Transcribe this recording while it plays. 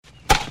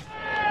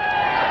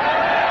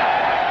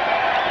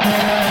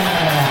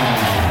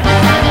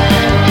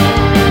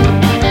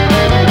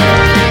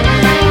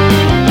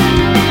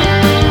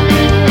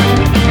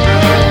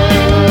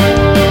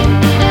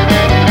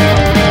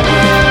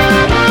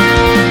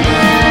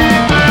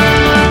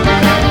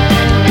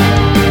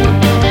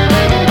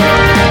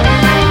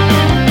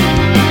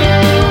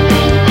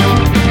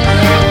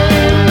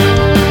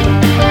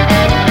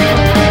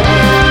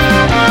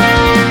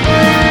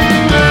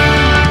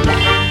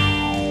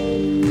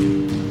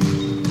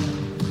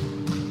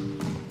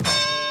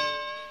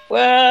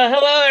Well,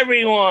 hello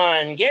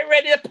everyone. Get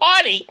ready to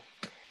party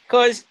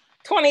because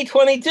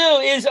 2022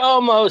 is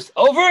almost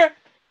over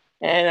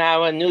and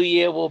our new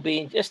year will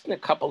be just in a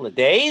couple of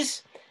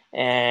days.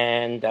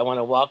 And I want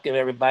to welcome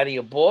everybody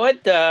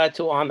aboard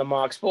to On the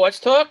Mark Sports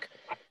Talk.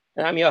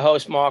 And I'm your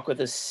host, Mark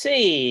with a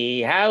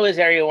C. How is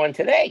everyone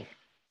today?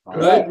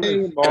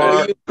 Good,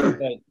 Mark.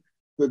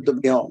 Good to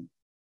be home.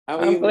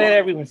 I'm glad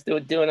everyone's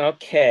doing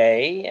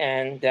okay.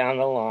 And down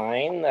the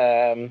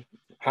line,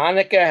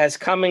 Hanukkah has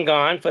come and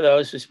gone for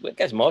those who, I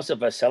guess most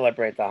of us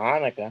celebrate the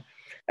Hanukkah.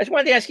 I just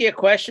wanted to ask you a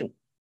question.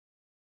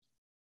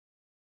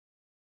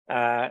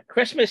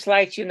 Christmas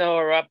lights,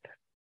 are up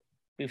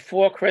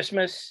before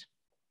Christmas,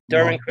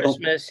 during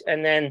Christmas,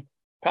 and then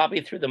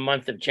probably through the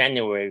month of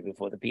January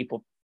before the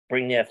people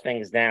bring their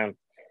things down.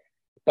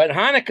 But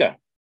Hanukkah,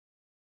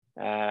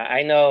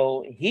 I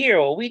know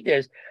here what we did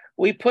is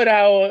we put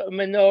our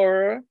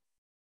menorah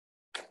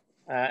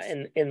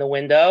in the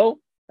window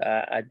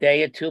a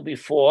day or two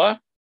before.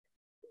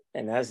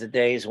 And as the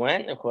days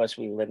went, of course,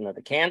 we lit another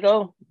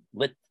candle,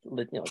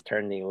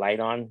 turn the light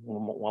on,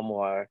 one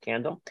more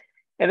candle.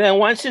 And then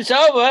once it's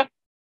over,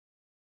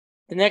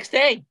 the next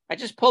day, I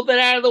just pulled it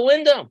out of the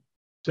window.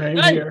 Same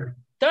here.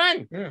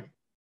 Done. Yeah.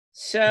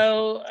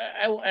 So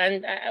I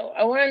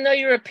want to know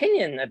your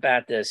opinion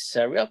about this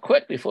real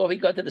quick before we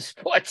go to the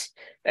sports.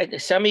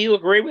 Some of you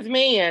agree with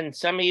me, and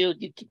some of you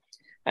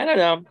I don't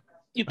know.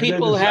 Do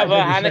people have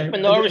a Hanukkah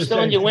menorah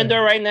still in your window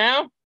right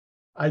now?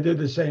 I did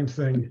the same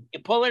thing.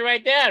 You pull it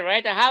right down,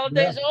 right? The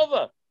holiday's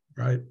over.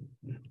 Right.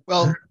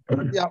 Well,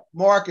 yeah,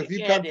 Mark, if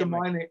you come to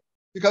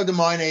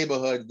my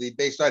neighborhood, the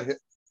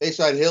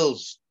Bayside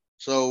Hills,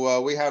 so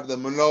we have the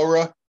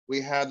menorah, we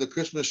have the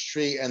Christmas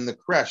tree, and the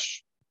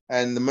creche,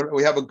 and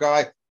we have a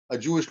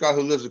Jewish guy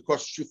who lives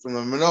across the street from the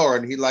menorah,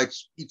 and he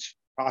lights each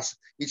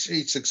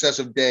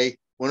successive day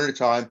one at a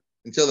time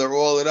until they're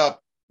all lit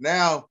up.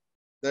 Now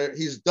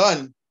he's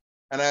done,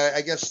 and I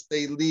guess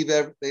they leave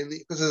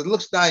because it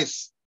looks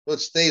nice. So it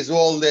stays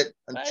all lit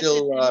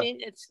until. I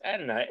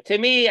don't know. To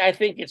me, I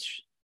think if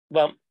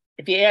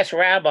you ask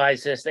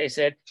rabbis this, they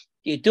said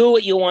you do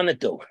what you want to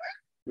do.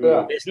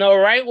 Yeah. There's no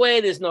right way.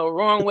 There's no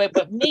wrong way.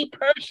 But me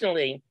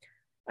personally,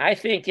 I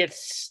think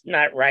it's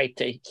not right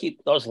to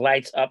keep those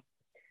lights up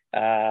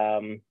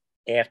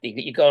after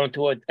you go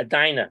into a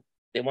diner.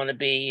 They want to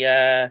be,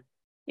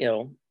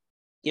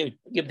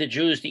 give the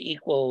Jews the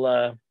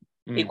equal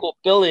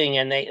billing,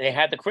 and they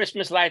have the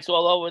Christmas lights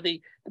all over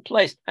the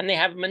place, and they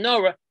have a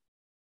menorah.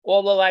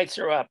 All the lights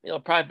are up. It'll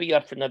probably be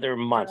up for another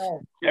month.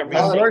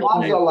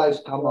 Lights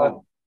come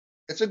on.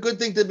 It's a good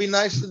thing to be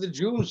nice to the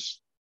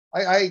Jews.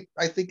 I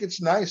think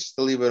it's nice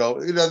to leave it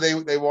open.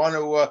 They want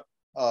to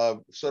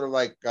sort of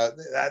like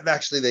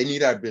actually they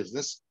need our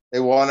business.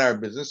 They want our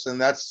business, and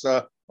that's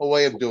a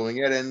way of doing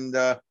it. And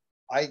I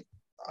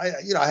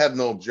have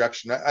no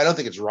objection. I don't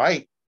think it's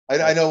right.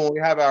 I know when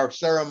we have our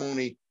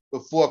ceremony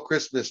before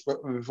Christmas,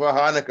 before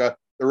Hanukkah,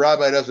 the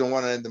rabbi doesn't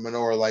want the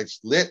menorah lights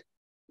lit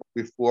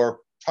before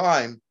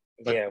time.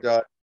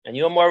 But, and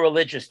you're more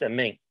religious than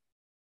me.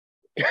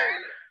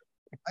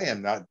 I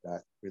am not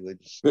that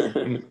religious.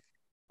 But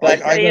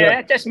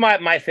that's just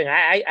my thing.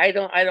 I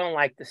don't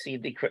like to see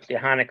the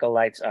Hanukkah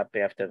lights up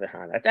after the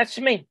Hanukkah. That's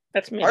me.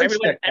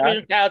 Everyone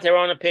has their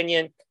own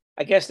opinion.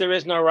 I guess there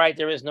is no right,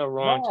 there is no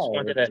wrong. Just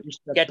wanted to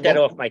get that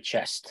off my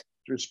chest.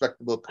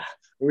 Respectable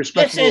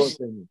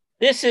opinion.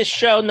 This is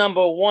show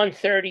number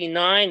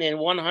 139 in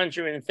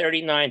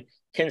 139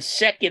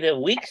 consecutive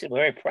weeks. We're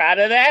very proud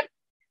of that.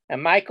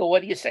 And Michael,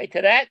 what do you say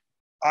to that?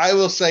 I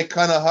will say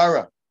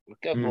Kanahara.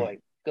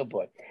 Good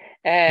boy.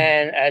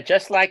 And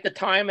just like the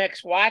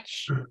Timex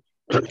watch,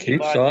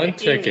 keeps on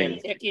ticking.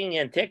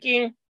 And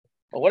ticking.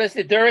 Well, what is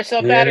the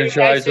Duracell battery?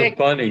 The Energizer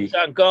Bunny. Keeps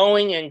on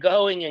going and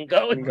going and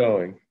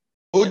going.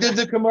 Who did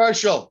the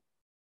commercial?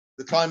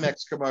 The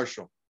Timex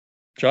commercial.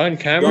 John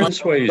Cameron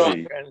Swayze.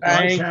 John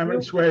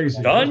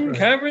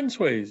Cameron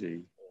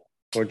Swayze.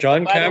 Or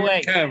John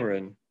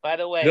Cameron. By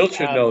the way, Bill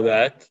should know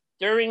that.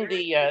 During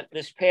the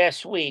this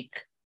past week,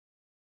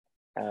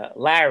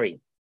 Larry,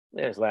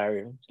 there's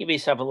Larry. Give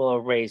yourself a little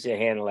raise your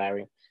hand,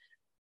 Larry.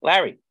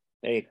 Larry,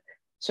 there you go.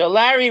 So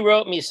Larry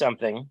wrote me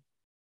something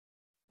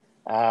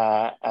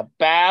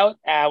about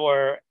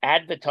our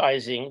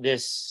advertising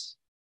this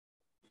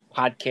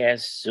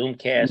podcast,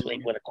 Zoomcast, what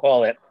you want to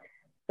call it,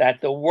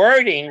 that the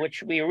wording,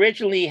 which we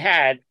originally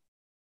had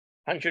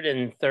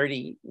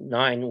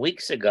 139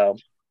 weeks ago,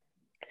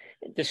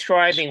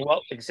 describing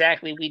what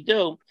exactly we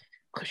do,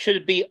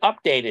 should be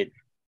updated.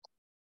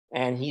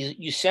 And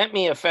you sent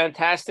me a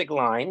fantastic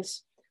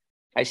lines.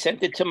 I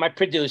sent it to my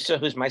producer,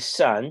 who's my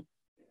son.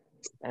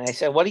 And I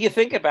said, what do you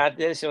think about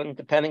this? And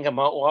depending on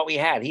what we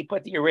had, he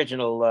put the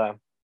original,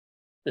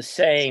 the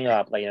saying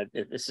up, like,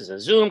 this is a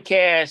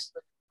Zoomcast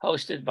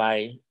hosted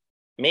by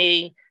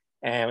me.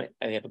 And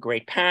we have a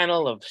great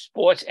panel of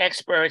sports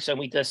experts, and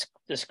we just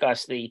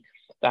discuss the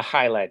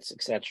highlights,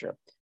 etc.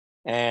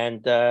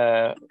 And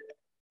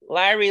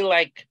Larry,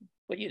 like,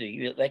 what do?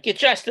 You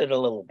adjusted a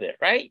little bit,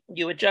 right?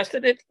 You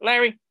adjusted it,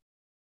 Larry?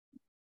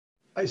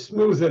 I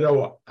smoothed it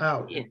out.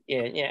 Yeah.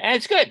 And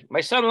it's good.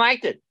 My son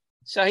liked it.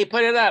 So he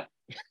put it up.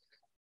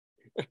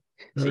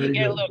 So you Very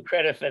get a good. little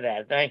credit for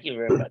that. Thank you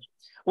very much.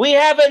 We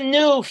have a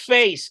new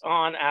face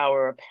on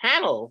our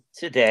panel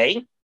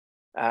today.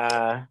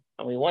 And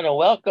we want to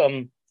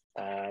welcome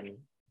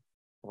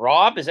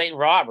Rob. Is that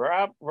Rob?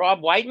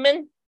 Rob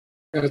Whiteman?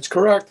 That's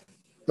correct.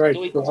 Right. Do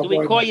we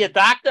call you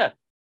doctor?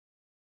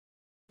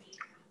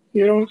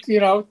 You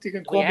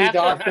can call me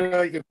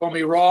doctor. You can call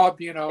me Rob.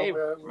 Hey,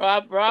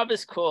 Rob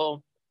is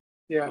cool.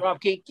 Yeah. Rob,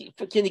 can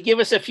you give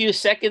us a few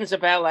seconds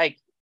about like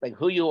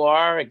who you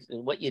are and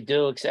what you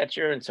do,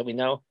 etc., and so we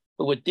know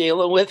who we're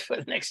dealing with for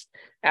the next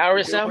hour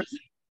or so?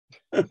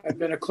 I've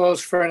been a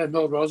close friend of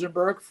Milt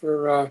Rosenberg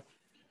for,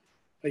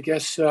 I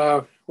guess,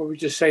 what would we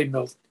just say,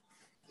 Milt?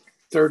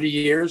 30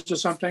 years or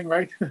something,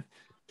 right?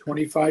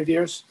 25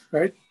 years,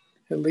 right?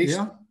 At least.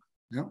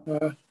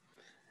 Yeah.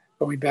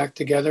 Going back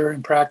together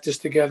and practice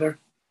together,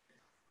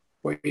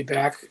 way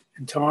back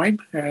in time,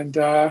 and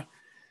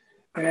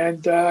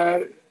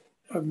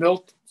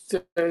Milt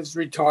is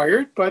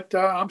retired, but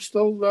I'm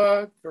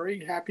still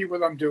very happy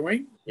with what I'm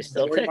doing. You're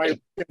still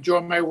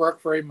enjoy my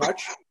work very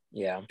much.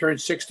 Yeah.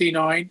 Turned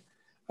 69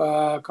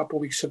 a couple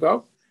of weeks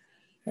ago,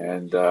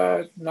 and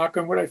knock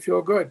on wood, I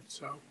feel good.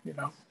 So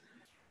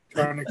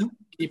trying to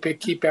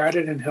keep at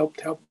it and help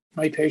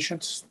my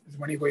patients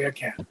any way I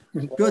can.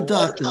 Good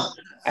doctor.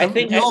 I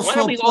think why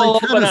don't we all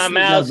open our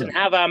mouths and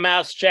have our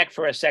mouths checked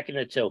for a second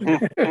or two?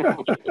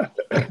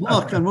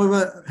 Look, and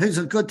he's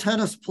a good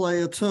tennis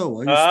player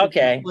too.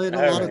 Okay. Played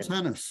a lot of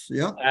tennis.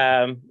 Yep.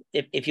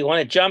 If you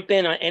want to jump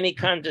in on any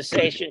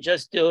conversation,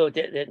 just do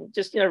it.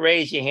 Just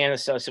raise your hand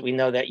so we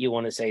know that you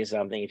want to say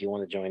something. If you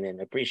want to join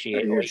in,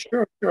 appreciate it.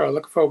 Sure.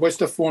 Look for what's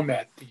the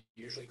format that you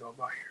usually go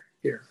by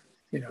here.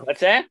 What's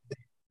that?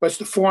 What's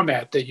the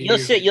format that you'll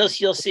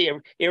see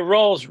it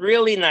rolls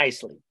really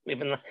nicely.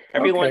 Even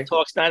everyone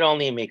talks, not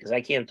only me, because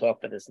I can't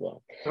talk for this long.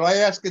 Can I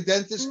ask a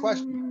dentist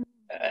question?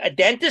 A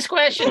dentist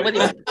question? What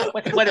do you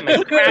what am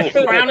I?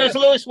 Crown is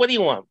loose? What do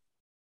you want?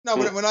 No,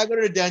 when I go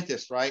to the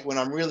dentist, right, when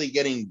I'm really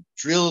getting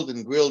drilled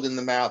and grilled in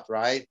the mouth,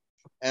 right,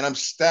 and I'm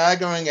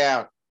staggering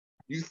out,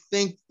 you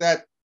think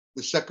that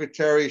the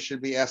secretary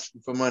should be asking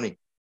for money?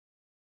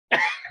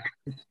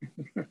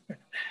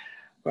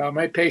 Well,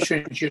 my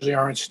patients usually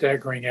aren't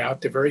staggering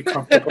out. They're very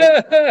comfortable.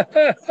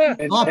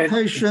 Our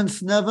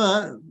patients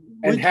never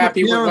and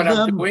happy with what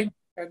I'm doing.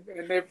 And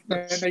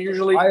they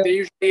usually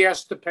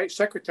ask the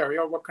secretary,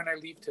 "Oh, what can I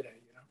leave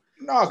today?"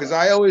 No, because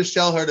I always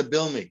tell her to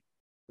bill me.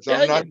 So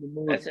I'm not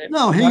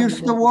no, he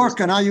used to work,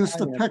 and I used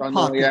to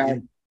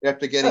pickpocket.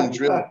 After getting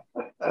drilled.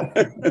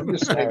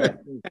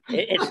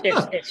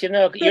 It's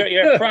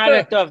you're a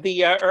product of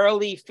the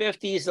early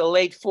 50s, the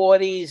late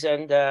 40s,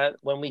 and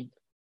when we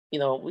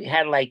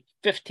had like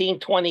 15,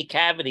 20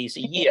 cavities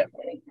a year.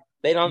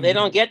 They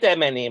don't get that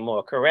many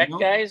anymore, correct,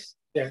 guys?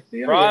 Yeah.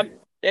 Rob,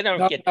 they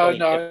don't get 20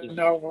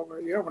 No.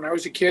 Yeah, when I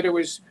was a kid, it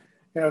was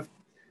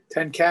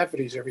 10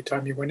 cavities every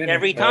time you went in.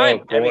 Every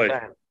time.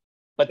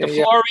 But the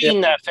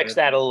fluorine fixed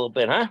that a little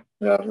bit, huh?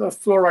 The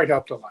fluoride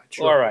helped a lot.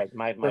 Sure.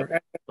 Fluoride,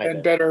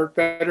 and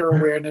better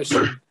awareness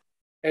and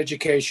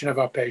education of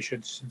our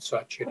patients and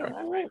such.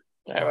 All right.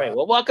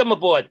 Well, welcome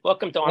aboard.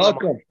 Welcome to On the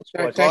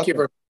Mark. Thank you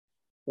very much.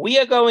 We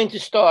are going to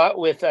start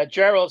with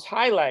Gerald's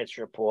highlights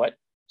report,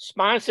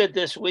 sponsored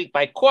this week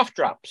by Cough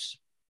Drops.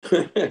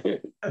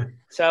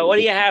 So, what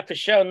do you have for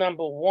show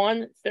number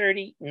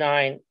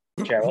 139,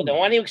 Gerald? And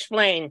why don't you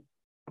explain,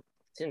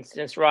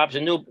 since Rob's a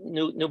new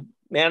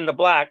man in the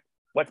block,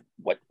 what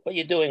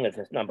you're doing with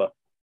this number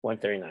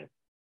 139?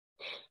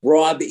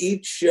 Rob,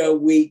 each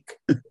week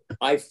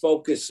I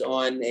focus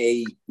on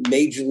a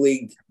Major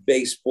League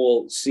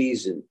Baseball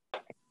season.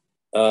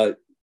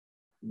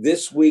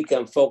 This week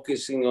I'm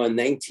focusing on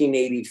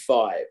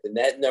 1985, and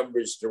that number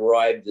is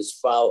derived as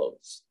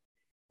follows.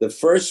 The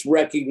first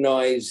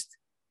recognized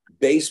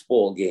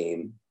baseball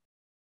game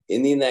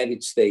in the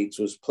United States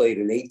was played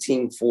in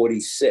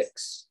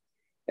 1846,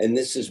 and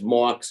this is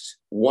Mark's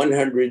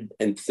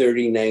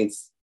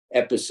 139th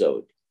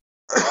episode.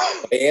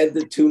 I add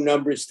the two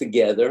numbers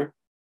together,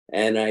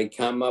 and I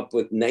come up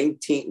with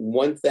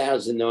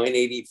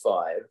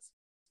 1,985,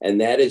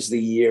 and that is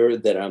the year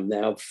that I'm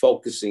now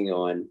focusing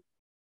on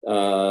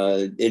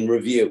in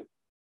review.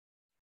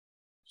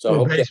 So I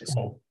hope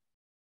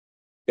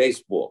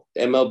baseball,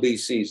 MLB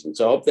season.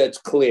 So I hope that's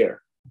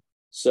clear.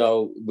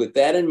 So with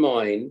that in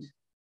mind,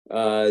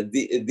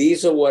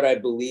 these are what I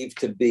believe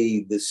to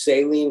be the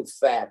salient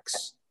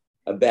facts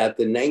about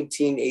the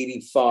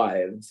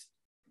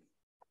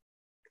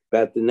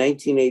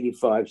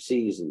 1985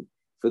 season.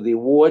 For the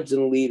awards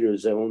and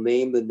leaders, I will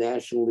name the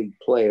National League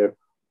player,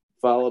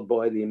 followed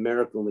by the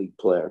American League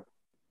player.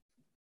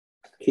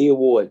 Key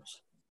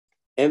awards.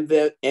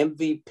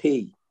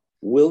 MVP,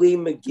 Willie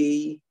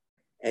McGee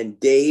and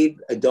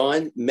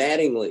Don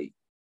Mattingly.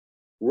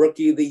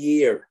 Rookie of the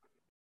Year,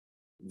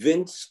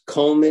 Vince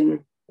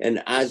Coleman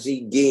and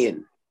Ozzie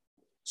Guillen.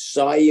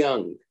 Cy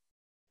Young,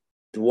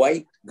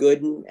 Dwight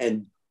Gooden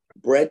and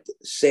Brett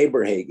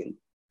Saberhagen.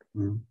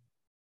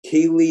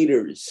 Key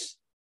leaders,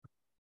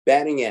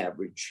 batting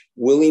average,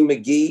 Willie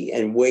McGee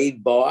and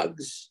Wade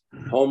Boggs.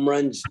 Home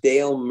runs,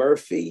 Dale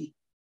Murphy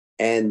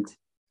and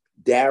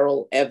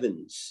Darrell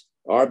Evans.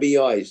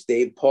 RBIs,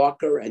 Dave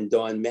Parker and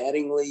Don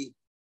Mattingly.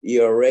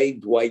 ERA,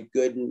 Dwight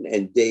Gooden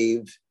and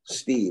Dave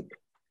Stieb.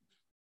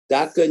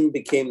 Doc Gooden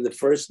became the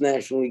first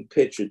National League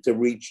pitcher to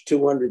reach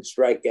 200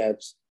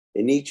 strikeouts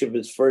in each of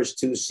his first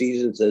 2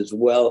 seasons, as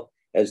well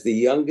as the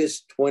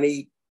youngest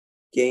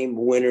 20-game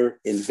winner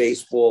in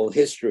baseball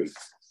history.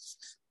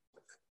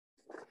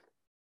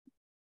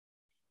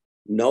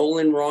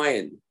 Nolan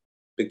Ryan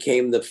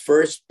became the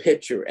first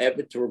pitcher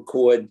ever to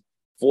record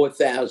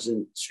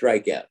 4,000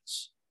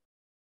 strikeouts.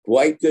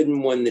 Dwight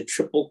Gooden won the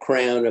Triple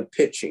Crown of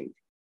pitching,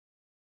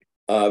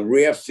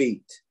 rare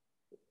feat.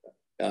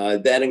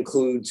 That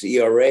includes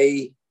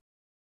ERA,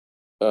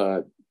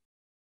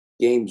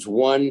 games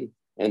won,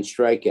 and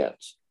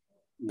strikeouts.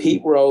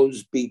 Pete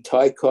Rose beat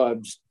Ty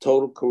Cobb's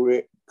total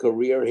career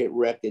hit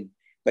record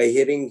by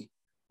hitting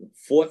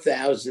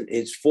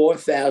his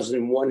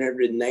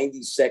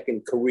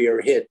 4,192nd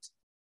career hit.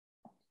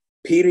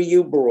 Peter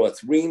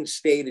Ueberroth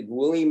reinstated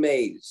Willie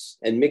Mays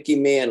and Mickey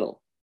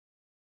Mantle,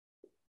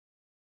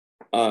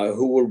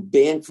 who were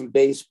banned from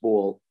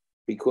baseball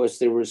because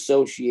they were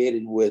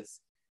associated with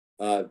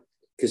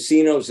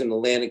casinos in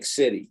Atlantic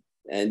City.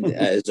 And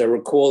as I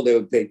recall, they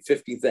were paid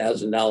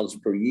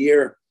 $50,000 per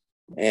year,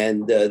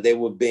 and they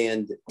were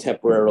banned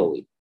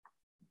temporarily.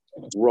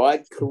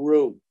 Rod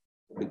Carew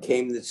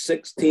became the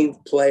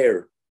 16th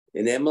player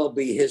in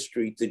MLB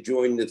history to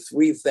join the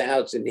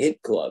 3,000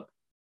 hit club.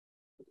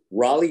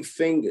 Raleigh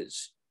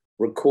Fingers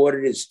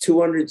recorded his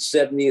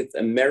 270th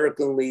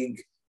American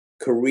League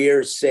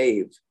career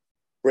save,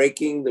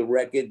 breaking the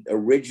record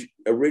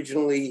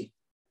originally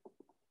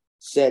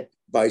set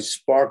by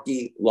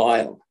Sparky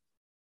Lyle.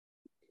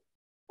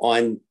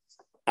 On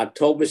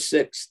October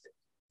 6th,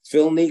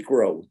 Phil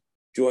Niekro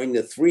joined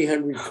the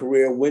 300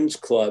 career wins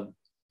club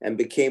and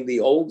became the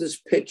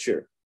oldest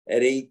pitcher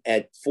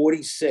at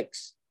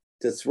 46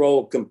 to throw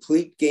a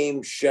complete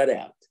game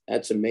shutout.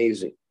 That's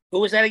amazing. Who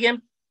was that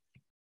again?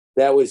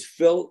 That was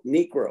Phil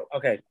Niekro.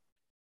 Okay.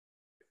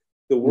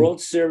 The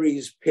World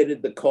Series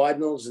pitted the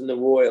Cardinals and the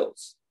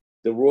Royals.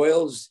 The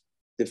Royals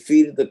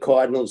defeated the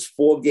Cardinals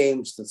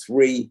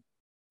 4-3.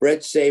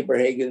 Brett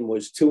Saberhagen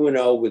was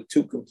 2-0 with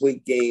 2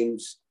 complete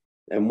games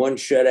and 1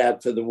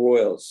 shutout for the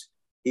Royals.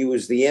 He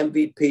was the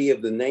MVP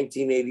of the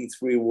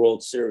 1983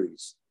 World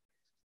Series.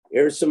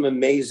 Here are some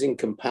amazing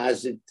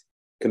composite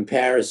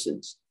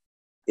comparisons.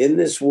 In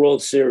this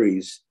World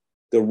Series,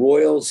 the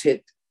Royals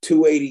hit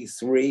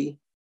 283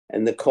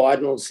 and the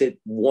Cardinals hit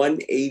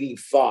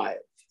 185.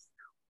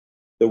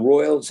 The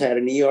Royals had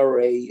an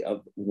ERA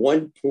of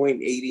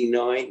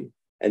 1.89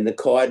 and the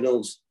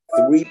Cardinals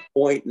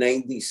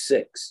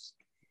 3.96.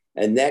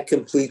 And that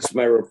completes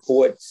my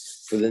report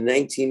for the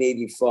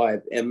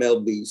 1985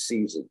 MLB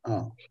season.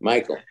 Oh.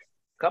 Michael.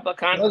 Couple of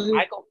comments,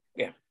 Michael?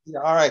 Yeah.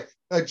 All right.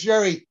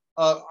 Jerry,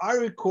 I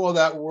recall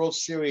that World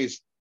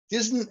Series.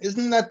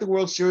 Isn't that the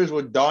World Series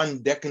where Don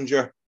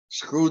Deckinger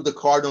screwed the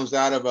Cardinals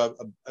out of a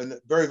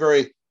very,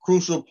 very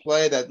crucial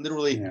play that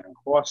literally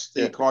cost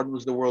the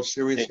Cardinals the World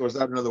Series? Or was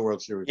that another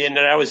World Series? Yeah,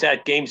 no, that was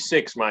at Game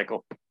 6,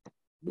 Michael.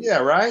 Yeah,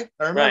 right?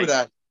 I remember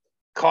that.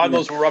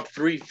 Cardinals were up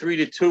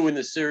 3-2 in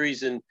the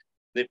series, and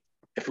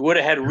if we would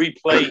have had a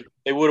replay,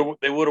 they would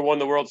have won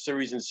the World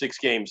Series in 6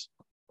 games.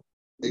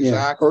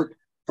 Exactly. Yeah,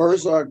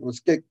 Herzog was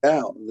kicked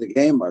out of the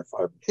game.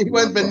 He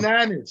went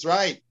bananas,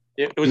 right?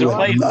 It was a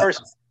play at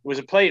first. It was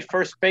a play at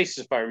first base,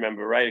 if I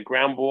remember right. A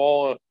ground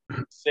ball, a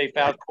safe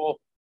out call.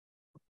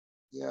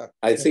 Yeah,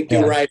 I think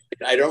you're right.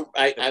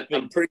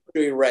 I'm pretty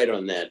sure you're right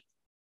on that.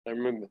 I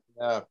remember.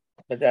 Yeah,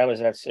 but that was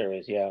that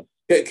series. Yeah.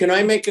 Can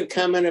I make a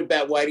comment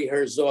about Whitey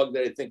Herzog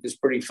that I think is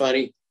pretty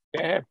funny?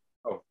 Yeah.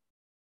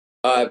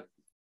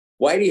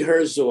 Whitey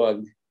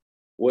Herzog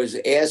was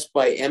asked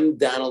by M.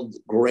 Donald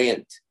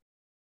Grant,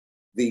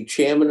 the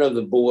chairman of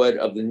the board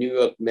of the New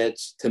York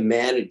Mets, to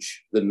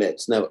manage the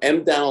Mets. Now,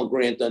 M. Donald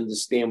Grant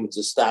was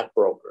a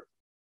stockbroker,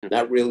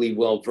 not really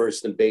well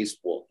versed in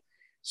baseball.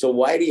 So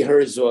Whitey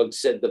Herzog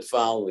said the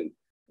following: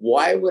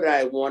 "Why would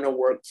I want to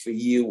work for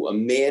you, a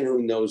man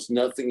who knows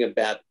nothing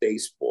about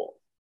baseball?"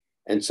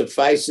 And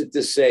suffice it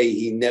to say,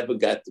 he never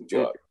got the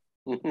job.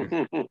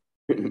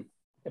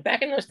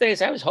 Back in those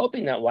days, I was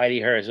hoping that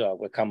Whitey Herzog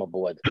would come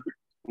aboard.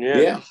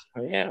 Yeah.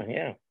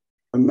 Imagine.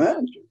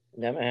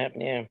 Never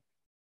happened, yeah.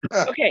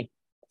 Okay.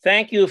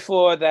 Thank you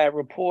for that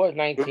report,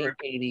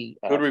 1980.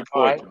 Good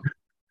report.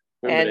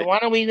 And why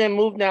don't we then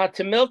move now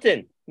to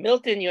Milton?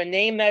 Milton, your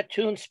Name That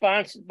Tune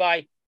sponsored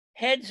by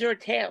Heads or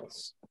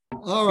Tails.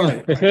 All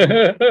right.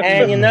 And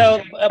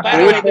by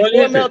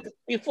the way,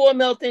 before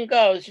Milton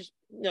goes, just,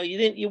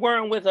 you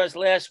weren't with us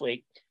last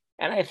week,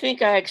 and I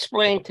think I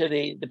explained to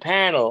the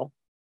panel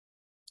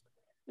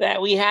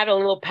that we had a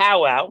little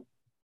powwow,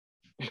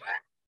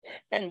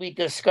 and we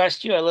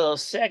discussed your little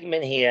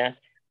segment here,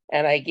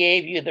 and I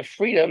gave you the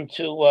freedom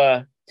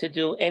to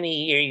do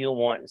any year you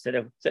want instead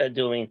of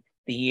doing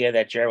the year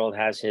that Gerald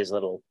has his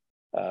little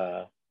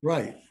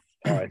right.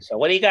 All right. So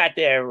what do you got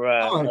there?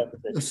 All right.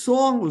 The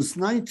song was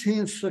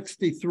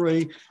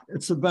 1963.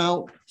 It's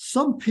about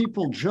some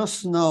people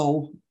just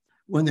know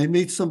when they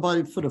meet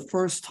somebody for the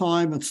first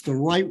time, it's the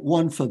right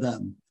one for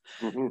them.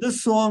 Mhm.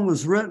 This song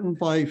was written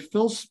by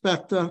Phil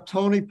Spector,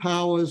 Tony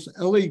Powers,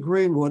 Ellie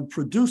Greenwood,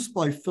 produced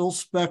by Phil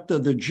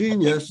Spector, the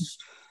genius,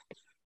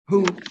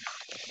 who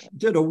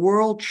did a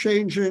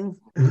world-changing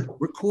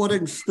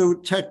recording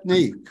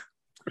technique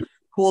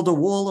called The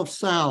Wall of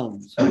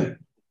Sound.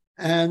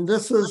 And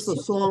this is the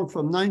song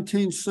from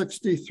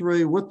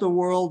 1963 with The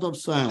World of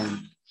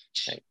Sound.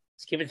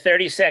 Let's give it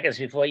 30 seconds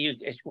before you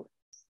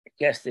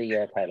guess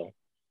the title.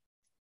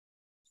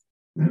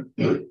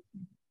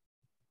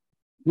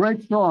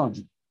 Great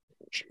song.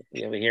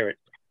 You ever hear it?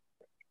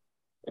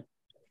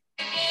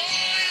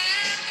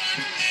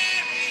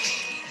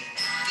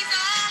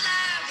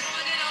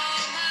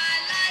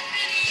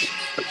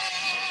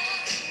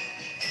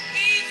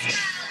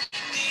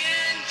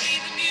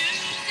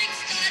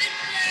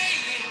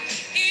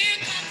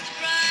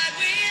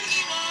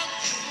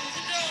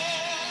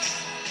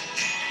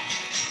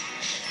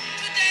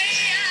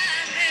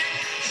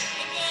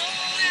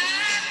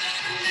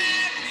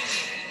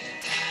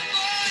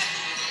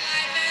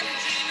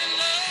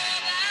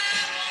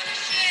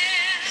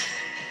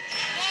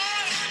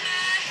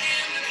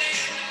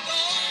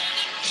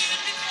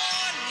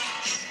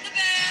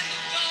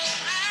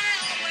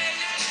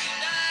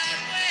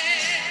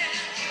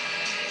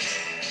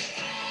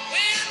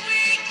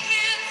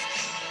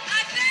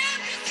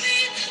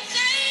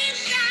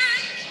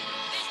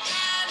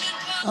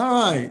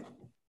 All right.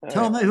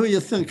 Tell me who you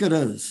think it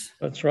is.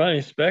 That's Ronnie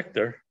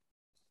Spector.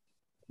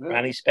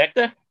 Ronnie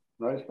Spector?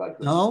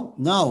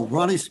 No,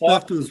 Ronnie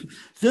Spector.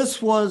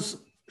 This was,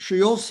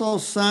 she also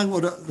sang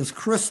with the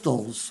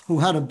Crystals, who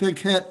had a big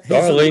hit.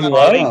 Darlene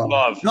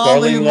Love.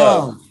 Darlene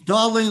Love.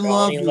 Darlene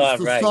Love was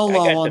the right.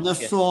 solo on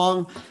this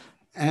song.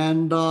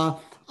 And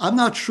I'm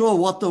not sure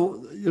what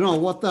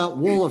what that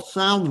Wall of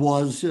Sound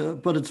was,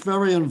 but it's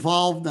very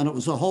involved, and it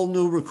was a whole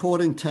new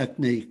recording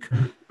technique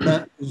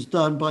that was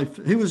done by,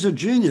 he was a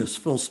genius,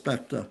 Phil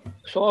Spector.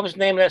 So what was the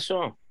name of that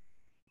song?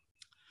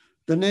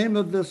 The name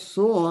of this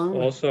song.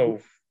 Also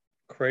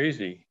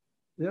crazy.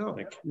 Yeah.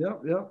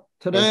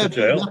 Today Went I to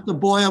jail. met the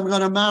boy I'm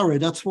going to marry.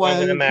 That's why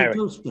I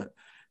introduced it.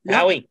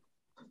 Howie.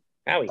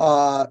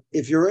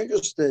 If you're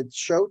interested,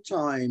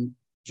 Showtime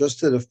just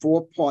did a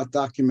 4-part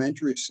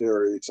documentary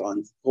series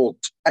called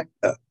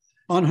Spector.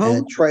 On who? And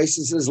it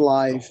traces his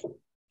life,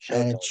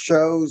 and it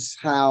shows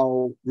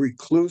how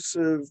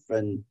reclusive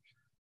and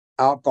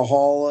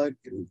alcoholic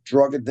and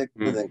drug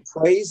addicted and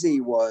crazy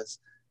he was,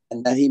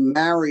 and that he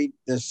married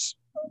this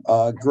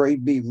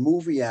grade B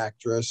movie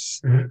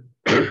actress,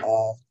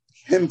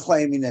 him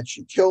claiming that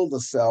she killed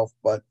herself,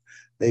 but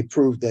they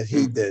proved that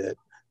he did it.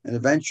 And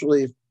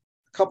eventually, a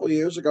couple of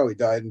years ago, he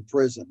died in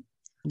prison.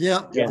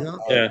 Yeah.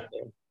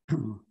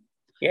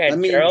 I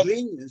mean, Gerald?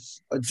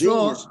 a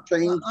genius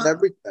changed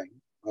everything.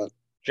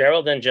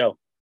 Gerald and Joe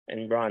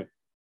and Ron.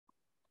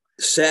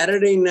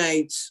 Saturday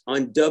nights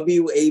on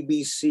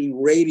WABC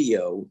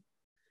radio,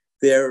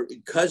 their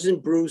cousin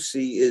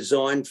Brucey is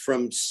on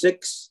from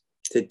 6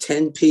 to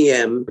 10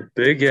 p.m.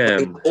 Big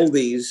M.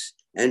 Oldies,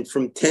 and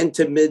from 10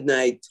 to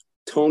midnight,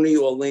 Tony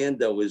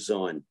Orlando is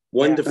on.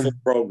 Wonderful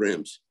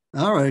programs.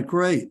 All right,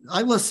 great.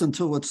 I listen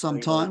to it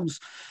sometimes,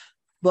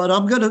 but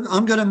I'm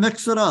gonna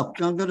mix it up.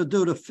 I'm gonna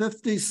do the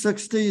 50s,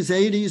 60s,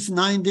 80s,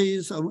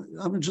 90s.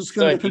 I'm just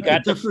gonna pick a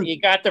different.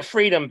 You got the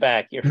freedom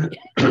back.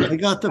 I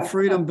got the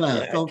freedom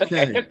back.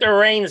 Okay. I took the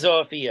reins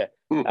off of you.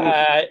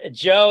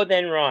 Joe,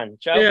 then Ron.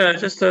 Joe? Yeah,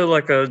 just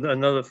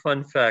another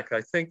fun fact.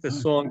 I think the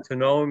song "To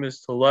Know Him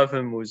Is to Love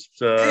Him" was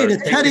the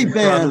Teddy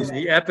Bears.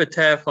 The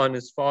epitaph on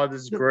his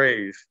father's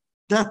grave.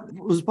 That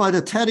was by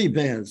the Teddy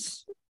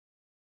Bears.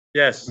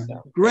 Yes.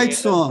 Great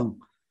song.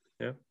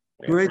 Yeah.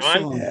 Great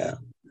song.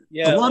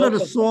 Yeah. A lot of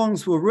the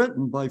songs were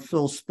written by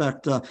Phil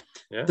Spector.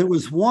 Yeah. There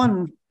was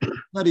one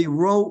that he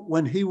wrote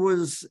when he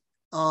was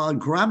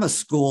grammar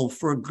school.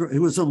 He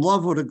was in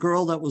love with a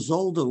girl that was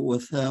older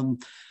with him,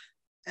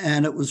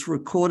 and it was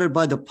recorded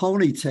by the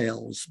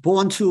Ponytails.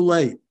 Born Too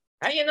Late.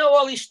 How you know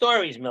all these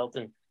stories,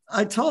 Milton?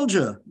 I told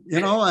you,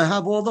 I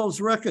have all those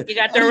records. You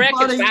got the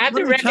records. I have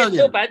the records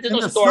too, but there's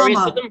no stories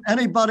to them.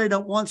 Anybody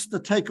that wants to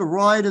take a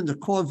ride in the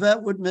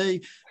Corvette with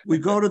me, we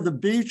go to the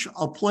beach.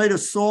 I'll play the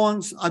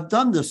songs. I've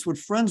done this with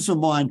friends of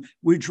mine.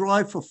 We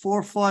drive for 4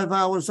 or 5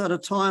 hours at a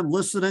time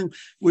listening.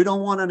 We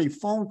don't want any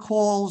phone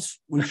calls.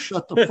 We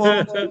shut the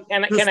phone.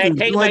 Can I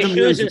take my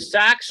shoes and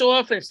socks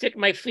off and stick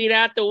my feet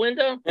out the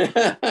window?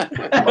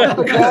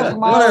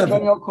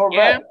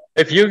 Yeah.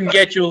 If you can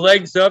get your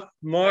legs up,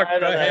 Mark,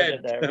 go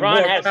ahead.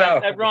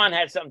 Ron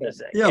had something to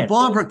say. Yeah,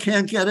 Barbara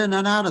can't get in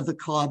and out of the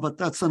car, but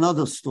that's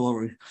another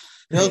story.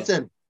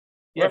 Milton.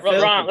 Let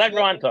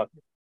Ron talk.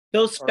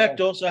 Phil Spector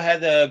also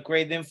had a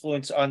great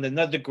influence on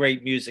another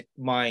great music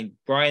mind,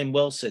 Brian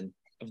Wilson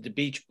of the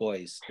Beach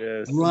Boys.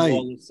 Yes. Right.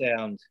 All the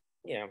sound.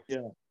 Yeah.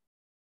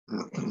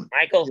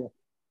 Michael.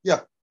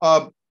 Yeah.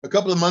 A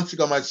couple of months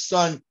ago, my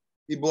son,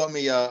 he bought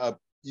me a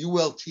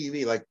UL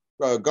TV, like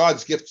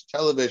God's gift to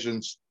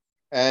televisions.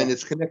 and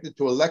it's connected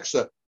to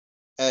Alexa.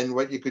 And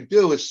what you could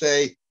do is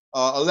say,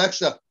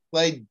 Alexa,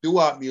 play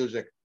doo-wop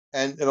music,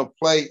 and it'll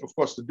play, of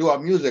course, the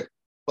doo-wop music.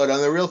 But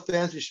on the real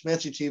fancy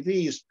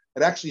TVs,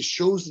 it actually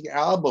shows the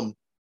album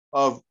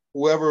of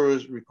whoever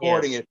is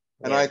recording it.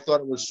 And I thought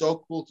it was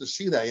so cool to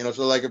see that,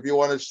 So like if you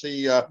want to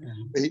see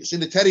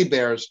the teddy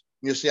bears,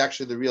 you see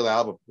actually the real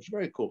album. It's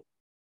very cool.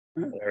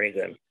 Very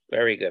good.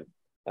 Very good.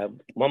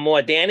 One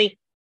more, Danny?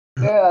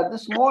 Yeah,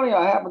 this morning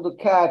I happened to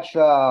catch,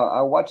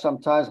 I watch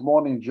sometimes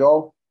Morning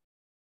Joe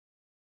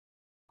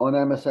on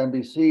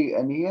MSNBC,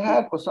 and he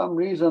had, for some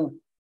reason,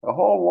 a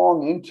whole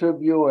long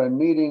interview and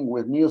meeting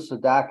with Neil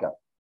Sedaka.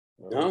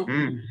 No?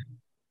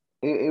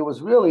 It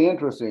was really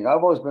interesting.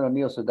 I've always been a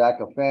Neil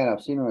Sedaka fan.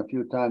 I've seen him a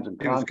few times in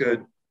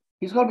concert.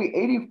 He's going to be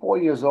 84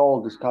 years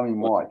old this coming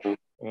March.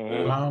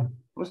 Wow.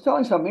 He was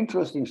telling some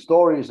interesting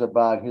stories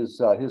about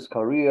his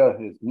career,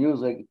 his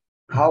music,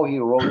 how he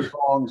wrote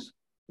songs.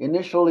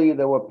 Initially,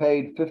 they were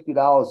paid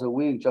 $50 a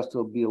week just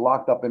to be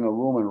locked up in a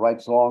room and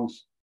write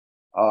songs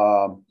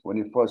when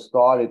he first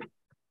started.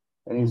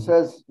 And he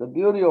says the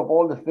beauty of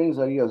all the things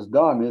that he has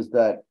done is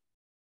that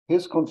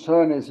his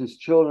concern is his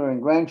children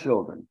and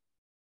grandchildren.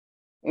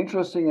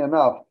 Interesting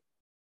enough,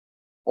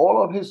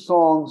 all of his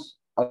songs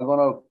are going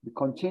to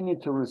continue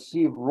to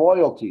receive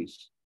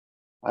royalties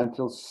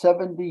until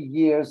 70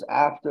 years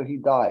after he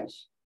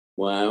dies.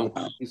 Wow.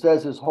 He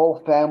says his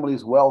whole family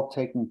is well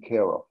taken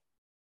care of.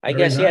 I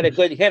guess he had a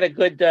good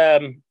agent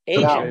back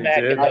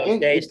in those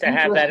days to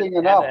have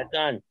that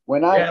done.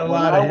 When I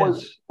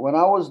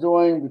was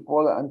doing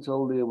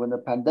when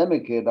the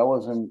pandemic hit, I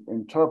was an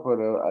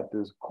interpreter at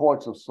the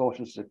courts of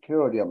Social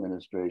Security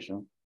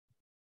Administration,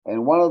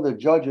 and one of the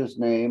judges'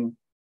 name,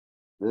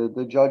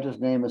 the judge's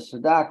name is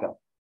Sedaka.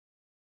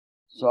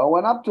 So I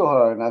went up to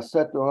her and I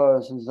said to her,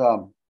 I says,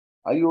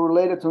 "Are you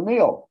related to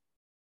Neil?"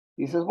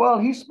 He says, "Well,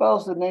 he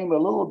spells the name a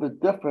little bit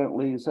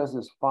differently. He says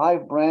there's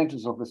 5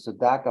 branches of the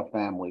Sedaka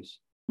families.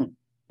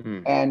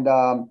 And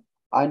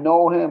I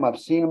know him. I've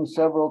seen him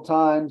several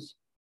times.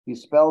 He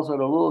spells it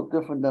a little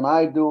different than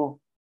I do."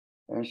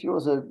 And she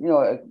was a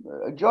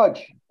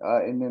judge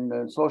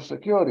in Social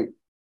Security.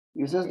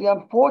 He says, "The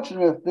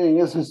unfortunate thing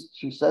is,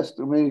 she says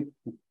to me,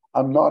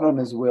 I'm not on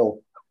his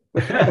will."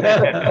 And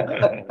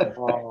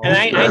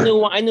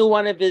I knew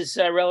one of his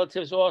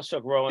relatives also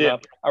growing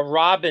up, a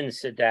Robin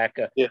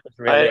Sedaka. Yeah.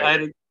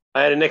 I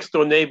had a next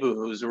door neighbor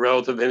who's a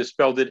relative of him,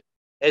 spelled it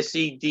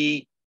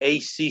Sedacca.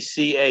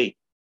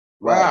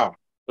 Wow.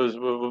 But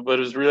it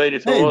was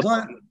related to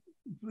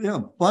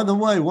by the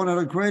way, one of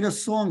the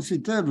greatest songs he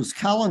did was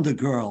Calendar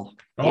Girl.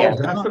 Oh,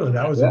 definitely.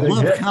 That was a big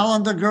hit.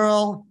 Calendar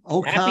Girl.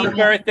 Happy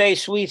Birthday,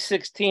 Sweet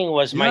 16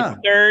 was my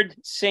third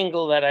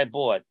single that I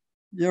bought.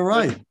 You're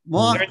right.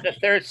 The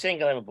third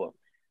single I ever bought.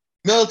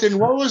 Milton,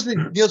 what was the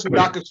Neil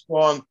Sedaka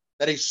song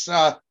that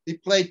he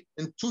played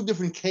in 2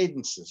 different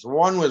cadences?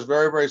 One was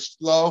very, very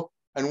slow,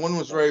 and one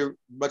was very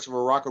much of a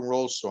rock and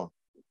roll song.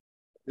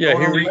 Yeah,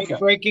 he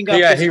re-recorded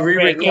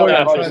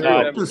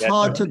it. It's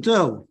hard to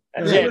do.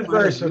 It was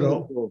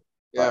versatile.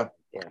 Yeah.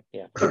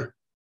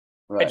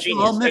 Right.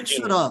 I'll mix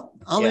it up.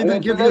 I'll even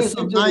give you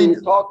some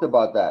 90s. Talked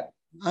about that.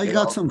 I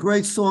got some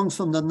great songs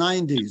from the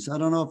 90s. I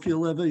don't know if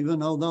you'll ever even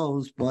know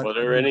those, but were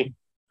there any?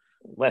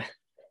 Let's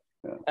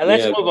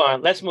move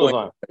on. Let's move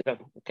on.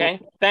 Okay.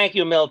 Thank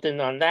you, Milton,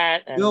 on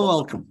that. And you're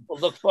welcome. We'll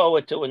look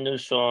forward to a new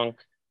song,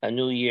 a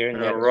new year.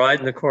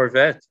 Riding the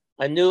Corvette.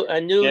 A new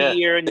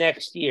year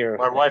next year.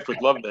 My wife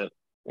would love that.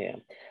 Yeah.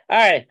 All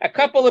right. A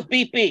couple of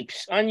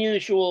beeps,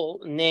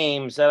 unusual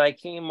names that I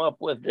came up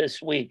with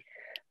this week.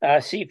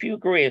 See if you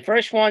agree. The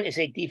first one is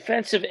a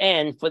defensive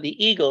end for the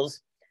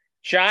Eagles,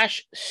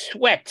 Josh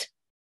Sweat.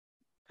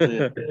 He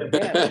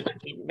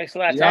makes a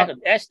lot of tackles.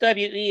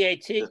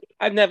 SWEAT.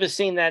 I've never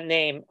seen that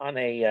name on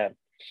a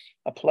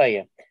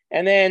player.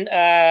 And then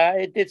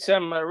I did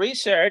some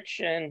research,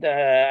 and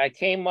I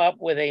came up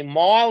with a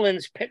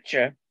Marlins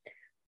pitcher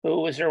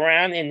who was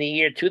around in the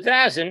year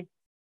 2000.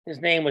 His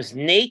name was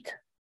Nate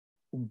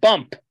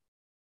Bump,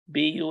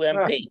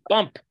 B-U-M-P,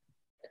 Bump.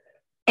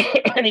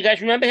 And you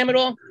guys remember him at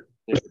all?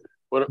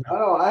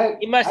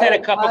 He must have had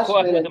a cup of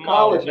coffee with the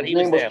Marlins, but he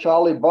was there.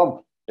 Charlie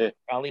Bump.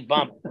 Charlie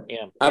Bump,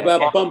 yeah. How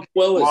about Bump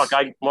Willis? Mark,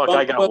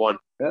 I got one.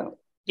 Yeah.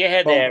 Go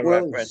ahead there,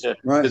 Yeah.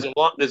 Right.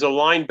 There's a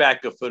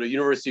linebacker for the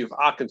University of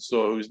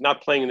Arkansas who's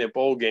not playing in their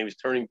bowl games,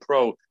 turning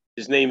pro.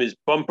 His name is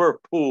Bumper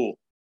Pool.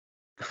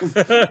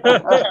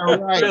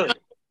 Right.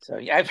 So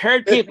I've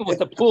heard people with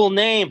the Pool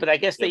name, but I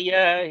guess he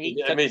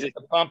took the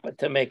Bumper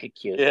to make it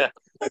cute. Yeah,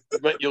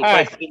 but you'll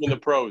play him in the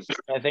pros.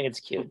 I think it's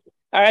cute.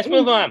 All right, let's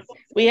move on.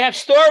 We have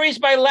Stories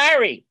by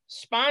Larry,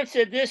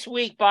 sponsored this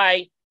week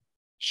by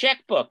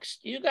checkbooks.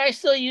 Do you guys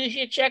still use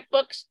your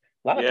checkbooks?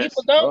 A lot of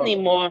people don't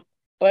anymore,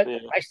 but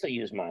I still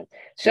use mine.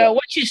 So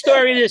what's your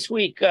story this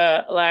week,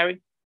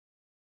 Larry?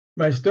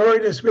 My story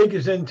this week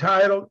is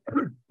entitled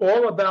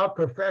All About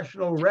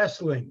Professional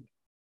Wrestling.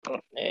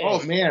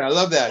 Oh, man, I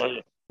love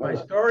that. My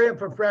story of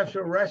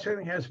professional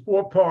wrestling has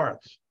 4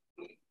 parts.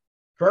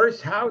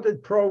 First, how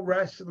did pro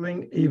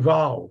wrestling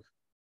evolve?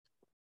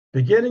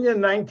 Beginning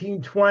in the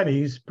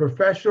 1920s,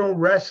 professional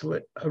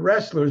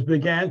wrestlers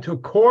began to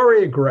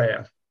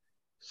choreograph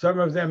some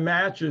of their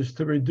matches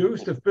to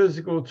reduce the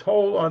physical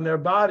toll on their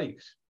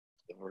bodies.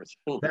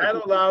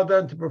 That allowed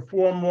them to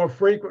perform more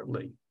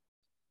frequently.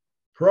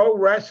 Pro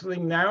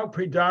wrestling now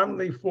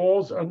predominantly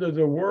falls under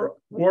the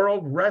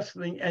World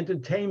Wrestling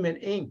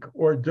Entertainment, Inc.,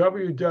 or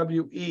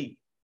WWE.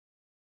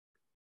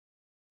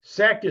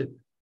 Second,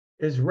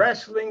 is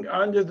wrestling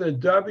under the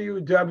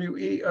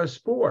WWE a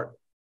sport?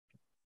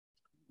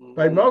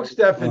 By most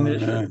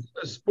definitions,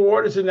 a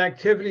sport is an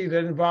activity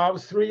that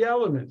involves three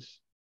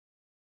elements: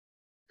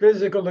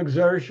 physical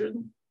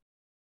exertion,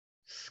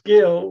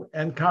 skill,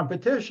 and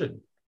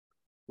competition.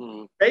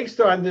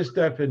 Based on this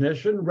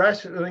definition,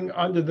 wrestling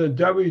under the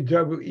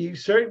WWE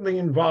certainly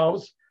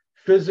involves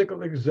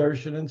physical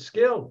exertion and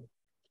skill.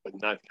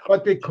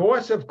 But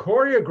because of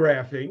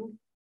choreographing,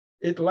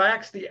 it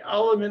lacks the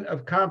element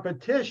of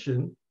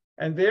competition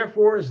and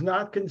therefore is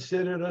not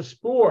considered a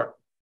sport.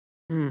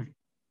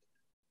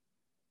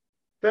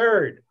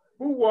 Third,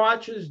 who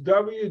watches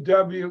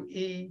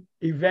WWE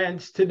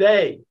events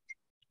today?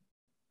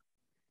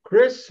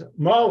 Chris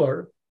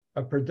Muller,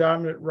 a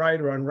predominant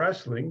writer on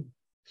wrestling,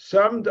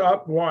 summed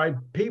up why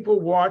people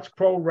watch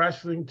pro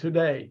wrestling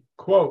today.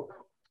 Quote,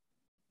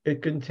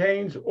 "It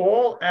contains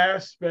all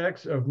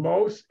aspects of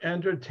most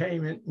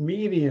entertainment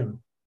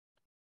medium,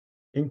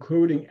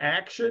 including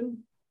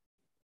action,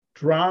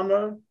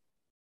 drama,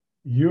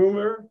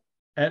 humor,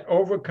 and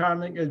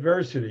overcoming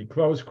adversity,"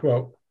 close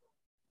quote.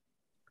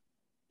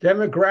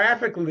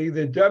 Demographically,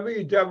 the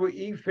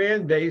WWE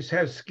fan base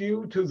has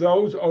skewed to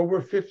those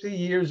over 50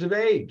 years of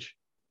age.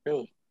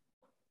 Really?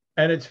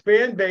 And its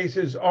fan base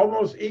is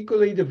almost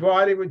equally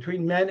divided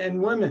between men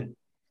and women.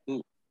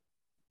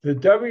 The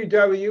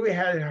WWE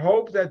had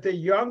hoped that the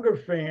younger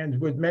fans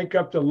would make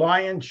up the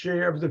lion's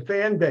share of the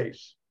fan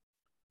base.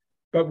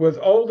 But with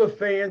older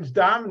fans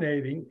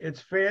dominating, its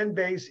fan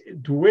base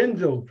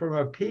dwindled from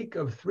a peak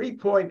of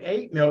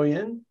 3.8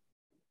 million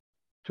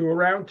to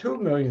around 2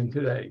 million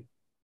today.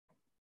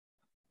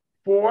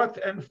 Fourth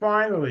and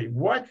finally,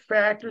 what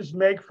factors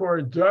make for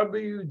a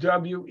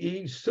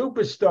WWE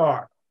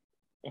superstar?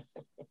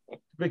 To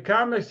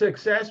become a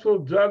successful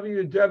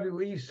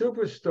WWE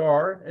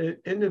superstar, an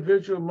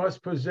individual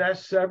must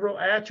possess several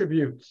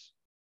attributes: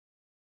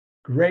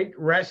 great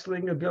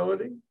wrestling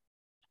ability,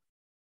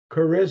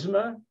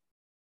 charisma,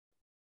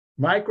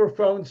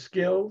 microphone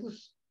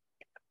skills,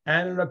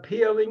 and an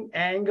appealing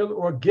angle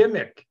or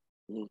gimmick.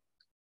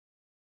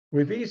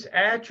 With these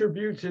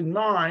attributes in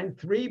mind,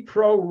 3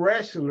 pro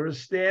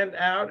wrestlers stand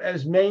out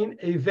as main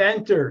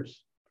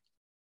eventers: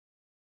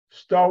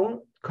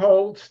 Stone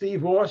Cold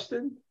Steve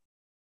Austin,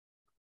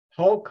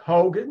 Hulk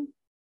Hogan,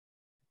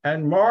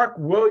 and Mark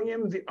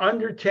William The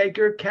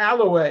Undertaker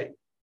Calloway.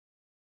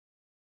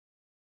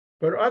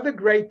 But other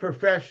great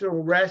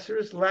professional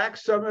wrestlers lack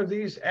some of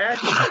these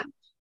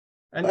attributes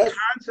and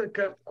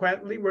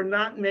consequently were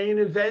not main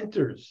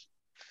eventers.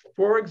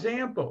 For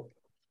example,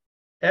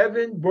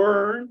 Evan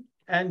Byrne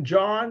and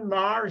John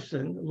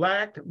Morrison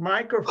lacked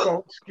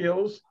microphone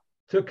skills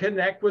to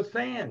connect with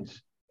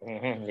fans.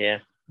 Yeah.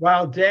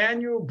 While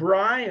Daniel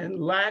Bryan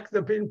lacked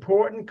the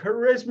important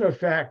charisma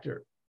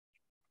factor.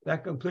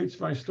 That completes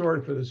my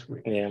story for this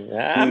week.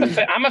 Yeah,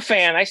 I'm a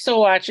fan. I still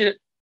watch it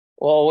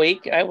all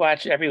week. I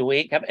watch it every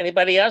week. Have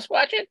anybody else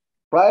watch it?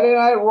 Friday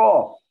Night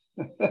Raw.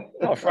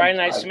 Oh, Friday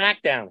Night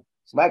SmackDown.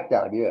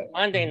 SmackDown, yeah.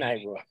 Monday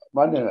Night Raw.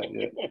 Monday Night,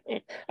 yeah.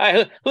 All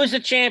right, who's the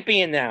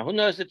champion now? Who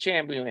knows the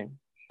champion?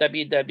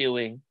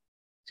 WWE.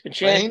 He's been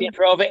champion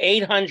for over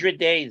 800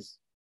 days.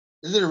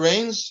 Is it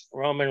Reigns?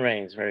 Roman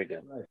Reigns. Very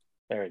good.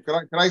 Very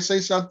good. Can I say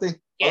something?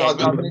 Yeah,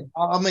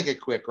 I'll make it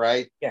quick,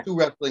 right? Yeah. 2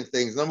 wrestling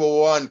things. Number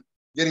one,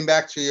 getting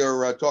back to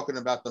your talking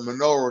about the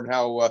menorah and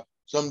how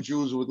some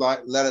Jews would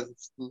let it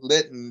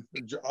lit and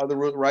other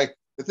right.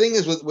 The thing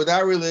is with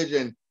our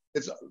religion,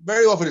 it's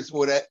very often it's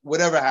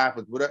whatever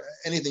happens,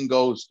 anything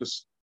goes.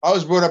 Because I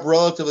was brought up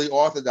relatively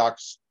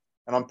Orthodox,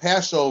 and on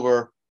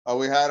Passover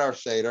we had our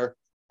Seder,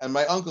 and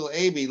my uncle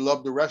Abi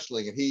loved the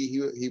wrestling, and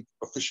he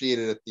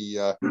officiated at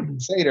the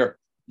Seder.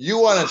 You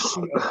want to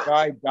see a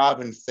guy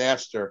daven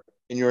faster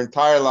in your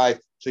entire life,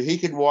 so he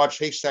could watch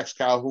Haystacks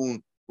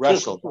Calhoun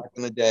wrestle back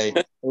in the day.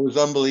 It was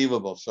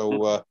unbelievable.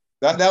 So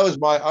that was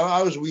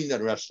I was weaned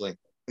on wrestling.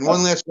 And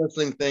one last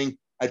wrestling thing,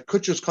 at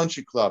Kutcher's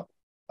Country Club,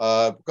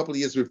 a couple of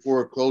years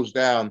before it closed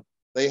down,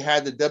 they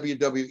had the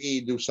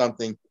WWE do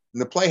something in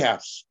the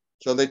Playhouse.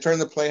 So they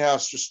turned the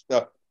Playhouse just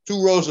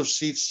 2 rows of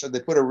seats, and they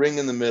put a ring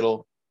in the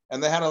middle,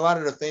 and they had a lot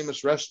of the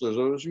famous wrestlers.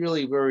 It was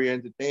really very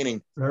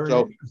entertaining.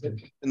 So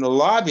in the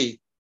lobby,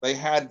 they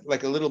had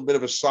like a little bit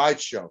of a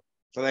sideshow.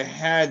 So they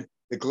had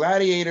the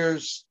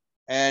Gladiators,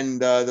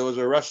 and there was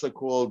a wrestler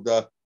called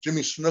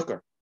Jimmy Snuka.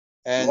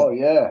 And oh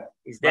yeah,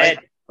 he's dead.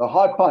 The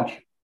Hard Punch.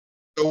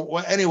 So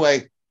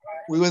anyway,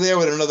 we were there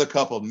with another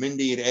couple,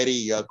 Mindy and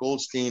Eddie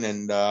Goldstein,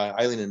 and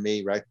Eileen and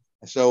me, right?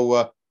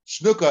 So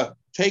Snuka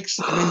takes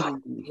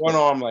Mindy one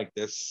arm like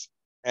this,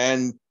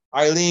 and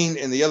Eileen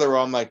in the other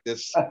arm like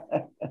this.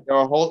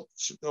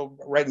 They're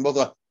writing both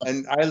of them.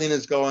 And Eileen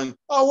is going,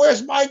 "Oh,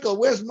 where's Michael?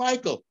 Where's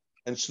Michael?"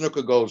 And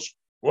Snooker goes,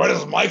 "What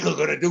is Michael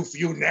going to do for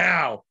you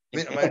now?"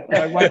 My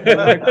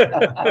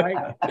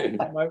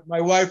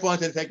wife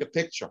wanted to take a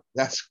picture.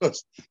 That's but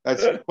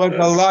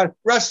a lot.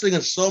 Wrestling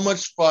is so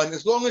much fun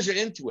as long as you're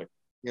into it.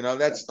 You know,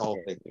 that's the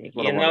whole thing.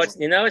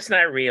 It's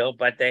not real,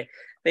 but they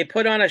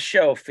put on a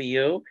show for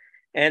you,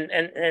 and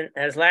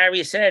as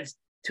Larry said,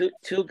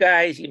 two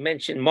guys you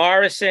mentioned,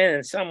 Morrison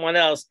and someone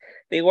else,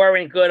 they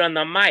weren't good on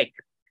the mic.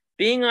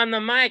 Being on the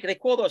mic, they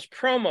call those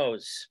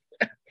promos.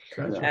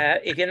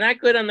 If you're not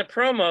good on the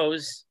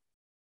promos,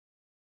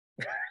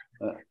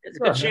 there's a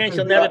good chance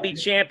you'll never be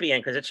champion,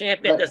 because a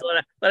champion does a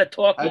lot of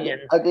talking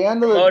at the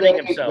end of the day,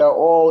 himself. They're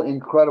all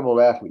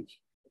incredible athletes.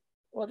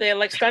 Well, they're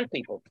like stunt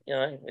people, you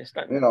know.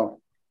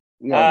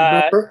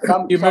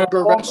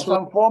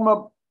 Some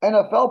former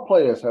NFL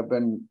players have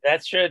been.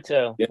 That's true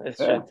too. That's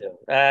true too.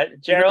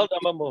 Gerald,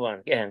 I'm gonna move on.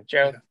 Again,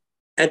 Gerald.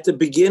 At the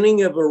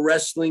beginning of a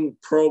wrestling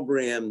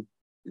program,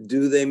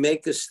 do they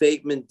make a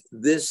statement,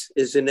 "This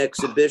is an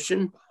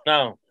exhibition"?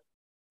 No.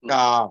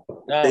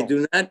 They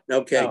do not?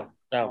 Okay.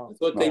 No. I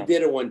thought they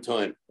did at one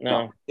time.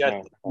 No.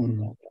 Yeah,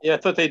 I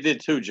thought they did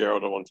too,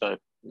 Gerald, at one time.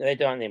 They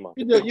don't anymore.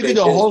 You can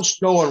do a whole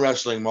show on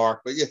wrestling,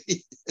 Mark, but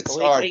it's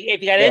hard.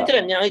 If you got into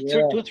it, now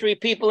two, 3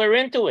 people are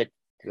into it.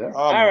 Yeah.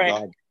 All right.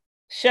 God.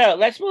 So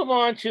let's move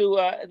on to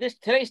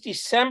today's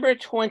December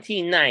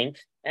 29th,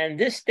 and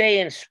this day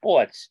in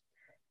sports.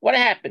 What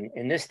happened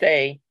in this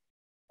day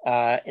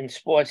in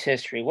sports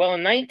history? Well,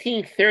 in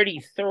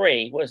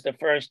 1933 was the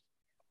first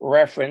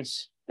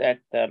reference that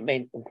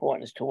made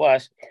importance to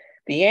us.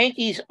 The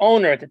Yankees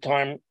owner at the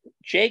time,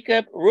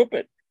 Jacob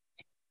Ruppert,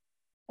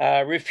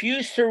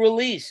 refused to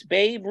release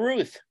Babe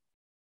Ruth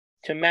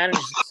to manage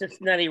the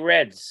Cincinnati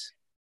Reds.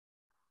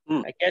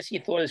 I guess he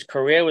thought his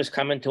career was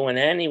coming to an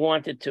end. He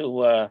wanted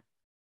to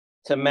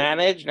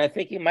manage, and I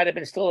think he might have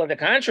been still under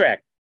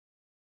contract.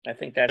 I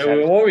think that's. They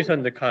were always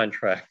under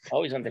contract.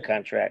 Always under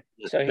contract.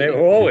 So they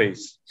were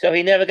always. So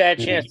he never got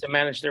a chance to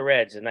manage the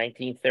Reds in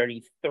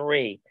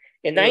 1933.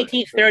 In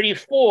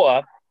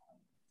 1934.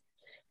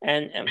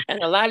 And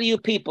a lot of you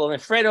people,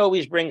 and Fred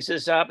always brings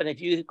this up, and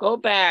if you go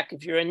back,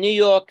 if you're in New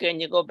York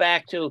and you go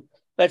back to,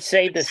 let's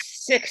say, the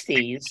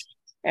 60s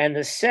and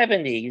the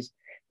 70s,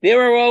 there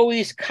were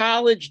always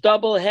college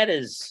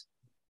doubleheaders,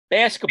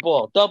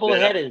 basketball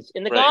doubleheaders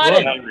in the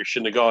Garden. Irish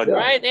in the Garden.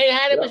 Right? They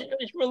had it was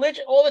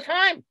religion all the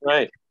time.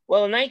 Right.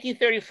 Well, in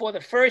 1934, the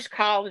first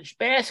college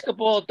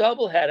basketball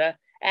doubleheader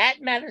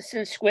at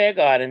Madison Square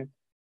Garden,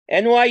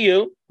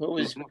 NYU, who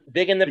was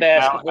big in the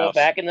basketball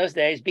back in those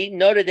days, beat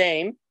Notre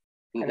Dame.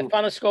 And the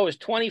final score was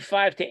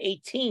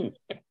 25-18.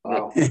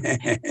 Wow.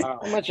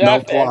 Much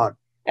No clock.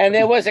 And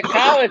there was a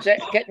college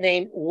that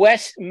named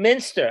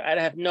Westminster. I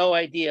have no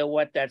idea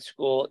what that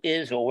school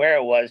is or where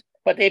it was,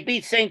 but they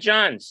beat St.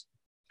 John's.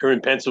 They're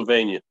in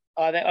Pennsylvania.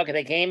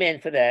 They came in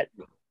for that.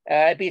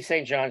 It beat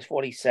St. John's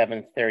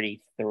 47-33.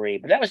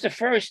 But that was the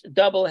first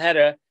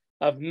doubleheader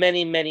of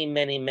many.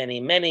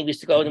 We used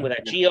to go in with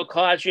our Geo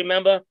cards,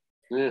 remember?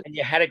 Yeah. And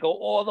you had to go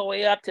all the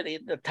way up to the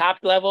top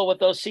level with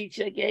those seats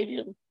they gave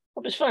you.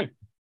 It was fun.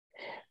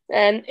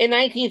 And in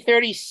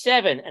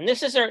 1937, and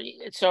this is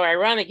it's so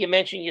ironic you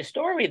mentioned your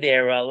story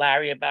there,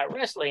 Larry, about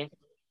wrestling,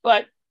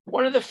 but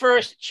one of the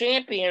first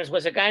champions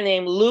was a guy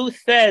named Lou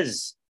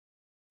Thez.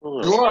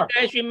 Sure. You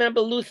guys remember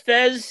Lou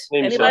Thez?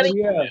 Anybody?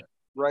 Yeah,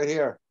 right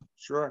here.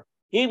 Sure.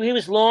 He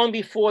was long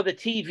before the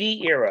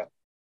TV era,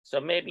 so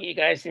maybe you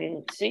guys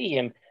didn't see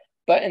him.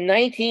 But in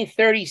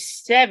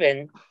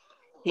 1937,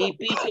 he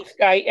beat this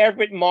guy,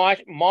 Everett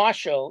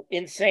Marshall,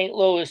 in St.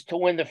 Louis to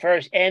win the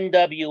first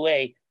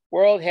NWA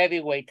World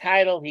Heavyweight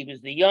title. He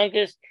was the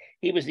youngest.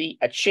 He was a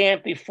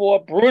champ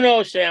before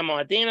Bruno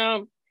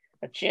Sammartino,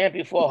 a champ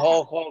before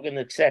Hulk Hogan,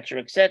 et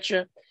cetera,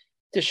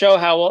 to show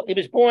how old. He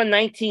was born in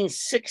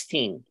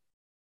 1916.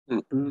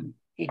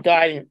 He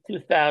died in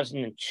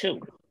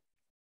 2002.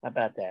 How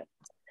about that?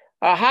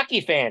 A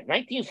hockey fan,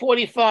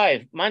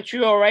 1945,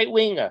 Montreal right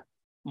winger,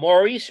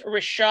 Maurice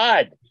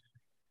Richard,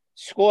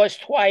 scores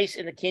twice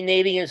in the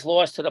Canadiens'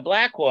 loss to the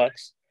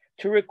Blackhawks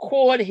to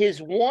record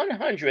his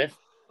 100th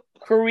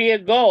career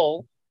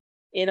goal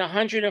in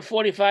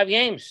 145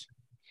 games.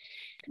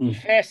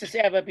 Fastest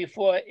ever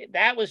before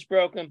that was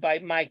broken by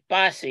Mike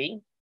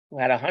Bossy, who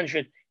had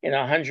 100 in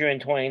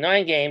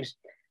 129 games.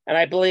 And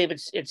I believe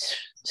it's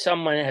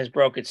someone has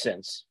broke it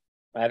since.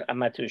 I'm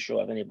not too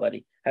sure if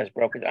anybody has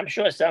broken it. I'm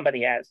sure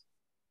somebody has.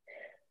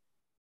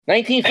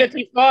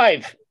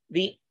 1955,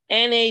 the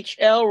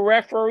NHL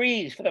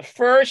referees, for the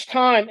first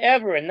time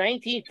ever in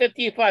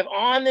 1955,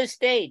 on this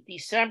date,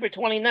 December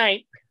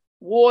 29th,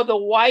 wore the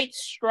white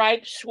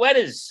striped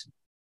sweaters,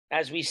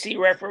 as we see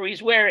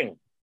referees wearing.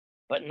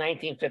 But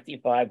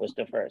 1955 was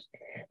the first.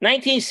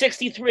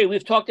 1963,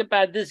 we've talked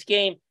about this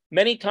game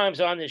many times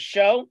on this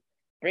show.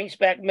 Brings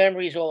back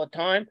memories all the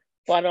time.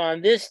 But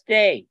on this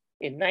day,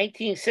 in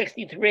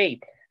 1963,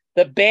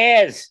 the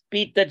Bears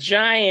beat the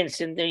Giants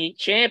in the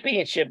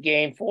championship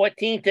game,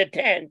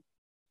 14-10.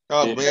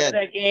 Oh Remember man,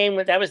 that game?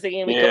 That was the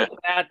game we Yeah.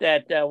 talked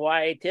about. That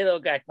Y.A. Tittle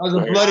got. that was a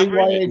bloody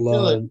operated. Y.A.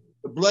 Tittle.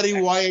 The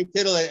bloody Y.A.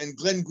 Tittle and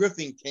Glenn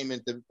Griffin came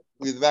into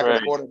the back of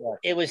the quarterback.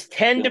 It was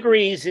 10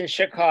 degrees in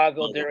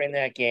Chicago during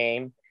that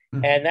game,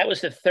 and that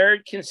was the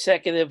third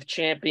consecutive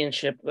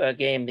championship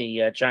game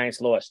the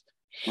Giants lost.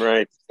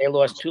 Right. They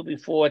lost 2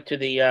 before to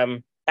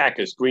the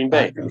Packers, Green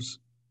Bay.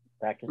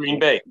 Green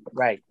Bay.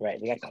 Right.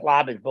 They got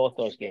clobbered both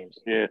those games.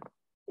 Yeah.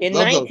 In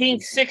Love those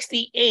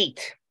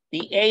 1968,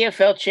 the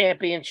AFL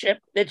championship,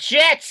 the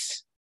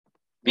Jets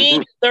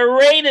beat the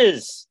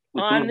Raiders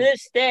on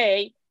this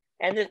day.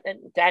 And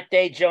that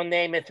day, Joe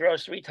Namath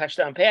throws 3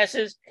 touchdown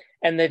passes,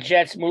 and the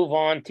Jets move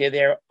on to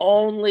their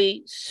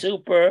only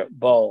Super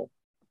Bowl.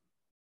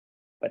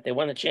 But they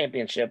won the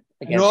championship.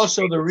 And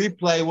also the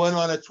replay went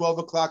on at 12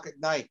 o'clock at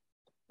night.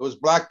 It was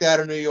blacked out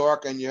in New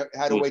York, and you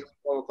had to wait till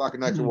 12 o'clock at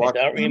night to watch.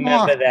 I don't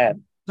remember that.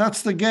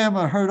 That's the game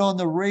I heard on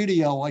the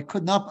radio. I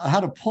had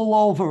to pull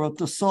over at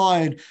the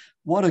side.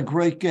 What a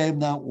great game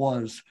that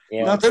was.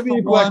 Yeah. That's the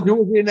Who one,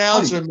 was the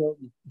announcer,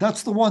 Milton?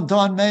 that's the one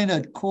Don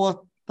Maynard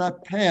caught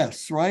that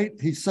pass, right?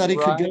 He said he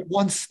could get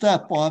one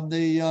step on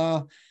the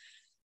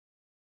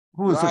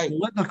who was it?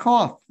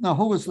 Litnikoff? No,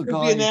 who was the Who's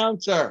guy? the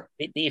announcer?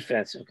 The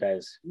defensive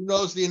guys. Who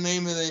knows the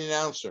name of the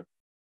announcer?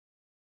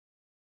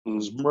 It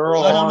was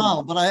Merle. I don't Harmon.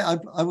 know, but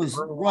I was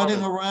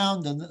running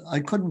around and I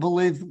couldn't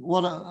believe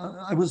what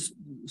I was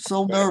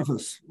so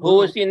nervous. Who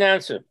was the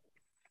announcer?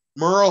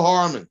 Merle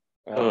Harmon.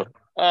 Oh,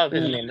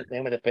 this is the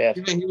name of the pass.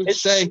 He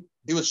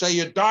would say,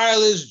 your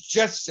dial is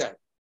jet set.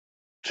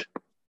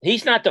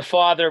 He's not the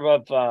father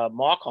of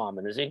Mark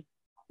Harmon, is he?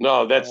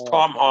 No, that's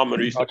Tom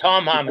Harmon.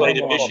 Tom Harmon Played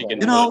in Michigan.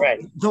 You know,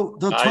 right.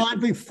 the time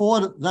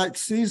before that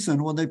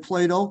season when they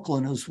played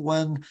Oakland is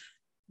when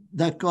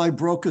that guy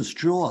broke his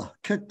jaw,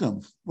 kicked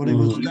him when he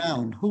was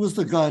down. Who was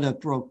the guy that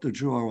broke the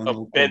jaw on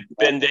Oakland?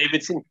 Ben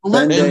Davidson.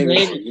 Ben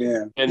Davidson,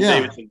 yeah. Ben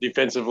Davidson,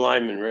 defensive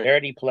lineman, right?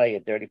 Dirty player.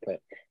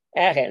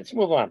 Okay, let's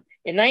move on.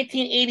 In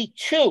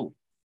 1982,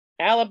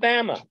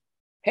 Alabama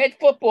head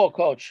football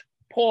coach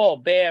Paul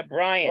Bear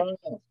Bryant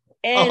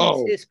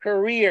ends his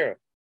career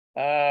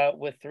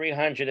with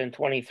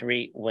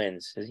 323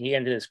 wins. He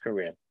ended his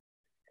career.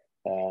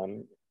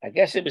 I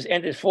guess it was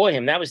ended for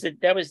him. That was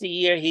the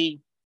year he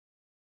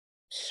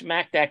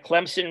smacked that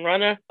Clemson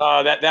runner.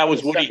 That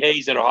was Woody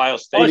Hayes at Ohio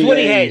State. Oh, it's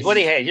Woody Hayes.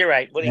 Woody Hayes. You're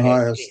right.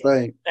 Ohio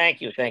State.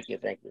 Thank you.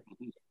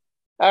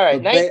 All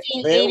right,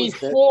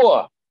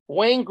 1984.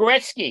 Wayne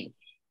Gretzky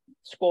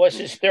scores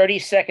his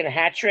 32nd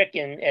hat trick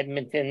in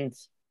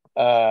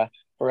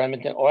for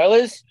Edmonton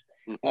Oilers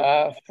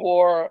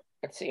for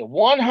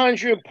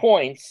 100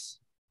 points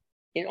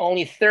in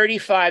only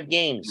 35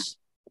 games.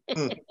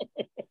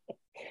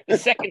 The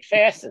second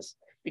fastest,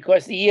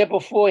 because the year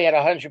before he had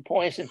 100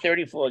 points in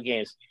 34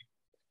 games.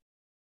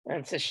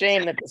 And it's a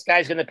shame that this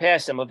guy's going to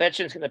pass him.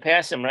 Ovechkin's going to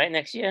pass him, right,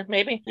 next year,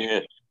 maybe?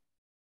 Yeah.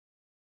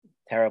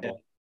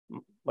 Terrible.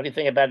 What do you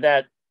think about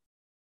that,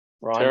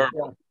 Ron?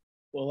 Terrible.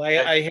 Well,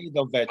 I hate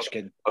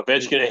Ovechkin.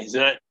 Ovechkin is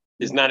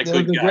not a There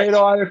good was a guy. great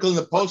article in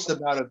the Post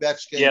about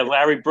Ovechkin. Yeah,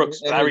 Larry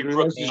Brooks' And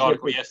his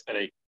article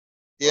yesterday.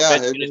 Yeah,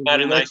 Ovechkin is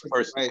not a nice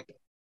person. Right.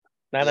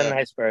 Not a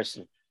nice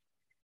person.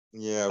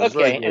 Yeah. It was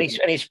Okay, very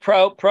and he's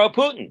pro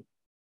Putin.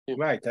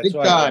 Right, that's big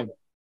why. time.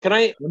 Can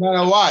I No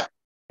matter what.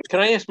 can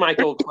I ask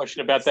Michael a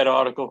question about that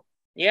article?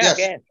 Yeah, Yes.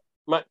 again.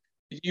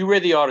 You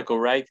read the article,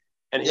 right?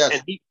 And, Yes.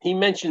 and he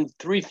mentioned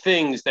 3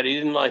 things that he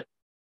didn't like.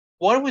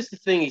 What was the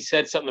thing he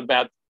said something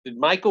about? Did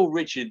Michael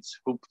Richards,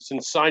 who was in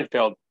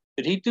Seinfeld,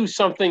 did he do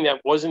something that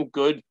wasn't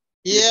good?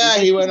 Yeah,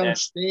 he mentioned went on that.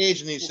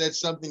 stage and he said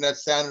something that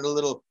sounded a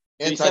little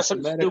Did he say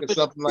something anti-Semitic or stupid?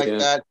 something like Yeah.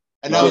 that.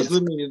 And that was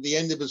literally at the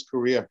end of his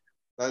career.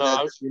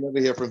 You never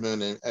hear from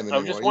him anymore. I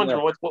was just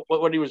wondering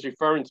what he was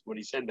referring to when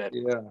he said that.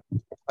 Yeah.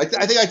 I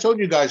think I told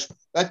you guys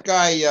that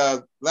guy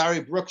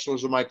Larry Brooks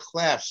was in my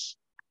class,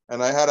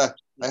 and I had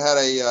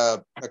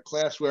a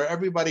class where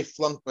everybody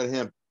flunked but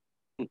him.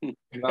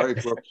 Larry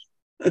Brooks.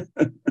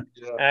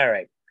 Yeah. All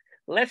right,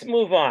 let's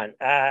move on.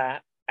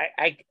 I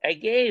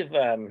gave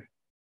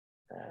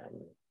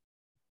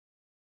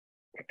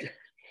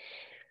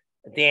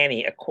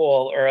Danny a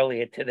call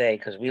earlier today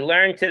because we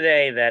learned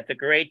today that the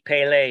great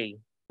Pele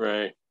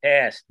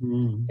passed.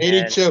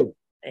 82.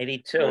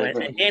 82,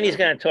 and Danny's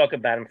going to talk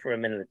about him for a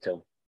minute or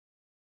two.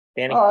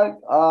 Danny. All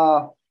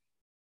right.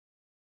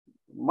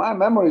 My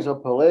memories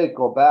of Pele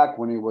go back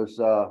when he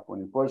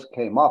first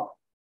came up.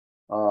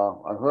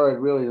 I heard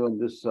really in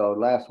this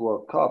last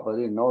World Cup, I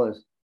didn't know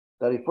this,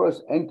 that he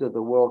first entered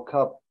the World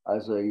Cup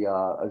as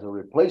a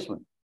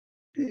replacement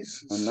in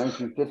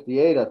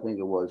 1958, I think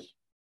it was,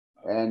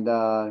 and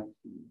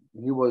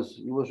he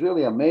was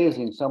really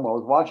amazing. I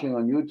was watching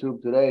on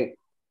YouTube today.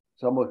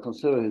 Some would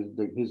consider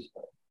his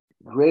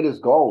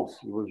greatest goals.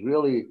 He was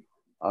really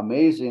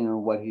amazing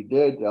in what he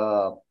did.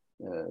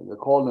 They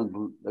called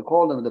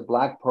him the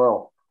Black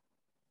Pearl,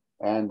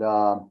 and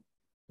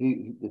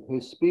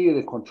his speed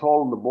and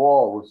controlling the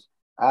ball was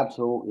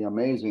absolutely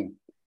amazing.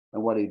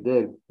 And what he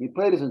did, he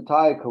played his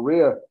entire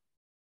career,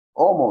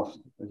 almost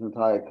his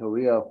entire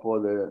career, for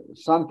the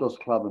Santos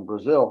club in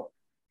Brazil.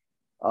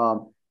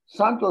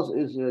 Santos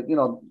is,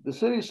 the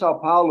city of Sao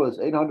Paulo is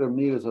 800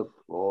 meters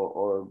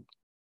or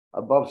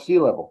above sea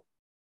level.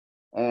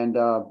 And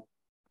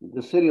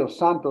the city of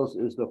Santos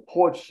is the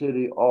port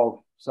city of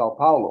Sao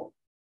Paulo.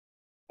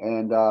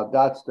 And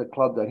that's the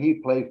club that he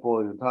played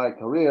for his entire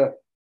career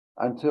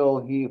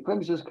until he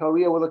finished his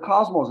career with the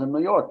Cosmos in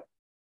New York.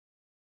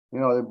 They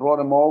brought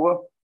him over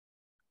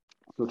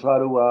to try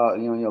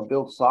to,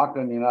 build soccer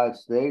in the United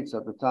States.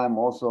 At the time,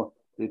 also,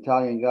 the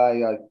Italian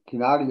guy,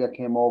 Chinaglia,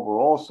 came over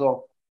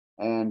also.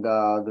 And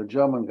the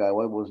German guy,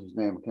 what was his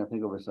name? I can't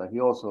think of his name. He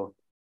also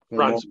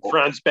Franz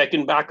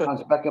Beckenbauer.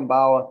 Franz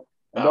Beckenbauer.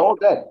 And they're all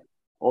dead.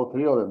 All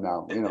three of them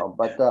now,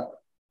 But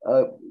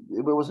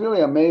it was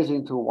really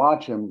amazing to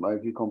watch him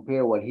if you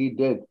compare what he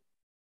did.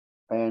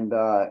 And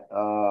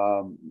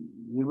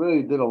he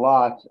really did a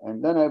lot.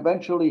 And then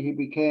eventually he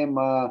became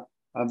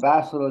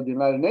ambassador of the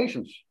United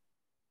Nations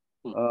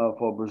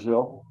for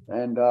Brazil.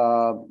 And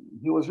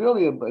he was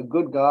really a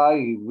good guy.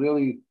 He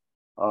really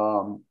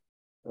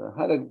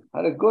had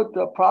a good,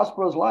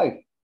 prosperous life.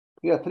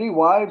 He had 3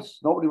 wives.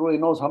 Nobody really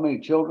knows how many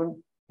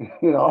children,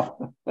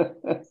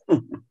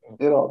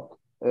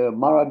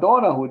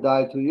 Maradona, who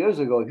died 2 years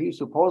ago, he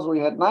supposedly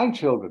had 9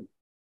 children,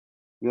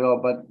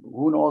 but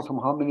who knows from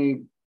how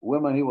many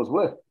women he was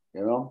with,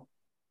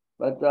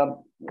 But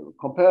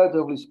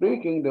comparatively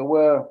speaking, they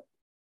were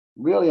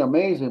really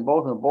amazing,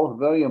 both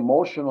very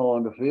emotional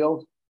on the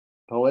field,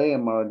 Pelé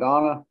and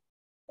Maradona.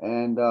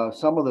 And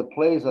some of the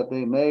plays that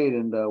they made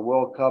in the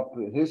World Cup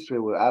history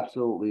were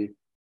absolutely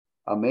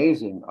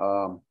amazing.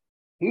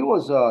 He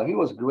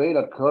was great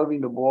at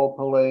curving the ball,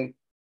 Pelé.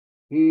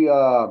 He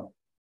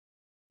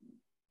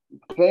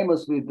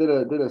famously did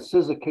a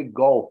scissor kick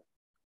goal,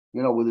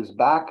 with his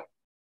back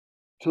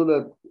to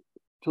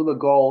the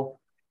goal.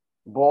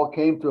 The ball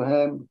came to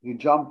him. He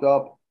jumped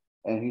up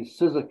and he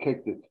scissor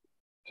kicked it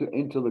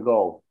into the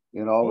goal.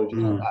 Which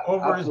is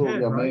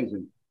absolutely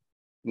amazing.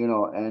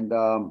 Right? And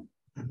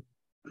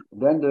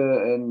then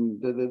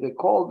they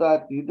called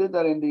that, he did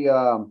that in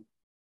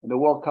the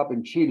World Cup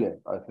in Chile,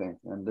 I think,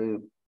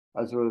 and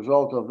as a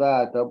result of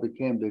that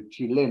became the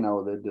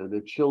Chileno,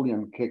 the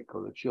Chilean kick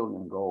or the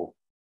Chilean goal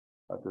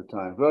at the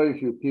time. Very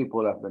few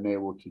people have been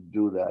able to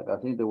do that. I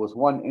think there was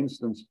one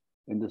instance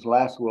in this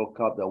last World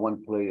Cup that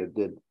one player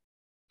did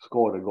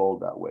score the goal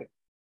that way.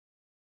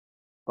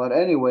 But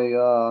anyway,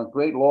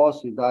 great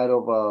loss. He died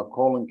of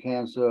colon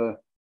cancer.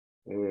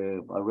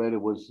 I read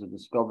it was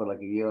discovered like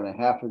 1.5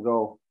 years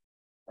ago.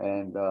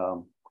 And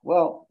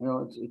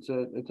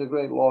it's a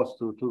great loss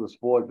to the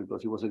sport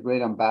because he was a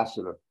great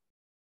ambassador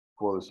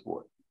for the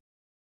sport.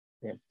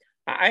 Yeah,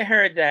 I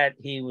heard that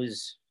he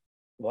was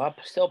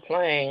still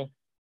playing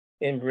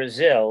in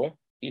Brazil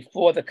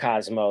before the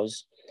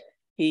Cosmos.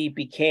 He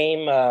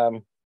became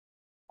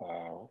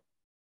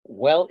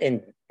well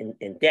in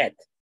debt.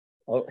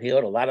 He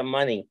owed a lot of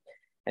money,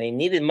 and he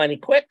needed money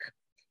quick.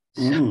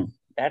 So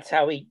that's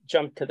how he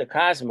jumped to the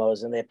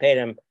Cosmos, and they paid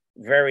him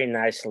very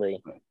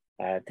nicely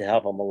to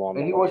help him along.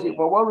 And he was,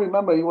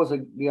 remember, he was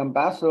the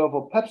ambassador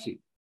for Pepsi.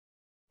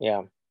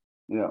 Yeah.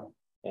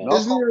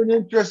 Isn't there an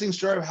interesting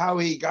story of how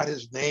he got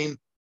his name,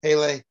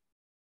 Pele?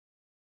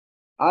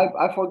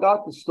 I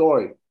forgot the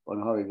story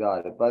on how he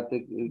got it, but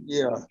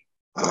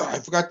I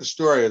forgot the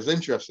story. It's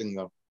interesting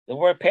though. The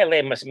word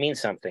Pele must mean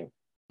something.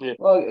 Yeah.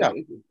 Well,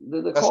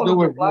 there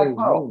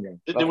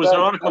was an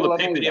article in the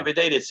paper the other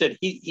day that said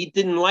he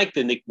didn't like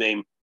the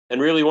nickname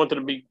and really wanted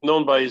to be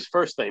known by his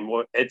first name,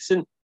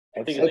 Edson.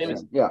 I think his name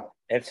is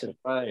Edson.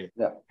 Right.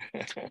 Yeah.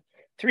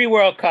 3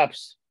 World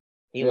Cups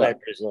he led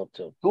Brazil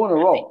to. 2 in a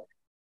row.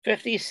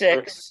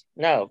 56.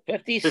 No,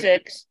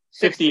 56,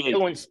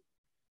 62, and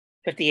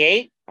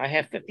 58. I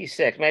have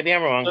 56. Maybe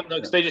I'm wrong. No,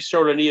 because they just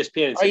showed on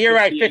ESPN. Oh, you're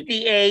right.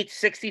 58,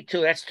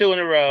 62. That's 2 in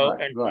a row.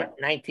 And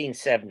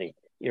 1970.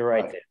 You're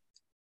right there.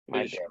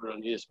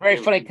 Very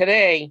funny.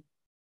 Today,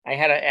 I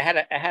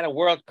had a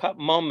World Cup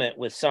moment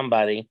with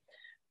somebody.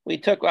 We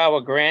took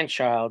our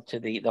grandchild to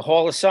the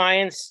Hall of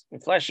Science in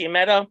Fleshy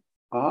Meadow.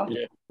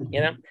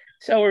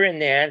 So we're in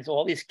there, and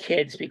all these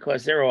kids,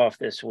 because they're off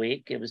this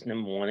week. It was in the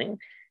morning,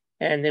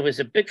 and there was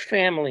a big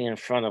family in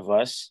front of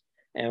us,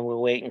 and we're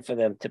waiting for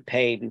them to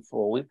pay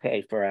before we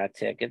pay for our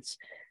tickets.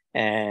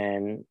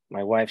 And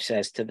my wife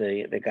says to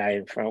the guy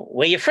in front,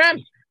 "Where you from?"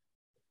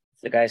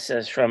 The guy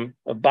says, "From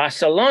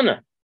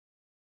Barcelona."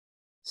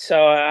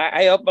 So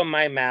I opened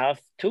my mouth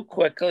too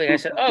quickly. I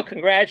said, "Oh,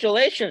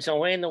 congratulations on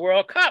winning the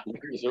World Cup."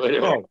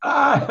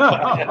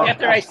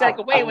 After I said,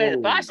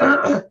 "Wait,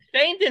 Barcelona,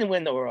 Spain didn't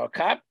win the World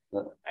Cup."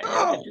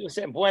 If you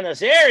said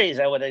Buenos Aires,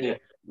 I would have.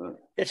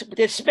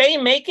 Did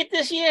Spain make it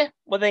this year?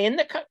 Were they in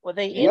the cup? Were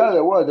they in? Yeah, they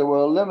were. They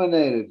were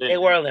eliminated. They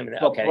were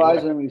eliminated. Okay.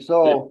 Surprisingly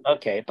so.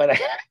 Okay, but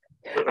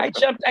I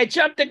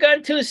jumped the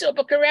gun too. So,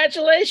 but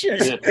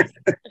congratulations.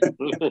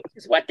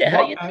 What the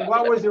hell? And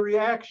what was the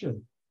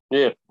reaction?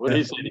 Yeah, what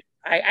is it?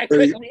 I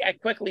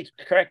quickly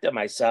corrected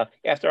myself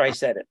after I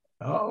said it.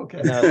 Oh,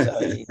 okay.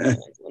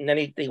 And then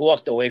he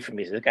walked away from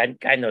me. So the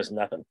guy knows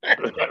nothing.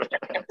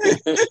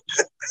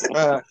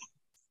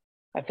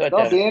 I thought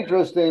that'd be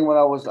interesting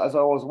as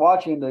I was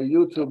watching the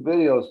YouTube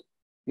videos.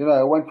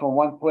 I went from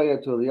one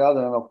player to the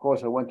other, and of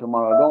course I went to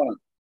Maradona,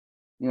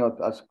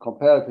 as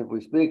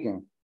comparatively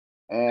speaking.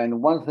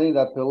 And one thing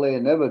that Pelé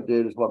never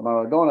did is what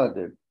Maradona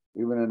did,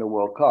 even in the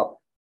World Cup,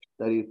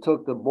 that he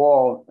took the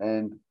ball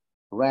and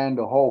ran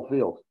the whole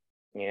field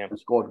and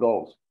scored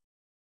goals.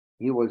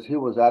 He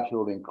was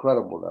absolutely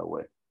incredible that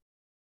way.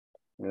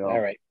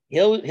 All right.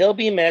 He'll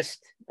be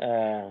missed.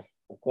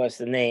 Of course,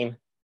 the name,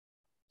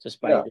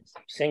 just by the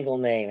single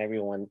name,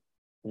 everyone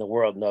in the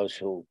world knows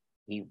who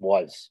he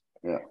was.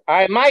 Yeah. All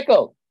right,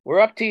 Michael,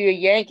 we're up to your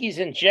Yankees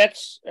and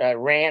Jets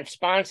rant,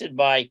 sponsored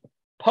by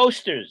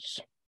Posters.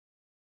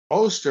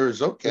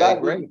 Posters, okay,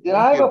 great. Did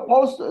I have a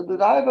poster?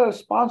 Did I have a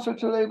sponsor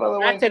today, by the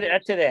way?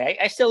 Not today.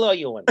 I still owe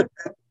you one.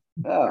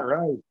 All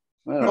right.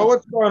 Well,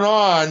 what's going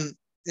on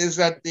is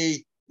that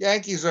the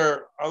Yankees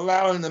are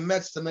allowing the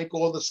Mets to make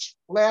all the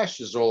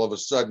splashes all of a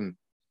sudden.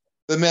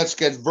 The Mets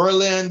get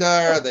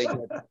Verlander, they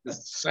get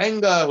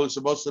Senga, who's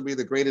supposed to be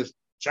the greatest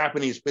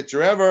Japanese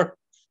pitcher ever.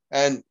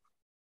 And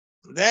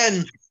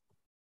then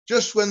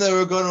just when they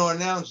were going to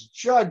announce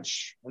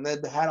Judge, and they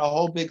had a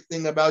whole big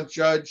thing about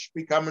Judge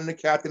becoming the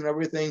captain and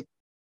everything.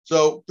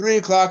 So 3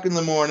 o'clock in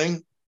the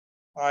morning,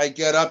 I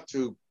get up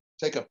to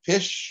take a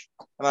piss,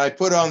 and I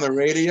put on the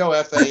radio,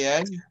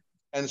 FAN,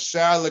 and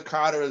Sal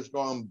Licata is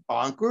going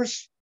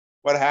bonkers.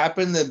 What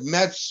happened? The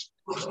Mets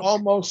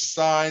almost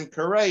signed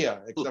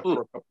Correa, except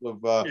for a couple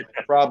of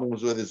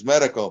problems with his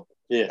medical.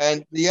 Yeah.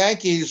 And the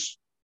Yankees,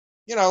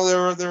 there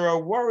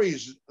are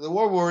worries. There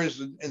were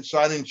worries in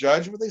signing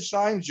Judge, but they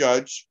signed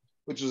Judge,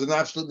 which is an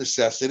absolute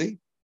necessity.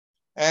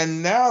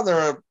 And now there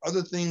are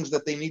other things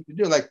that they need to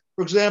do. Like,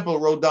 for example,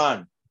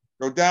 Rodon.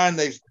 Rodon,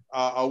 they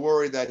are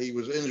worried that he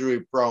was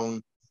injury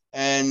prone.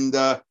 And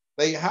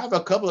they have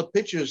a couple of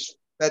pitchers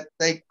that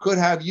they could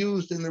have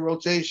used in the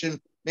rotation,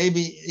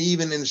 maybe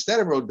even instead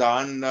of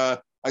Rodon.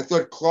 I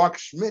thought Clark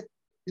Schmidt,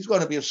 he's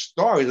going to be a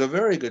star. He's a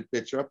very good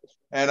pitcher.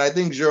 And I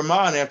think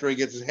Germán, after he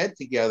gets his head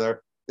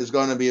together, is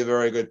going to be a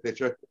very good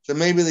pitcher. So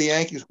maybe the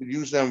Yankees could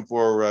use them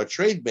for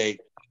trade bait.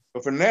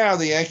 But for now,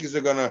 the Yankees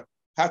are going to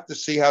have to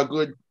see how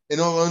good,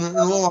 in all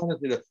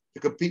honesty, to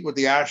compete with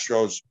the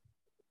Astros.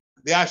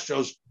 The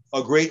Astros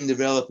are great in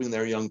developing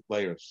their young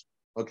players.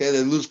 Okay,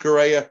 they lose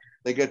Correa,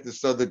 they get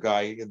this other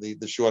guy,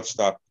 the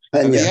shortstop.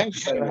 And the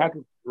Yankees have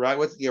to,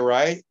 you're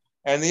right.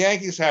 And the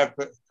Yankees have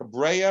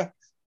Cabrera,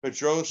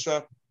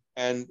 Pedrosa,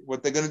 and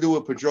what they're going to do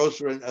with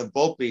Pedrosa and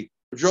Volpe.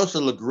 Pedrosa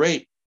looked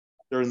great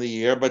during the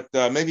year, but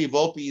maybe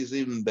Volpe is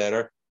even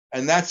better.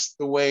 And that's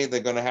the way they're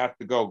going to have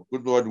to go,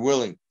 good Lord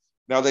willing.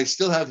 Now, they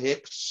still have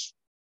Hicks,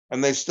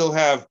 and they still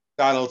have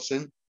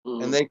Donaldson,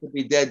 and they could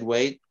be dead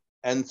weight.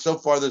 And so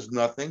far, there's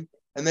nothing.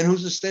 And then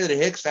who's to say that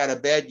Hicks had a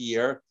bad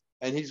year,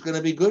 and he's going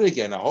to be good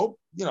again? I hope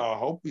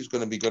he's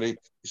going to be good. He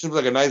seems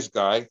like a nice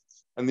guy.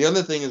 And the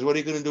other thing is, what are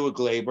you going to do with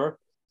Glaber?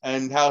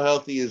 And how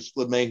healthy is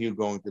LeMahieu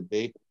going to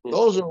be?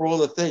 Those are all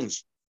the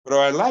things. But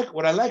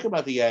what I like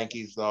about the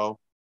Yankees, though,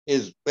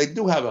 is they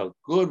do have a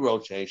good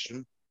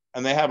rotation,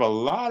 and they have a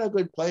lot of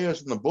good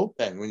players in the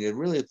bullpen. When you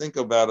really think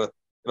about it,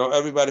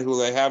 everybody who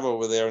they have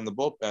over there in the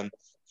bullpen.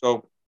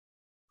 So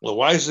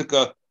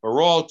Loaisiga,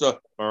 Peralta,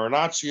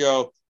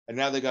 Marinaccio, and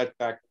now they got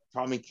back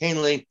Tommy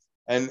Kahnle.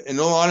 And in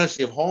all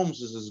honesty, if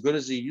Holmes is as good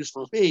as he used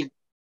to be,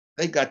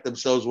 they got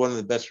themselves one of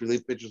the best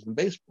relief pitchers in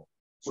baseball.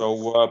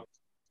 So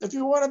if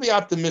you want to be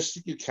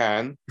optimistic, you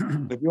can.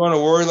 If you want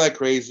to worry like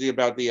crazy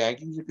about the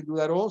Yankees, you can do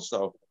that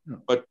also.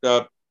 But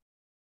the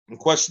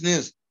question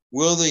is,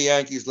 will the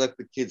Yankees let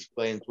the kids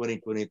play in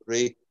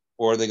 2023,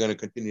 or are they going to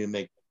continue to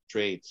make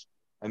trades?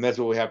 And that's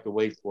what we have to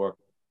wait for.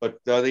 But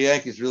the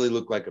Yankees really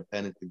look like a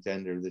pennant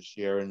contender this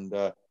year, and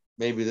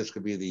maybe this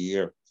could be the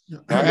year.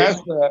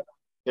 Now,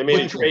 they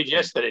made a trade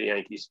yesterday,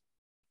 Yankees.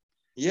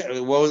 Yeah,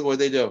 what would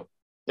they do?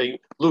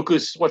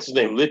 Lucas, what's his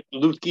name?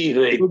 Lutke,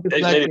 they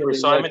designated for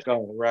assignment.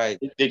 Right.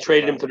 They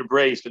traded him to the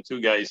Braves for 2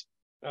 guys.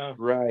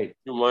 Right.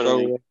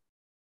 So,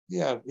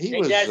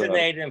 they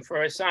designated him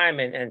for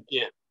assignment, and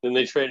then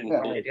they traded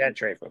him. They got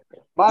trade for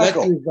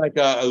him. He's like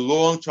a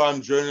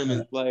long-time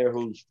journeyman player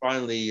who's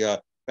finally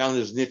found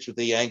his niche with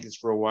the Yankees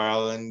for a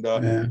while, and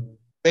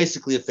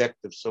basically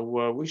effective.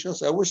 So we shall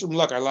say. I wish him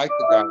luck. I like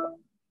the guy,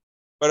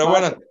 but I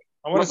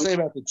want to say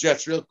about the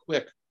Jets real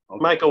quick.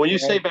 Michael, when you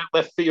say about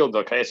left field,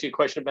 can I ask you a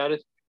question about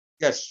it?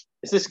 Yes.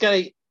 Is this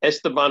guy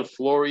Esteban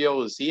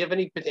Florio? Does he have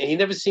any? He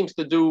never seems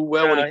to do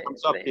well when he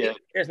comes up here.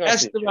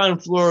 Esteban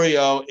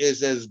Florio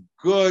is as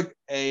good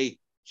a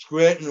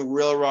Scranton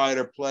Rail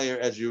Rider player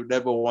as you would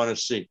ever want to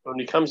see. When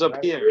he comes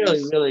up here,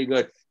 really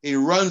good. He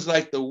runs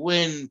like the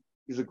wind.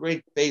 He's a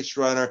great base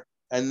runner.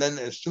 And then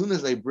as soon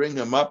as they bring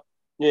him up,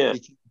 he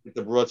can get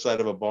the broadside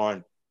of a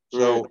barn.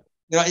 So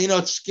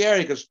it's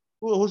scary because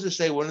who's to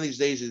say one of these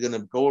days he's going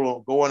to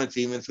go on a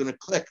team and it's going to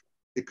click?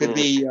 It could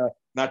be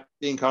not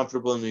being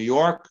comfortable in New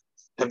York.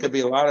 It could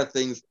be a lot of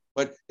things.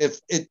 But if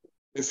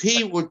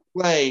he would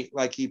play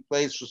like he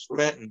plays for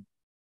Scranton,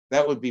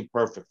 that would be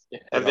perfect.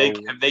 Have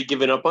they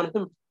given up on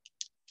him?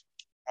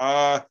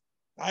 I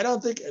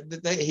don't think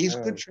he's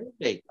a good trade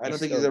bait. I don't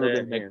think he's ever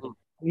going to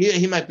make.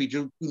 He might be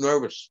too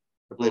nervous.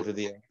 to play for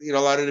the Yankees. You know,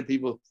 a lot of the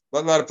people,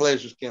 a lot of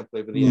players just can't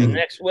play for the The Yankees.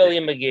 next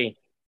William McGee.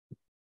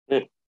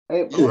 Hey,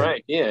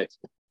 Right. Yeah.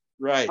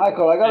 Right.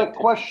 Michael, I got a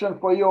question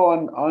for you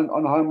on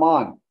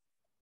Herman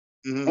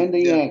and the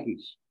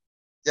Yankees.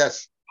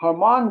 Yes.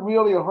 Herman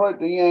really hurt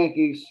the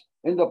Yankees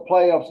in the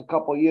playoffs a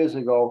couple of years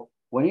ago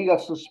when he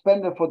got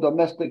suspended for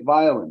domestic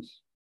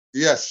violence.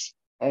 Yes.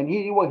 And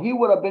he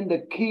would have been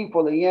the key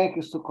for the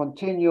Yankees to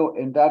continue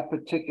in that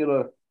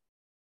particular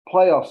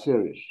playoff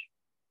series.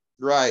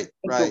 Right.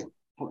 Right.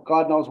 For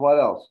God knows what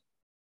else.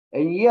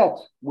 And yet,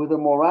 with the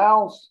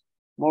morale,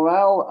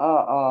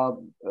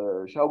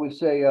 shall we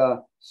say,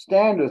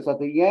 standards that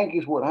the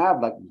Yankees would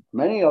have, like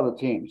many other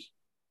teams,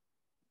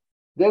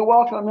 they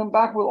welcomed him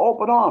back with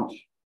open arms.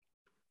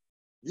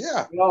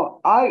 Yeah. You know,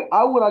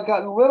 I would have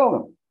gotten rid of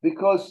him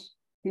because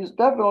he's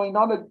definitely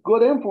not a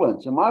good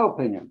influence, in my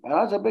opinion. And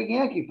as a big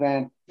Yankee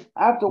fan,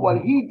 after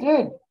what he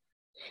did,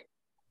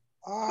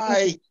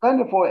 he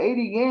suspended for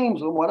 80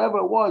 games or whatever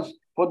it was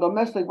for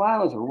domestic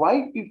violence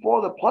right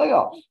before the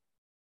playoffs.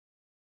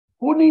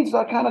 Who needs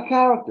that kind of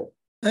character?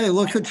 Hey,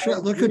 look at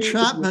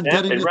Chapman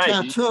getting a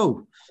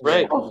tattoo.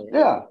 Right. Oh,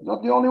 yeah,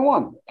 not the only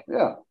one.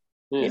 Yeah.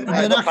 He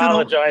might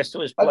apologize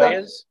to his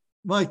players.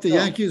 Mike, the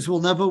Yankees will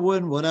never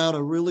win without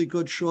a really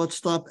good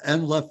shortstop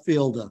and left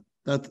fielder.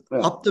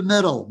 Up the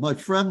middle. My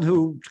friend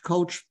who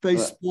coached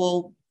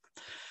baseball,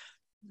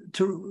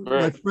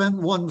 my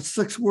friend won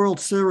 6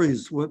 World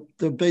Series with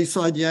the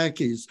Bayside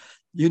Yankees.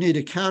 You need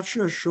a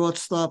catcher,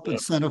 shortstop,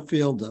 and center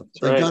fielder.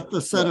 They got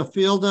the center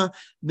fielder,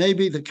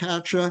 maybe the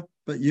catcher,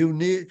 but you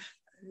need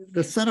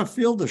the center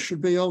fielder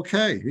should be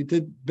okay. He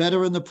did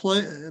better in the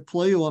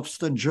playoffs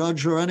than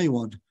Judge or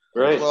anyone.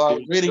 Right. Well, I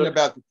was reading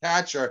about the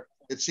catcher.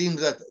 It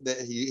seems that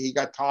he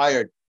got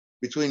tired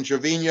between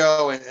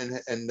Trevino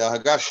and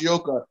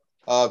Higashioka.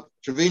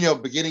 Trevino,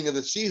 beginning of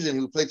the season,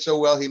 who played so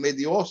well, he made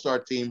the All-Star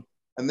team.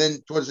 And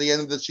then towards the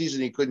end of the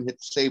season, he couldn't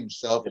save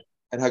himself.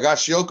 And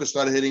Higashioka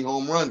started hitting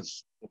home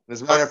runs.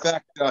 As a matter of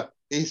fact,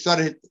 he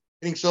started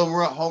hitting so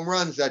home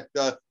runs that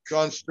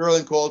John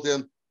Sterling called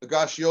him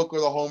Higashioka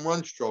the home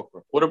run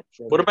stroker.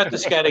 What about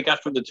this guy they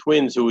got from the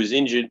Twins who was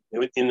injured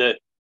in the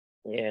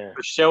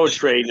Show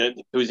trade,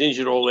 who was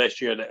injured all last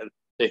year?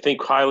 They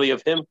think highly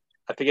of him.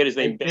 I forget his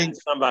name. Ben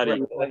somebody.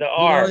 The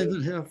R.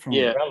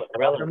 Yeah.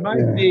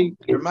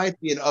 There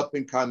might be an up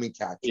and coming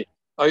catcher. Yeah.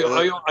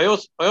 I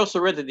also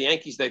read that the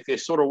Yankees they're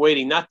sort of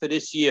waiting not for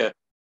this year.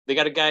 They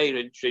got a guy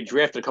that they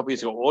drafted a couple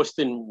years ago,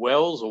 Austin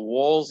Wells or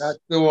Walls. That's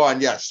the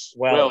one. Yes.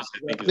 Wells.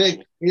 I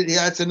think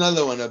that's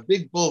another one. A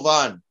big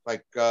Bulvan,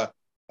 like a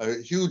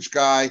huge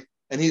guy,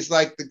 and he's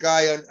like the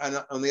guy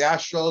on the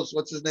Astros.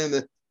 What's his name?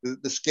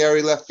 The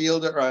scary left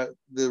fielder,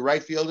 the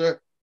right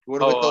fielder.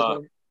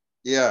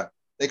 Yeah,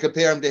 they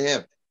compare him to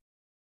him.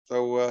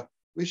 So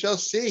we shall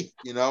see.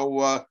 You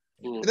know,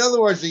 in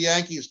other words, the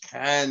Yankees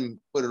can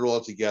put it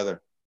all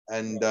together,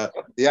 and the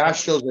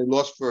Astros they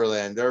lost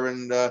Verlander,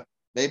 and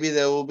maybe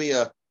there will be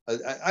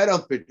I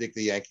don't predict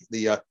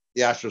the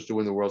Astros to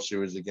win the World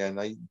Series again.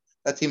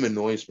 That team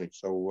annoys me.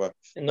 So but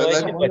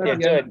they're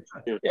good.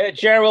 Yeah,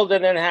 Gerald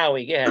and then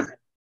Howie. Go ahead.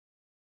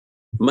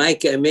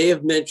 Mike, I may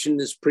have mentioned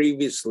this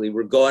previously.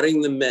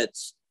 Regarding the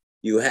Mets,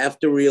 you have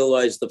to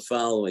realize the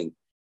following.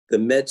 The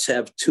Mets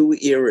have 2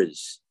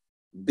 eras,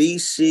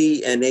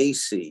 BC and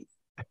AC,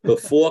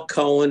 before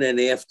Cohen and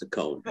after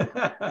Cohen.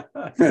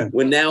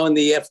 We're now in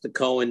the after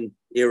Cohen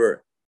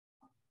era.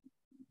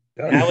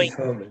 Howie?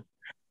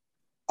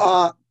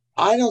 I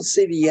don't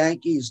see the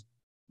Yankees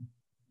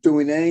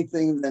doing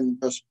anything than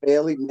just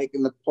barely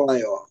making the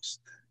playoffs.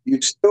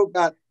 You still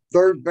got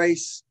third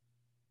base.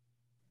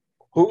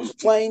 Who's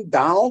playing?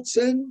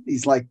 Donaldson?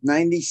 He's like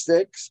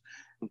 96.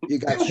 You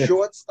got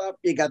shortstop.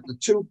 You got the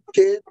 2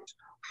 kids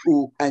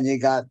and you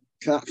got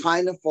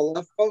Heiner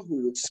Falefa,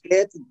 who was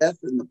scared to death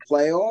in the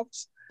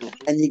playoffs.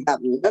 And you got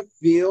left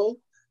field,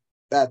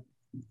 that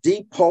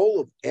deep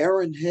hole of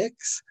Aaron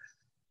Hicks.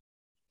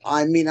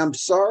 I mean, I'm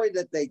sorry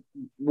that they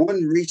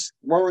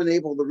weren't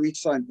able to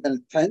re-sign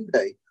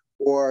Benintendi.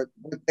 Or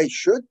what they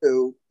should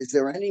do, is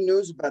there any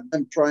news about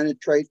them trying to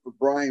trade for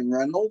Brian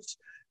Reynolds?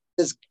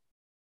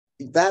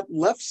 That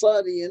left side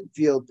of the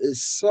infield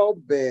is so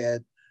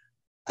bad,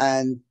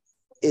 and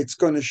it's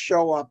going to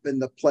show up in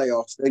the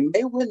playoffs. They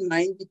may win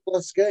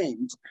 90-plus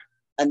games,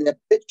 and their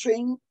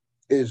pitching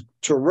is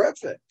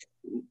terrific,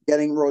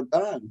 getting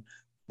Rodon.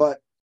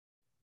 But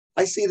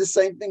I see the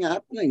same thing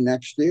happening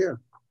next year.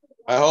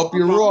 I hope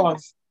you're wrong.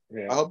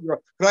 Yeah. I hope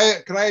you're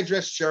wrong. Can I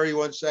address Jerry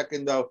 1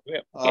 second, though?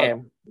 Yeah.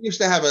 We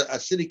used to have a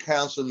city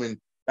councilman,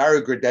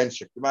 Barry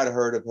Grudenchik. You might have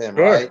heard of him,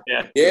 sure. Right?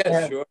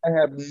 Yeah, sure. I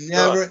have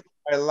never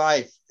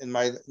in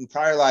my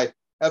entire life,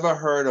 ever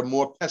heard a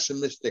more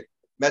pessimistic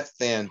Mets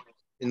fan.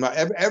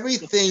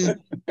 Everything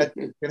that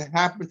can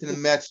happen to the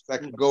Mets that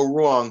can go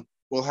wrong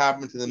will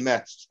happen to the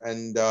Mets,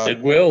 and it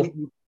will.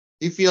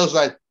 He feels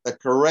like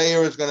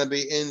Correa is going to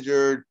be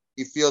injured.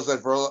 He feels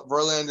that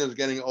Verlander is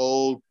getting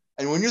old,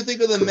 and when you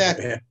think of the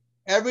Mets,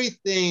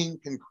 everything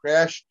can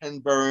crash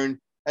and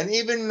burn. And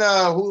even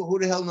who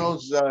the hell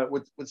knows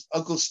with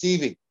Uncle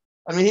Stevie?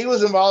 I mean, he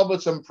was involved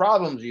with some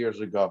problems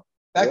years ago.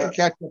 That could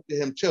catch up to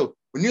him too.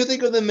 When you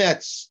think of the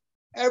Mets,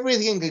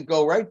 everything could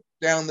go right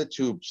down the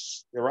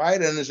tubes,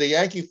 right? And as a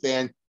Yankee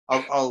fan,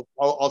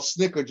 I'll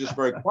snicker just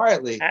very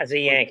quietly. As a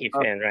Yankee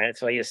fan, right?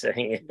 That's what you're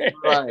saying.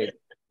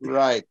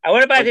 Right.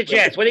 What about the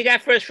Jets? What do you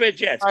got for us for the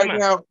Jets? Come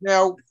on.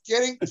 Now,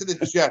 getting to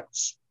the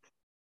Jets,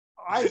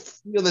 I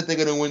feel that they're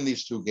going to win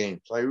these two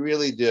games. I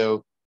really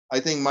do. I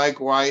think Mike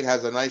White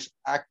has a nice,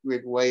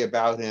 accurate way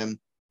about him,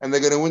 and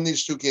they're going to win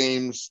these two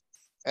games.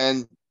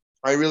 And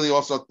I really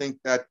also think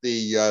that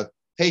the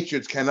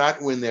Patriots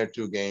cannot win their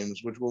two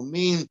games, which will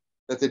mean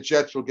that the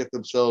Jets will get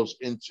themselves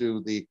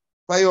into the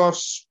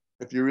playoffs.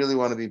 If you really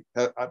want to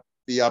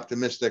be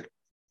optimistic,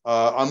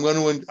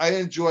 I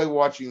enjoy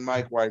watching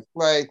Mike White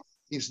play.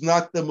 He's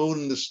not the moon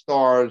and the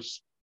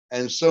stars,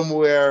 and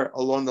somewhere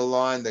along the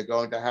line, they're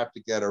going to have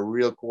to get a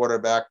real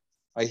quarterback.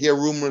 I hear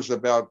rumors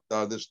about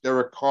this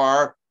Derek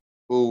Carr,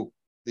 who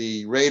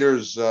the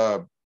Raiders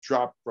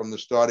dropped from the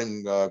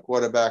starting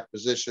quarterback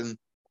position,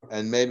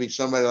 and maybe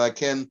somebody like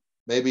him,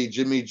 maybe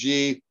Jimmy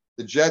G.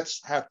 The Jets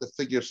have to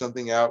figure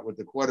something out with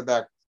the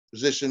quarterback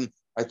position.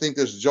 I think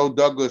this Joe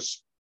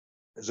Douglas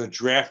is a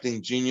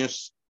drafting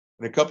genius,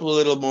 and a couple of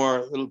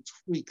little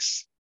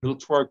tweaks, little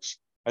twerks.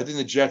 I think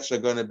the Jets are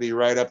going to be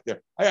right up there.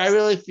 I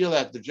really feel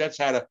that if the Jets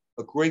had a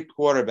great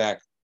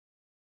quarterback,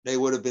 they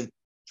would have been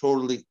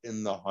totally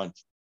in the hunt.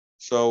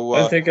 So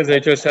I think if they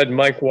just had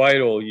Mike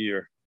White all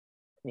year.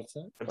 If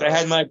they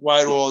had Mike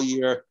White all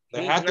year,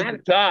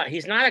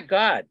 he's not a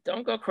god.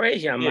 Don't go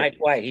crazy on Mike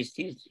White.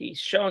 He's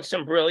shown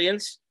some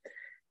brilliance,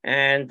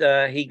 and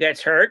he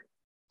gets hurt.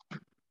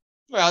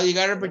 Well, you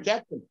got to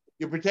protect him.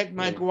 You protect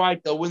Mike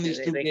White, they'll win these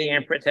two games. They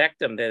can't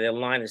protect him. Their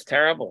line is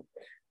terrible.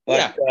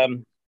 But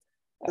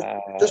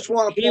just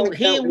want to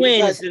he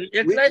wins.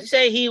 Let's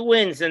say he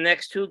wins the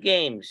next two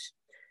games.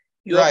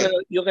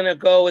 You're gonna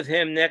go with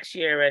him next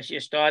year as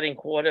your starting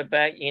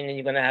quarterback, and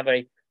you're gonna have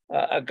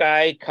a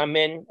guy come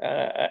in,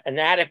 an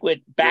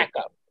adequate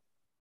backup.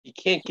 You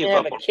can't give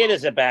up. Have a kid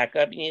as a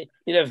backup. You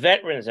need a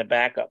veteran as a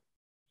backup.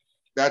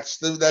 That's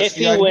if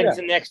he wins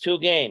the next two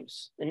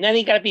games, and then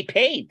he got to be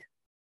paid.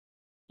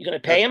 You gonna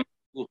pay him?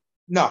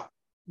 No.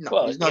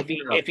 Well,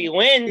 if he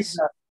wins,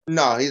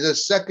 he's a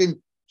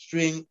second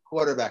string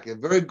quarterback, a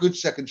very good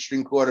second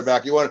string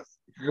quarterback. You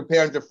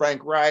compare him to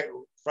Frank Wright,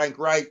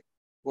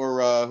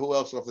 or who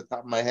else off the top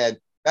of my head?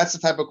 That's the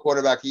type of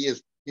quarterback he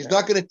is. He's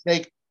not going to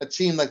take a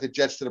team like the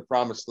Jets to the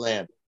promised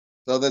land.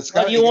 So that's.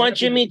 Well, you want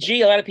Jimmy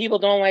G? A lot of people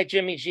don't like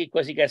Jimmy G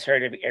because he gets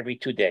hurt every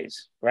 2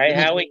 days, right?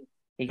 Howie,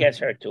 he gets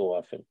hurt too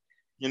often.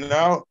 You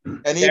know,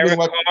 and Derek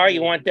Carr,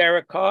 you want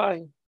Derek Carr?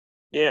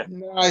 Yeah.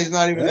 No, he's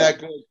not even that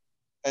good.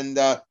 And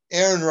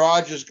Aaron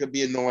Rodgers could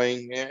be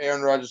annoying.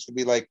 Aaron Rodgers could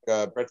be like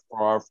Brett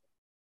Favre.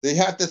 They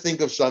have to think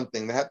of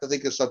something. They have to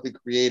think of something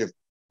creative.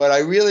 But I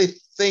really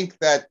think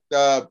that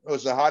it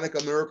was a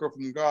Hanukkah miracle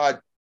from God.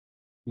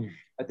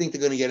 I think they're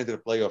going to get into the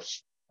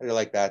playoffs. I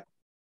like that.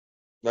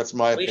 That's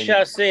my opinion. We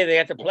shall see. They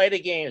have to play the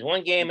games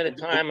one game at a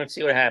time and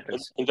see what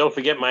happens. And don't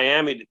forget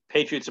Miami. The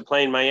Patriots are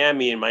playing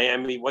Miami, and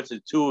Miami,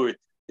 tour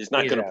is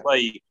not going to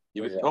play.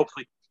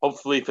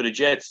 Hopefully for the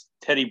Jets,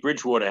 Teddy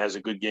Bridgewater has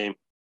a good game.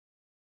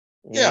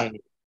 Yeah.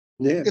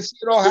 You can see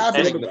it all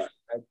happening.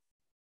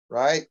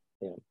 Right?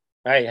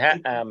 Yeah.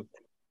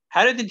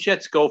 How did the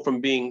Jets go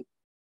from being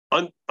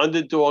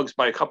underdogs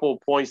by a couple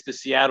of points to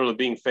Seattle to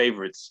being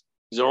favorites?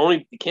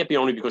 It can't be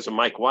only because of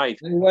Mike White.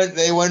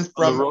 They went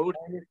from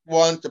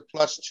 -1 to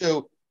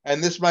 +2,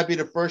 and this might be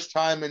the first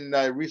time in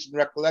recent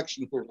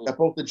recollection that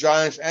both the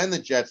Giants and the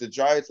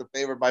Giants are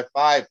favored by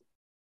 5.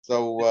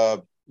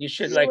 So you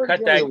should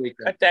cut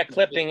that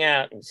clipping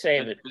out and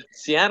save it.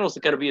 Seattle's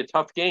going to be a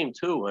tough game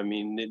too. I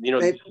mean,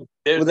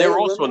 they're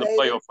also in the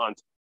playoff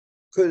hunt.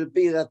 Could it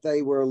be that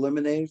they were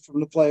eliminated from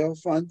the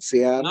playoff hunt?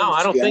 Seattle? No,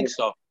 I don't think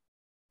so.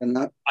 And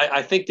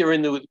I think they're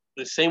in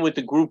the same with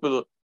the group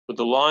of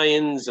the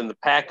Lions and the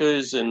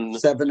Packers and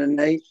 7 and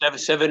 8,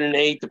 7 and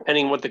 8,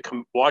 depending what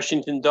the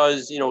Washington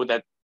does. With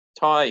that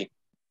tie.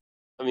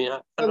 I mean,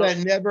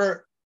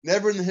 never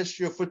in the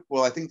history of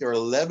football. I think there are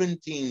 11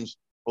 teams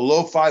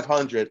below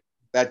 500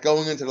 that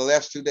going into the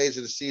last 2 days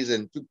of the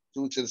season,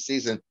 2 weeks of the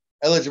season,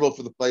 eligible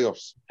for the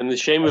playoffs. And the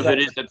shame of it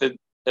is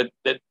that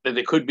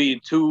there could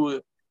be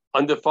 2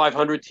 under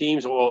 500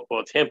 teams, or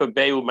Tampa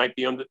Bay, who might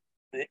be under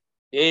the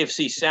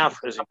AFC South,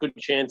 has a good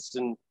chance,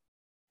 and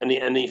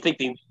you think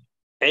the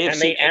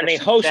AFC and they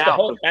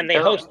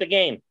host the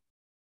game.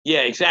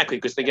 Yeah, exactly,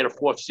 because they get a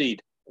 4th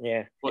seed.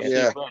 Yeah.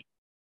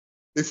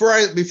 Before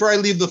I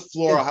leave the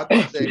floor, I have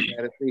to say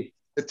that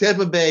if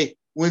Tampa Bay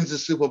wins the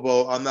Super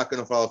Bowl, I'm not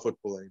going to follow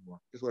football anymore.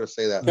 Just want to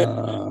say that.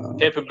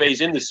 Tampa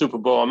Bay's in the Super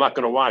Bowl. I'm not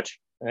going to watch.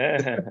 All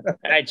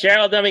right,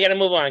 Gerald, then we got to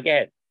move on. Go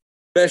ahead.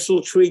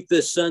 Special treat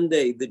this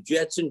Sunday. The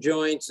Jets and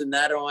Giants are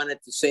not on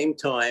at the same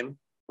time.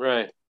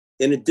 Right.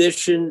 In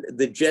addition,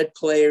 the Jet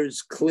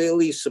players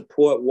clearly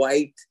support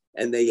White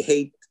and they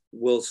hate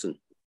Wilson.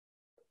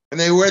 And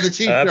they wear the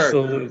T-shirt.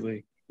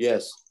 Absolutely.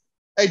 Yes.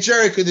 Hey,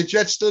 Jerry, could the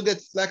Jets still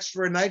get flexed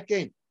for a night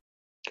game?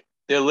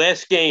 Their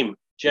last game,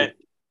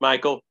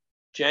 Michael,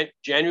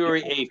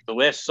 January 8th, the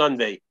last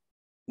Sunday.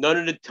 None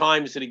of the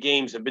times of the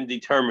games have been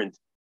determined.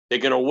 They're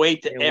going to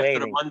wait They're after the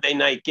waiting. Monday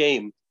night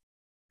game,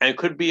 and it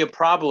could be a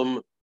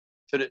problem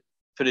for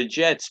the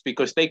Jets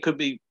because they could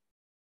be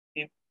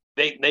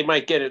they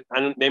might get it.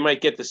 They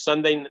might get the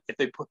Sunday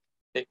if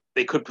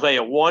they could play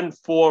at 1,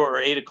 4,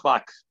 or 8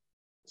 o'clock.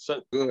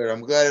 So Good.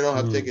 I'm glad I don't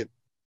have tickets.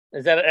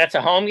 That's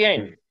a home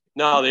game?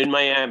 no, they're in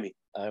Miami.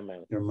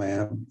 Your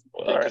man.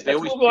 All Because right, they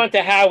let's always move on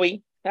to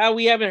Howie. Howie,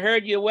 we haven't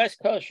heard your West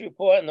Coast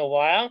report in a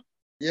while.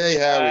 Yay,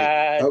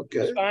 Harry.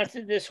 Okay.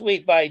 Sponsored this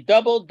week by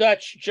Double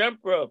Dutch Jump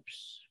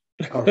Ropes.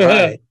 All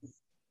right.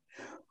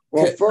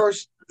 Well,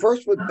 first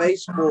with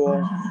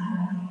baseball,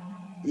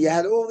 you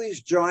had all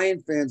these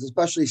Giant fans,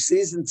 especially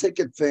season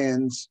ticket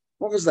fans.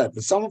 What was that?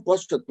 Did someone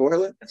flush the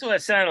toilet? That's what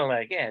it sounded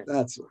like. Yeah.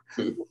 That's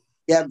you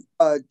have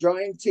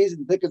Giant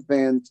season ticket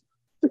fans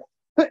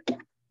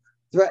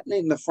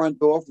threatening the front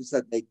office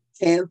that they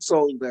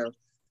canceled their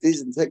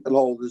season ticket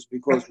holders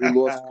because we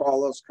lost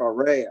Carlos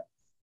Correa.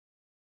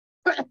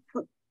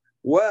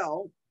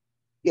 Well,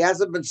 he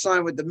hasn't been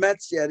signed with the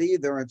Mets yet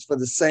either. And it's for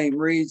the same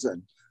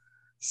reason.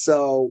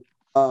 So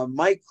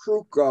Mike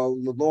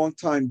Krukow, the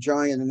longtime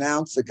Giant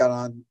announcer, got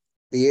on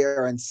the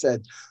air and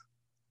said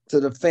to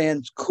the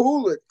fans,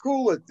 cool it.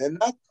 They're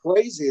not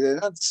crazy. They're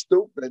not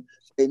stupid.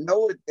 They know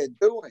what they're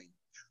doing.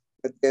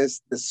 But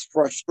there's this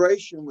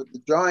frustration with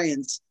the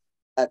Giants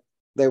that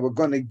they were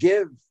going to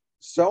give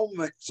so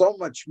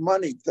much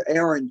money to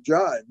Aaron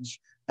Judge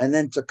and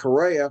then to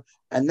Correa,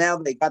 and now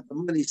they got the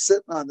money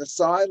sitting on the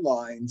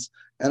sidelines,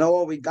 and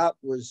all we got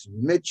was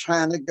Mitch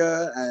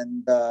Haniger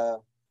and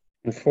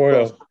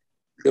Conforto.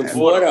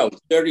 Conforto,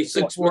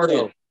 36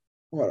 million.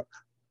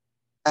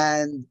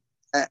 And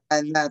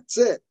that's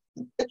it.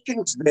 The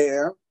pitching's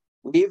there.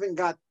 We even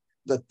got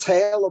the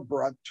Taylor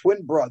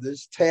twin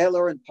brothers,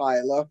 Taylor and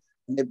Tyler,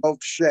 and they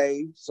both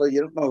shaved, so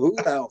you don't know who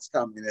the hell's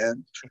coming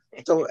in.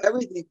 So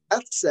everything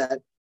that's set.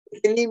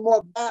 You need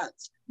more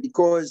bats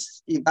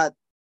because you got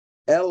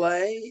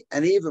LA,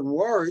 and even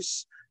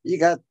worse, you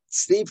got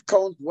Steve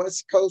Cohen's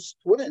West Coast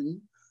twin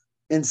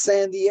in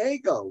San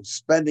Diego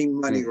spending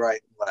money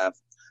right and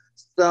left.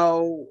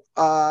 So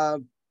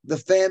the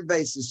fan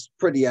base is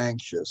pretty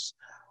anxious.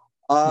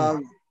 As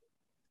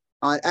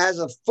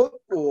a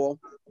football,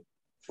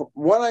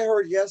 what I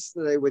heard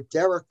yesterday with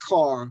Derek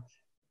Carr,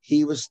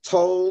 he was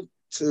told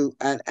to,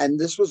 and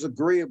this was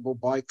agreeable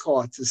by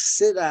Carr, to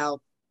sit out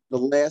the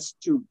last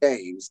 2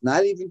 games,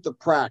 not even to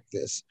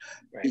practice,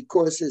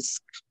 because his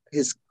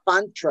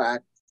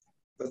contract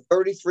for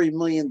 $33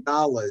 million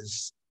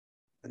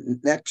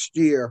next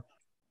year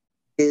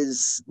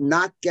is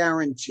not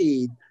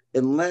guaranteed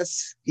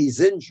unless he's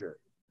injured.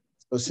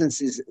 So since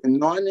he's in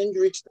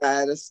non-injury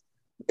status,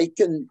 they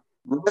can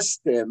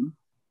rest him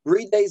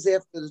 3 days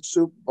after the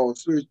Super Bowl,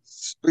 3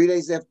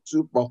 days after the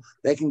Super Bowl.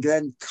 They can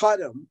then cut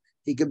him.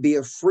 He could be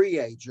a free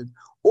agent,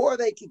 or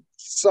they could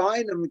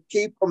sign him and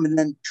keep him and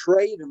then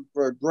trade him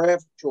for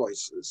draft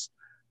choices.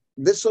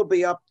 This will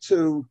be up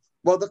to,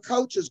 well, the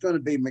coach is going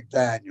to be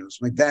McDaniels.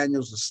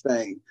 McDaniels is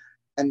staying.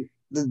 And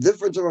the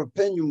difference of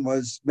opinion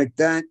was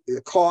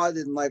Carr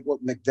didn't like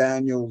what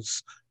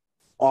McDaniels'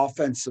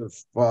 offensive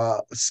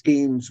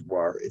schemes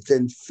were. It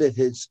didn't fit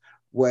his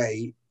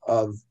way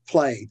of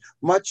playing,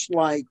 much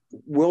like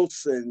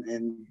Wilson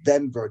in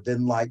Denver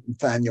didn't like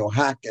Nathaniel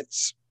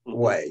Hackett's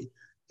way.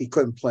 He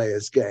couldn't play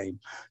his game.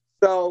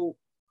 So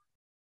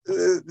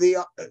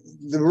the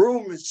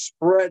rumor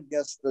spread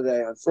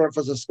yesterday on San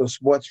Francisco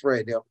Sports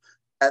Radio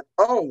that,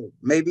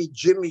 maybe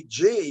Jimmy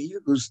G,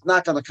 who's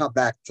not going to come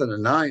back to the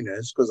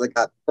Niners because they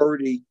got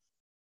Purdy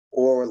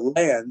or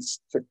Lance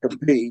to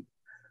compete,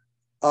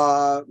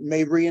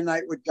 may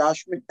reunite with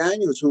Josh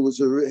McDaniels, who was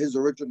his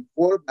original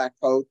quarterback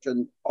coach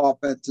and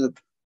offensive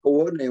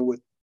coordinator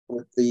with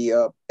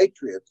the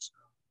Patriots.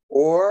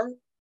 Or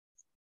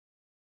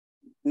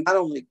not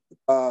only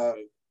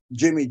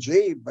Jimmy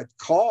G, but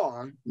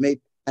Carr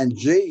and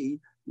G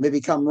may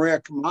become rare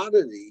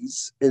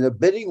commodities in a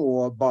bidding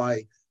war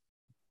by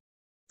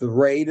the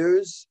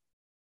Raiders,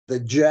 the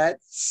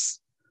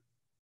Jets,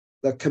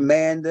 the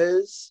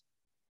Commanders,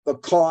 the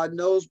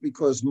Cardinals,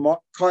 because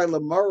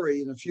Kyler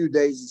Murray in a few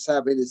days is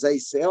having his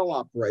ACL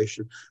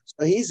operation.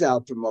 So he's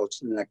out for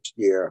most of the next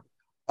year.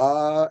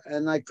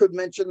 And I could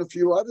mention a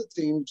few other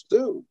teams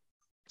too.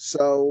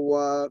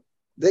 So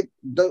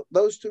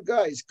those two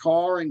guys,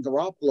 Carr and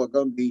Garoppolo, are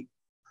going to be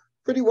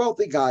pretty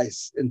wealthy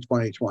guys in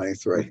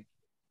 2023.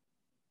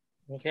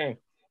 Okay.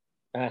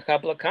 A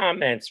couple of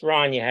comments.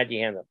 Ron, you had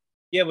your hand up.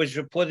 Yeah, it was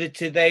reported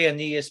today on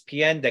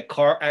ESPN that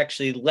Carr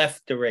actually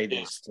left the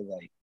Raiders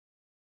today.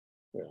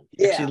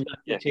 Yeah.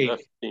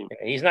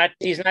 He's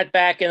not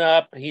backing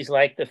up. He's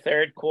like the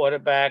third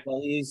quarterback.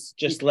 Well, he's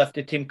just left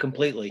the team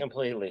completely.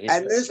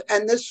 This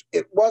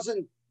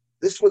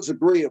was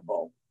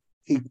agreeable.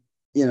 He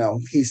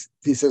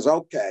says,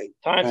 okay.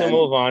 Time to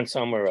move on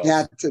somewhere else. He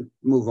had to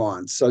move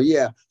on. So,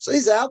 yeah. So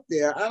he's out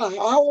there. I don't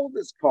know. How old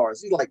is Carr?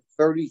 Is he like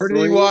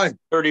 33?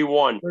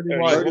 31.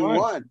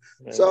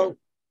 So,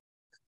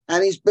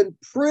 and he's been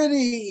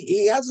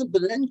he hasn't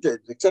been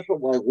injured except for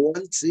like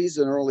one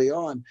season early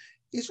on.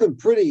 He's been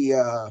pretty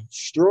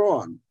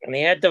strong. And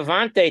he had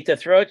Devontae to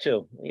throw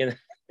to.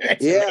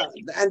 Yeah,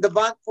 and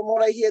from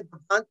what I hear,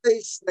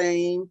 Devontae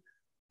Stain,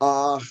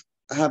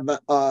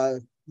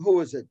 who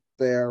is it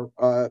there?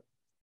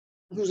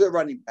 Who's their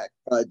running back?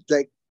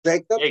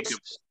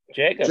 Jacobs.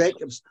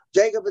 Jacobs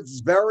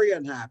is very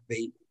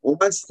unhappy.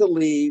 Wants to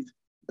leave,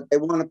 but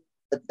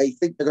they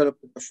think they're going to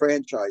put the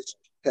franchise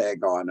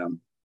tag on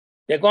him.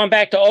 They're going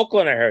back to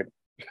Oakland, I heard.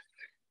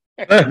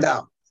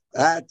 No,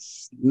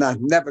 that's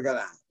never going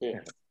to happen. Yeah.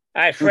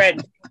 All right,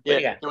 Fred.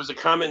 There was a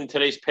comment in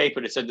today's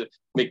paper that said that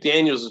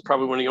McDaniels is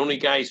probably one of the only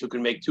guys who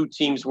can make two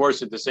teams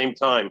worse at the same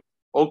time.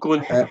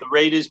 Oakland, the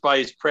Raiders by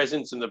his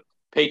presence, and the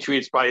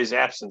Patriots by his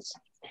absence.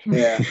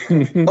 Yeah.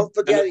 Don't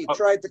forget he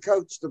tried to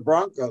coach the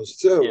Broncos,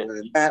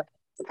 too. Yeah.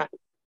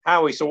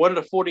 Howie, so what are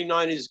the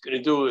 49ers going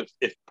to do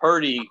if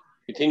Purdy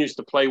continues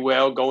to play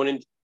well going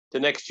into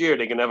next year?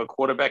 They're going to have a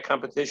quarterback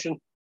competition?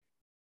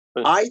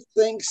 I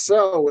think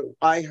so.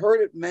 I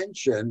heard it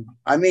mentioned.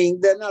 I mean,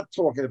 they're not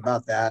talking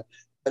about that.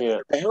 I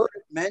heard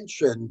it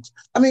mentioned.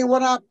 I mean,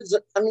 what happens?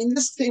 I mean,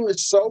 this team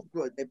is so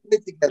good. They put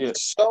it together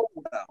so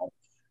well.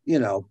 You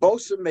know,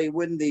 Bosa may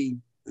win the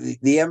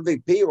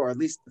MVP or at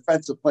least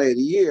Defensive Player of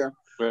the Year.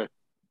 Right.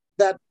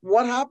 That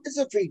what happens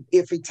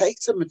if he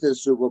takes them into the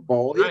Super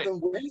Bowl,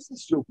 even wins the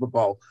Super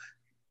Bowl?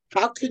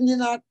 How can you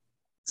not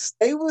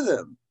stay with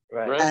him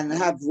and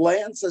have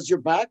Lance as your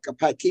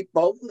backup? Keep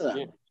both of them.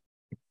 Yeah.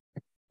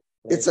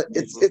 It's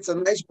a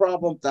nice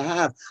problem to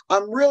have.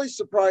 I'm really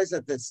surprised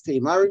at this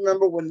team. I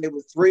remember when they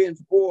were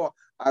 3-4,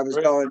 I was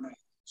going,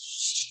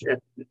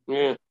 shit.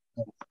 Yeah.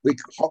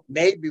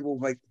 Maybe we'll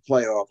make the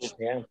playoffs.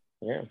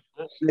 Yeah.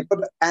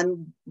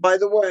 And by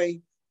the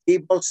way,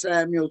 Deebo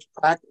Samuel's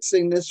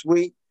practicing this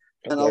week,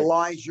 and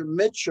Elijah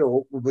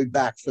Mitchell will be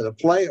back for the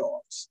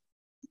playoffs.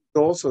 He's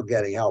also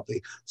getting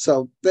healthy.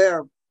 So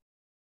they're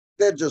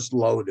just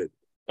loaded.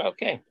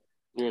 Okay.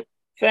 Yeah.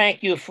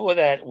 Thank you for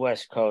that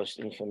West Coast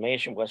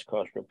information, West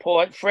Coast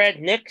report. Fred,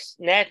 Knicks,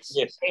 Nets,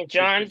 St.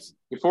 John's.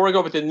 Before I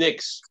go with the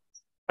Knicks,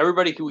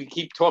 everybody, we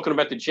keep talking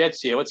about the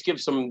Jets here. Let's give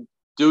some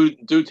due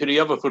to the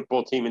other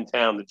football team in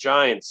town, the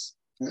Giants.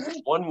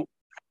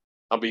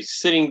 I'll be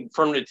sitting in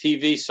front of the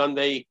TV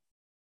Sunday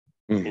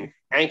in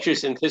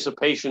anxious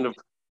anticipation of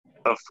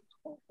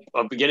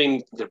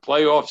getting the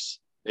playoffs.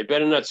 They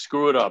better not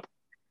screw it up.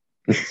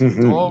 It's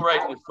all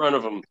right in front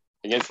of them.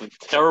 Against a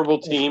terrible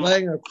team.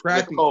 Playing a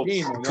crappy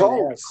team.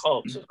 Colts.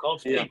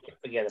 Yeah.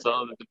 Forget it.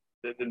 So,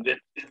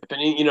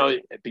 you know,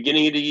 at the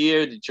beginning of the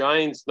year, the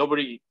Giants,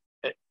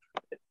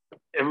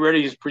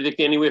 everybody is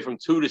predicting anywhere from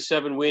 2 to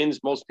 7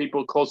 wins. Most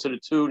people closer to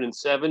 2 than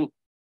 7.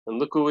 And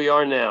look who we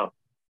are now.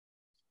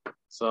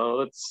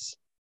 So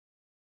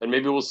and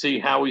maybe we'll see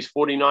Howie's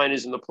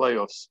 49ers in the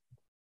playoffs.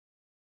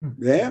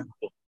 Yeah.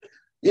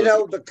 You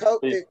know, the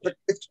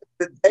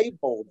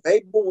Dable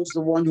was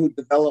the one who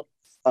developed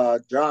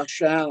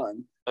Josh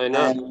Allen. I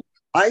know. And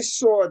I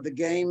saw the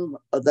game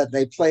that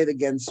they played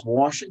against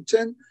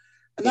Washington,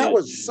 and that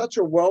was such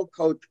a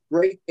well-coached,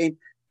 great game.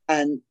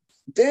 And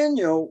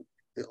Daniel,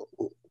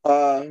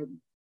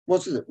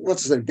 what's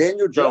his name?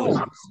 Daniel Jones.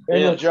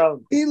 Daniel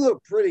Jones. He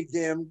looked pretty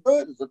damn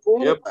good as a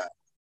quarterback.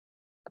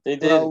 He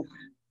did. So,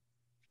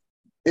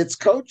 it's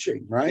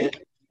coaching, right?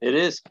 It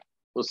is.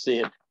 We'll see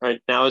it. All right.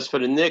 Now, as for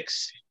the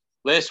Knicks,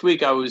 last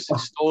week I was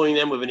extolling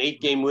them with an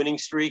 8-game winning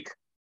streak.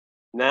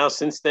 Now,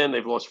 since then,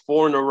 they've lost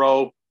 4 in a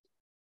row.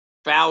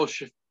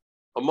 Fouls,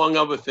 among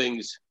other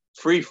things,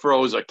 free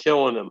throws are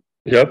killing them.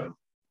 Yep.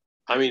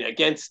 I mean,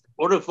 against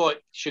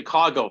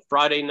Chicago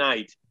Friday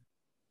night,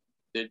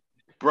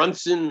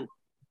 Brunson,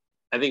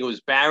 I think it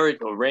was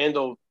Barrett or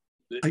Randall,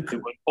 they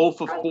went 0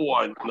 for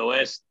 4 in the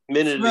last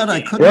minute. Fred, I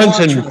couldn't watch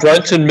it.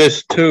 Brunson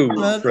missed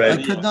 2. Fred.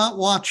 I could not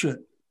watch it.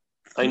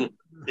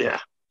 Yeah.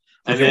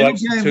 Did you watch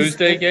the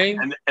Tuesday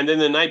game? And then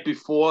the night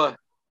before,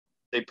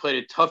 they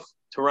played a tough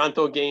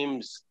Toronto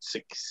game.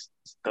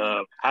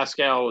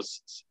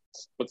 Pascal's,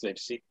 what's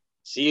his name?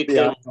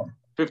 Siakam,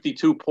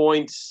 52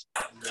 points.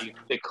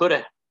 They could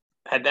have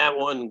had that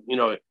one. You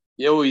know,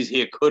 you always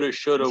hear coulda,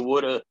 shoulda,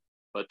 woulda.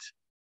 But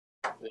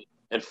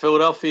in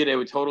Philadelphia, they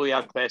were totally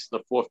outclassed in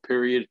the fourth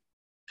period.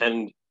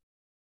 And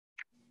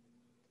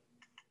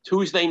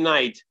Tuesday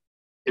night,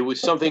 it was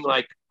something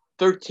like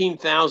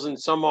 13,000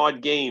 some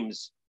odd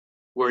games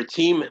where a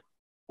team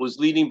was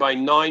leading by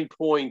 9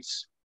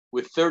 points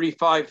with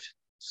 35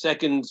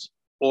 seconds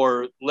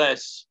or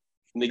less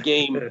in the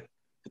game.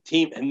 The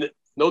team and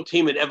no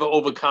team had ever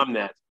overcome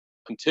that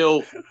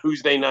until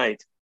Tuesday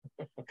night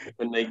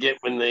when they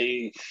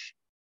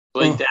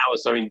played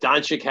Dallas. I mean,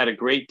 Doncic had a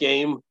great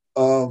game.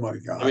 Oh my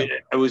God! I mean,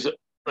 it was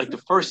like the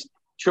first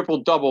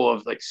triple-double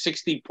of like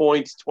 60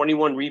 points,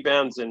 21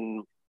 rebounds,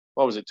 and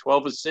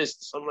 12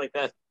 assists, something like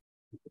that.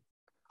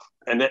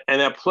 And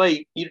that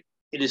play, it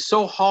is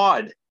so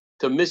hard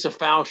to miss a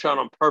foul shot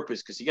on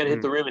purpose because you got to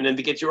hit the rim and then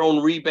to get your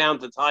own rebound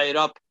to tie it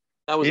up.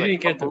 That was he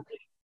didn't get the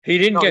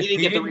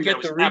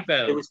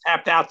rebound. It was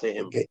tapped out to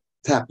him. Okay.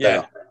 Tapped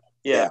out.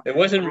 Yeah. It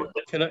wasn't.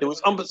 It was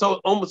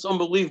almost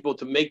unbelievable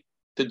to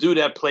do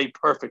that play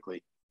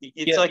perfectly.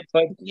 It's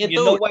but you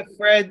know what,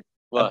 Fred?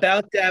 What?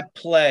 About that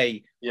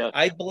play, yeah.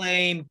 I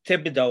blame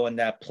Thibodeau on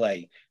that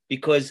play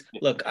because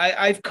look,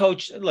 I've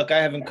coached. Look, I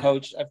haven't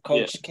coached. I've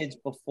coached kids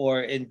before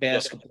in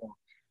basketball.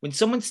 When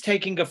someone's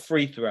taking a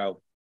free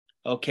throw,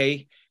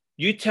 okay,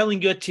 you're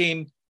telling your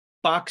team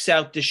box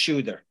out the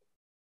shooter.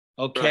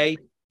 Okay,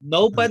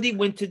 nobody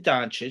went to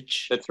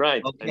Doncic. That's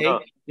right. Okay,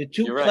 the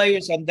two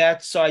players on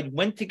that side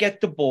went to get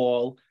the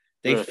ball.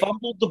 They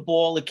fumbled the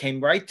ball. It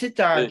came right to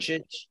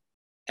Doncic,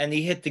 and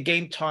he hit the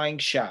game-tying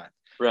shot.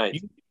 Right.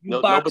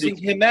 You boxing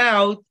him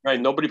out. Right.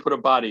 Nobody put a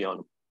body on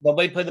him.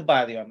 Nobody put a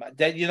body on him.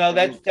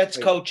 That's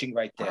coaching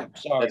right there.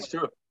 Sorry. That's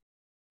true.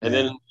 And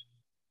then,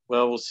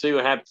 well, we'll see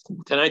what happens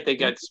tonight. They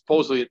got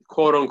supposedly,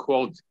 quote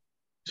unquote,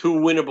 2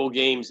 winnable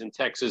games in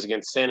Texas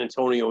against San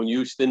Antonio and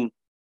Houston.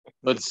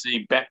 Let's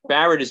see.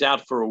 Barrett is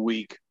out for a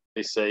week.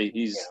 They say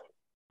he's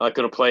not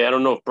going to play. I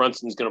don't know if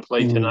Brunson's going to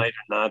play tonight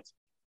or not.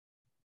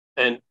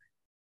 And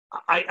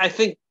I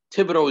think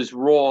Thibodeau is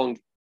wrong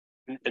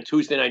on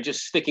Tuesday night,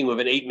 just sticking with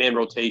an 8-man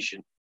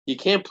rotation. You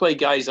can't play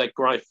guys like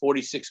Grind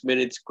 46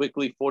 minutes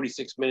quickly,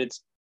 46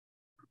 minutes.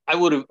 I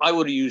would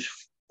have used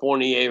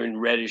Fournier and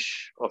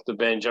Reddish off the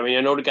bench. I mean,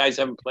 I know the guys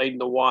haven't played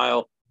in a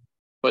while,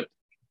 but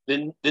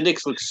the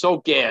Knicks looked so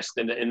gassed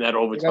in that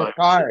overtime.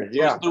 Tired,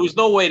 There was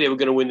no way they were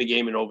going to win the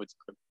game in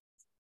overtime.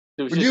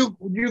 Would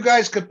you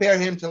guys compare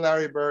him to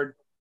Larry Bird?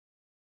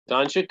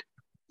 Doncic?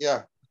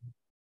 Yeah.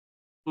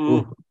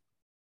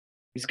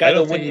 He's got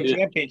to win the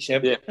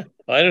championship. Yeah.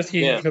 I don't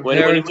think you can compare when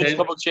him he wins a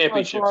couple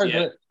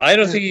championships. I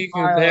don't think you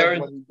can compare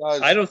him.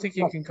 I don't think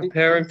you can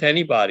compare him to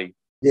anybody.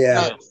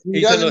 Yeah.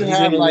 He's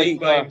in a league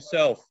by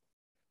himself.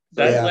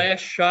 That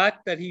last shot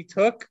that he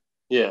took,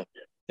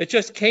 it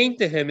just came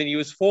to him and he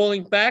was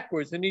falling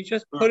backwards and he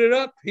just put it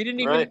up. He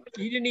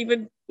didn't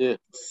even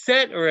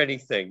set or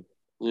anything.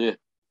 Yeah.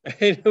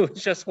 It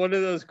was just one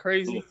of those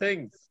crazy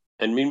things.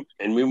 And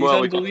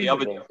meanwhile, we got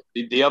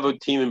the other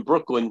team in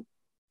Brooklyn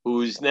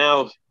who's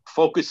now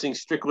focusing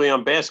strictly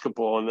on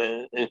basketball.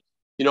 And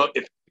you know,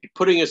 if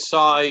putting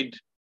aside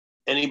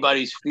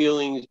anybody's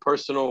feelings,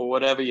 personal or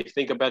whatever, you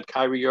think about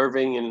Kyrie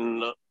Irving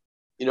and,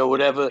 you know,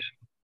 whatever,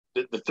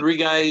 the 3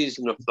 guys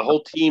and the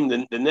whole team,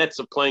 the Nets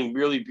are playing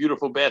really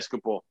beautiful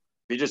basketball.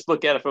 If you just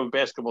look at it from a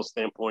basketball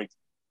standpoint,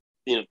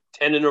 you know,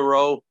 10 in a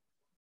row,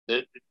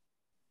 it's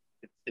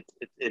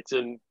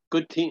a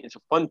good team. It's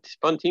a fun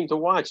team to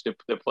watch.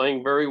 They're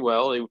playing very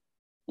well. They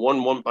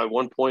won by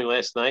 1 point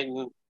last night,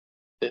 and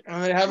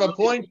they have a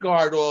point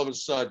guard all of a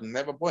sudden. They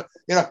have a point.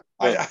 You know,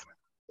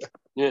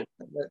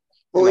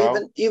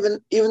 Well, even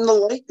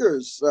the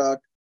Lakers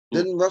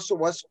didn't Russell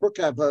Westbrook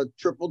have a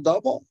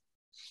triple-double?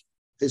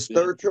 His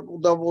third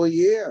triple-double a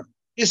year.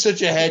 He's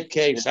such a head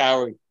case,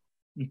 Howie.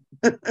 Who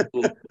is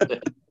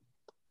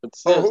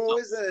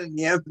it in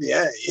the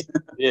NBA?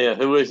 Yeah,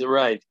 who is it?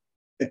 Right.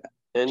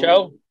 And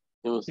Joe?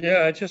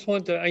 I just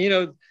want to, you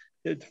know,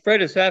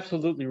 Fred is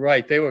absolutely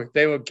right. They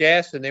were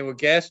gassed, and they were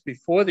gassed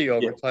before the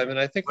overtime, and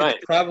I think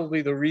it's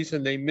probably the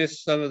reason they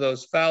missed some of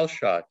those foul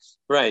shots.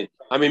 Right.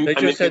 I mean, they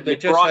just had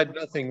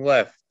nothing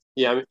left.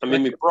 Yeah, I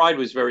mean, McBride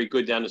was very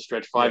good down the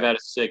stretch, 5 out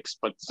of 6.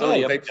 But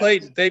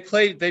they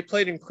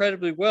played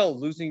incredibly well.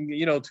 Losing,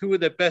 you know, 2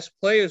 of their best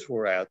players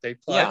were out. I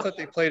thought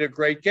they played a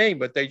great game,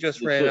 but they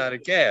just ran out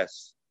of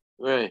gas.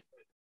 Right.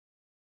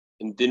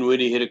 And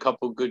Dinwiddie hit a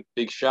couple good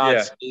big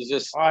shots. Yeah.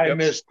 I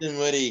miss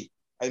Dinwiddie.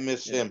 I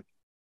miss him.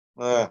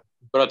 But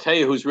I'll tell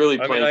you who's really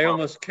playing. I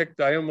almost kicked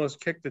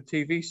the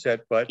TV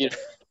set, but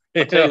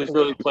I'll tell you who's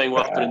really playing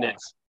well for the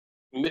Nets.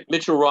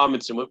 Mitchell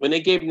Robinson. When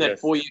they gave him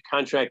that 4-year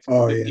contract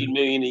for $15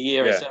 million a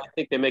year, I said I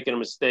think they're making a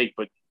mistake.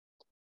 But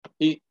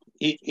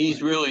he's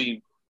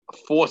really a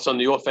force on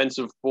the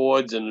offensive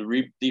boards and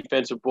the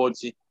defensive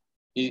boards.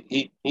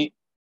 He's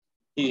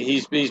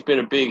been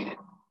a big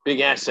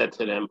asset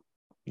to them.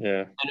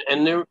 Yeah,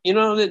 and they're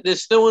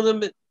still in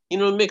the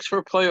mix for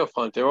a playoff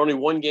hunt. They're only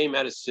 1 game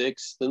out of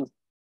 6. And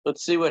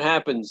let's see what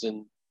happens.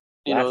 And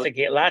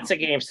lots of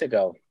games to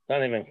go.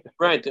 Not even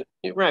right.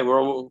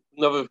 We're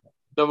another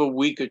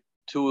week or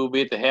 2. We'll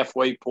be at the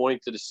halfway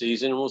point to the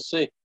season, and we'll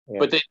see. Yeah.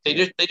 But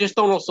they just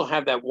don't also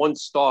have that one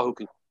star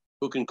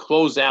who can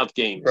close out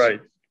games.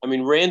 Right. I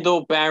mean,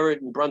 Randall,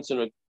 Barrett, and Brunson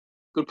are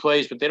good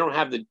players, but they don't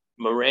have the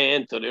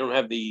Morant, or they don't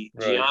have the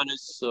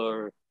Giannis,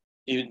 or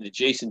even the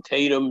Jason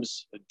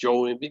Tatums,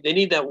 Joe. They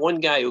need that one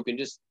guy who can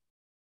just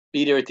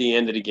be there at the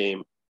end of the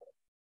game.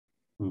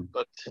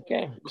 But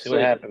we'll see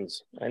what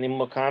happens. Any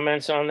more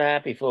comments on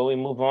that before we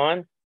move on?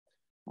 I'm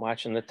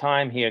watching the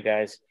time here,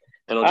 guys.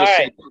 And I'll just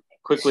say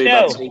quickly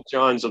about St.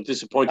 John's. A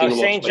disappointing loss.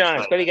 St.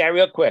 John's. What do you got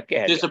real quick? Go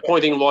ahead.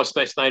 Disappointing loss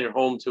last night at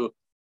home to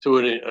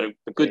a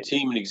good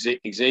team, an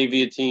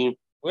Xavier team.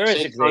 Where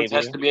is St. John's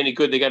has to be any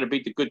good. They got to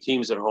beat the good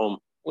teams at home.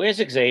 Where's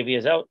Xavier?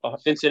 Is that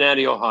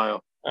Cincinnati,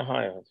 Ohio.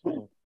 Ohio.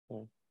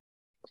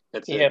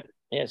 That's it.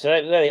 Yeah, so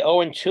they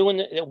 0-2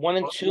 and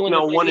 1-2.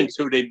 No,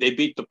 1-2. They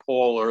beat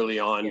DePaul early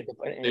on.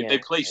 They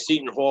play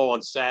Seton Hall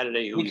on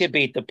Saturday. We could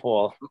beat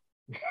DePaul.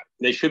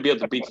 They should be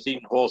able to beat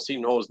Seton Hall.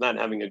 Seton Hall is not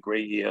having a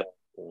great year.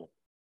 All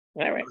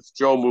right.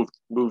 Joe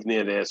moved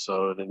near there,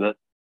 so they're not.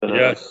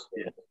 Yes.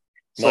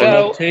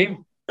 So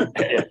team.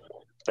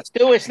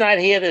 Stuart's not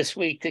here this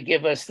week to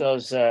give us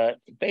those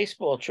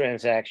baseball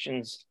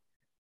transactions.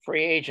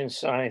 free agent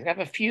signings. I have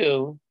a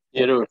few.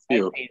 Yeah, there were a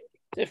few.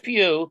 A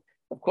few.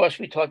 Of course,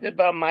 we talked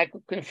about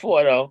Michael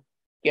Conforto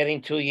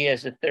getting 2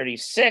 years at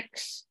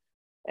 36.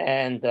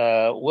 And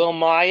Will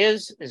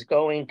Myers is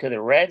going to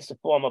the Reds, the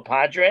former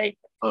Padre.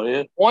 Oh,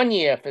 yeah. 1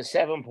 year for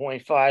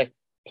 7.5.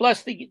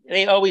 Plus,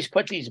 they always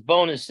put these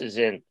bonuses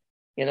in.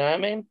 You know what I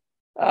mean?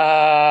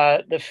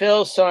 The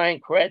Phils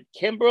signed Craig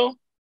Kimbrell.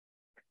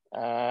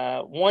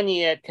 1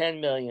 year,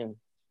 $10 million.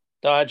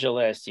 Dodger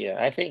last year.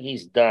 I think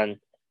he's done.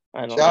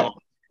 I don't know.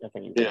 I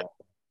think he's done.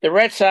 The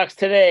Red Sox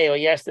today or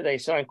yesterday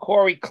signed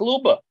Corey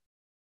Kluber.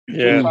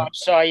 Yeah.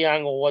 Cy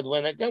Young Award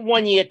winner.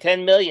 1 year,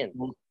 $10 million.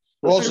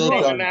 Also the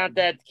done. amount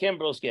that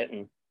Kimbrell's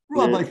getting.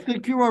 Rob, I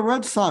think you're a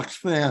Red Sox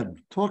fan.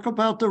 Talk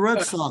about the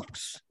Red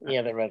Sox.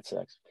 Yeah, the Red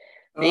Sox.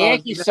 The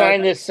Yankees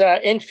signed this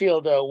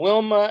infielder,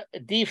 Wilmer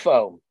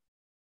Defoe.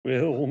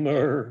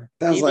 Wilmer.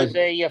 He was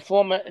a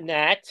former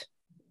Nat,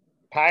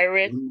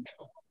 Pirate,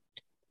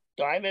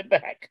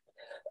 Diamondback.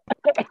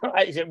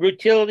 He's a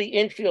utility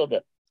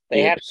infielder.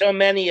 They have so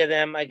many of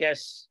them, I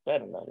guess. I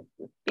don't know.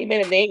 He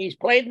made a name. He's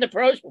played in the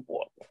pros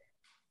before.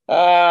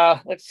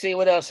 Let's see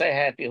what else I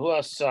have here. Who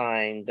else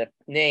signed? The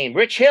name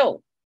Rich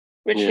Hill.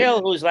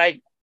 Hill, who's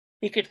like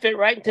he could fit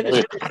right into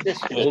this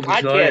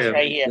podcast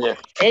right here. Yeah.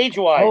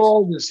 Age-wise. How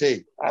old is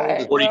he?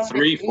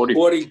 43,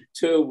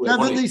 42.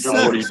 76.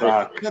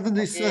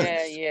 76.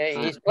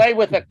 Yeah. He's played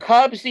with the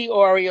Cubs, the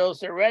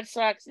Orioles, the Red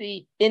Sox,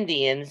 the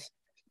Indians,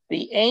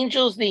 the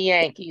Angels, the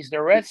Yankees,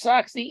 the Red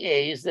Sox, the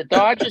A's, the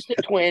Dodgers, the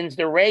Twins,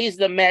 the Rays,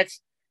 the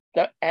Mets,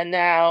 and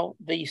now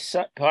the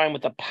time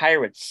with the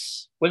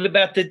Pirates. What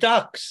about the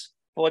Ducks?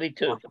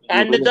 42.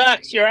 And the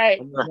Ducks, you're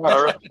right.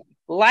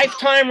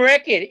 Lifetime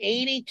record,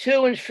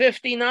 82 and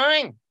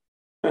 59.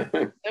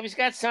 So he's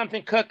got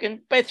something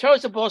cooking, but he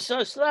throws the ball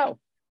so slow.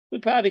 We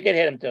probably could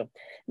hit him too.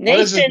 What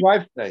does his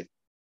wife say?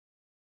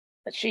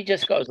 She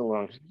just goes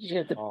along.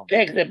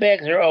 The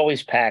bags are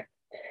always packed.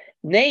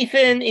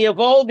 Nathan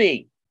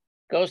Eovaldi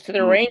goes to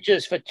the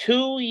Rangers for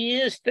 2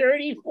 years,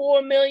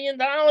 $34 million.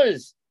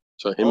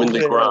 So him and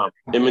DeGrom.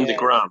 Him and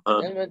DeGrom,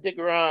 huh? Him and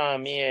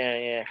DeGrom,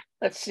 yeah.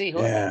 Let's see who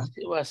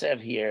else I have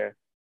here.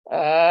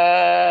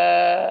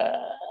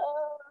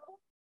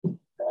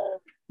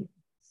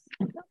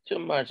 Not too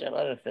much of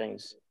other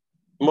things.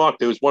 Mark,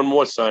 there was one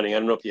more signing. I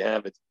don't know if you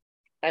have it.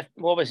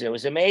 What was it?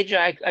 Was it major?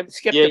 I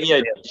skipped it.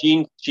 Yeah.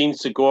 Gene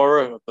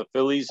Segura of the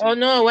Phillies. Oh,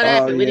 no. What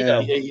happened? Where'd he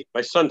go?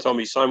 My son told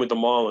me he signed with the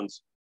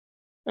Marlins.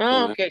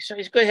 Oh, okay. So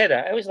he's a good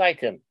hitter. I always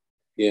liked him.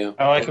 Yeah.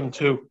 I like him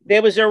too.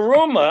 There was a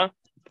rumor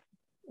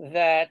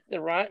that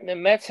the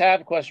Mets have,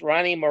 of course,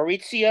 Ronnie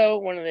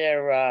Mauricio, one of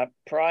their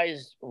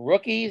prized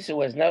rookies who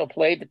has never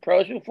played the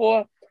pros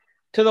before,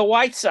 to the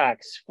White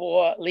Sox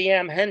for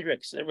Liam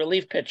Hendricks, the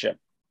relief pitcher.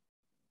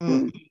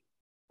 I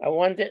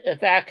wonder if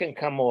that can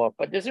come off,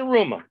 but there's a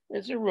rumor. By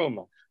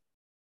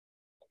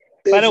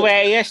the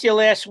way, I asked you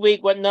last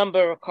week what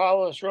number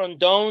Carlos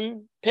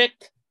Rondon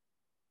picked.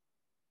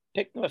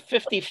 Picked number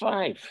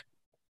 55.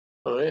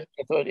 Oh,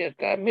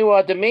 yeah.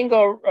 Meanwhile,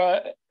 Domingo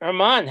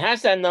Herman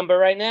has that number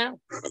right now.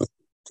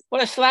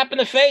 What a slap in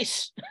the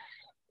face.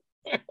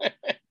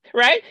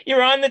 Right?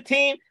 You're on the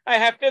team. I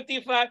have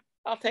 55.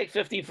 I'll take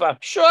 55.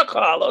 Sure,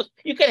 Carlos.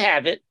 You can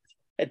have it.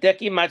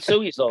 Hideki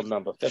Matsui's old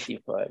number,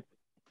 55.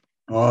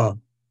 Oh.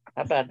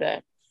 How about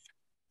that?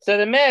 So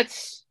the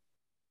Mets,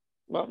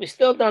 well, we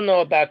still don't know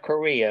about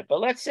Korea,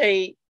 but let's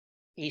say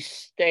he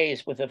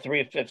stays with a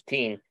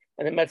 315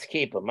 and the Mets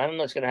keep him. I don't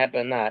know what's going to happen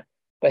or not.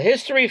 But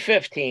his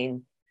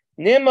 315,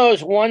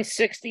 Nimmo's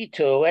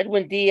 162,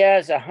 Edwin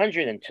Diaz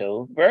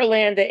 102,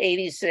 Verlander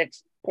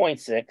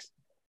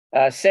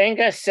 86.6,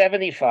 Senga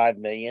 75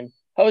 million,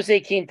 Jose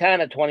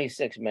Quintana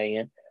 26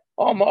 million,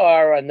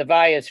 Omar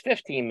Narvaez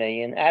 15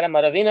 million, Adam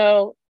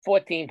Ottavino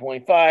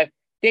 14.5,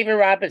 David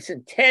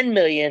Robinson 10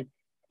 million.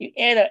 You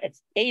add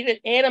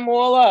them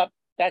all up,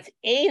 that's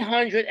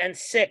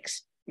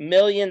 $806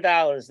 million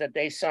that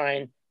they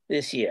signed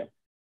this year.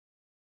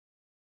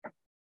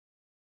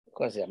 Of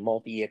course, they have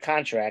multi-year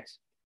contracts,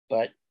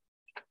 but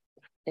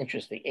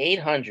interesting,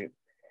 800.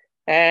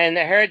 And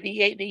I heard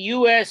the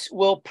U.S.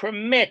 will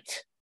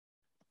permit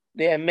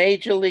their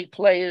major league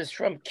players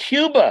from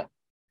Cuba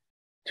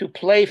to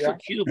play for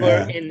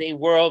Cuba in the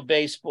World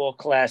Baseball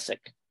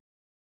Classic,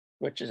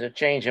 which is a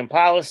change in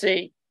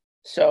policy.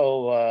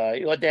 So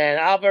Yordan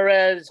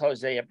Alvarez,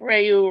 Jose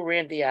Abreu,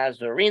 Randy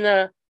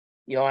Arozarena,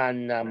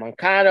 Yohan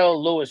Moncada,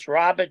 Luis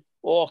Robert,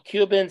 all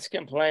Cubans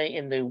can play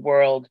in the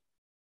World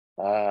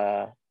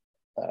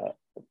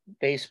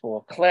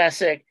Baseball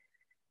Classic.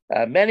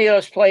 Many of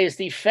those players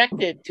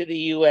defected to the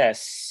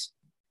U.S.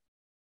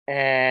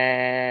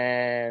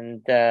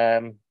 and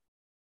now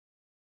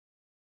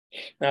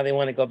they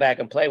want to go back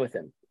and play with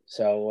him.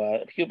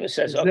 So Cuba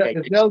says, okay.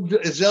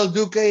 Is El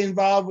Duque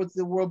involved with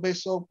the World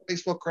Baseball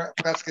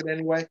Classic in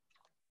any way?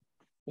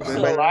 Is he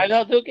still alive,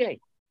 El Duque?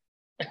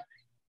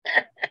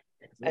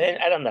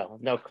 I don't know.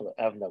 No clue.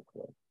 I have no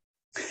clue.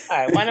 All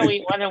right, why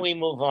don't we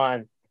move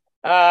on?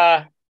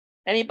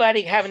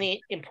 Anybody have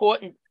any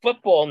important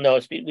football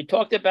notes? We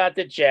talked about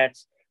the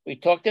Jets. We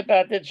talked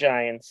about the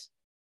Giants.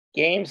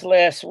 Games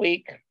last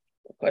week.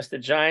 Of course, the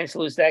Giants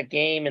lose that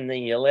game in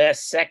the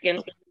last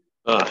second.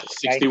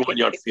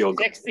 61-yard field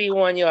goal.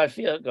 61-yard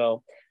field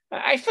goal.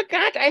 I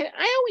forgot.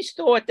 I always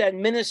thought that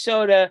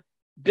Minnesota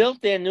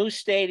built their new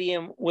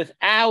stadium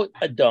without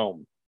a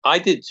dome. I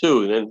did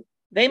too. Then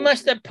they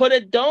must have put a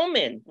dome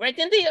in, right?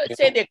 Didn't they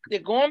say they're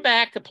going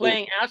back to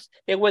playing out?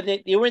 They were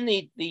in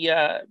the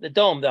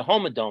dome, the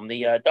Homer Dome,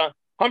 the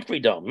Humphrey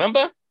Dome.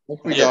 Remember?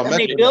 When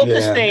they built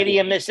the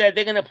stadium, they said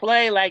they're going to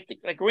play like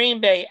Green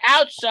Bay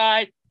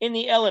outside in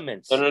the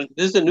elements.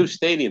 This is a new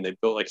stadium they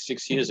built like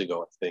 6 years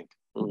ago, I think.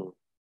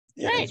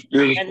 Right,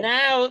 and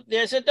now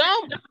there's a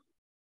dome.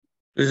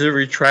 Is it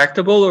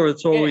retractable or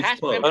it's always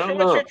closed? I'm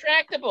sure it's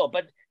retractable,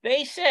 but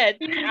they said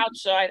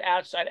outside.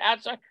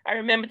 I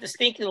remember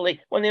distinctly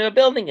when they were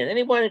building it.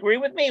 Anyone agree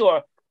with me?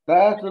 Or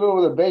that has to do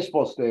with the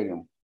baseball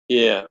stadium.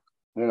 Yeah.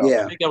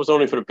 Yeah. I think that was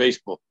only for the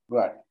baseball.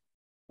 Right.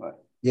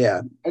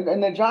 Yeah.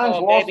 And the Giants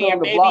lost it on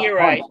the block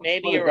punch.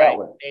 Maybe you're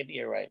right. Maybe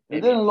you're right.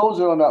 They didn't lose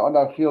it on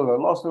that field. They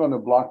lost it on the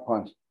block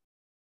punch.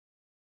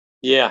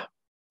 Yeah.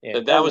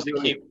 That was the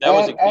key. That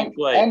was a key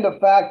play. And the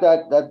fact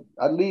that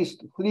at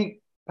least 3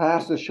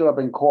 passes should have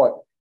been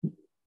caught.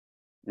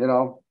 You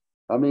know,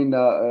 I mean,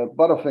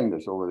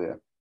 Butterfingers over there.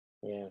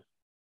 Yeah.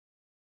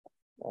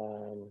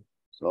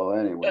 So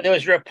anyway, there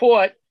was a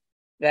report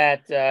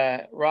that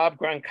Rob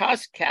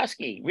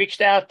Gronkowski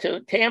reached out to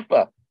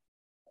Tampa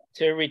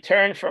to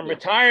return from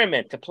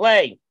retirement to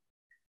play,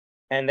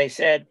 and they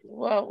said,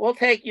 "Well, we'll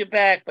take you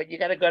back, but you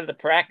got to go to the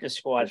practice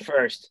squad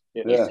first."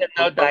 Yeah. He said,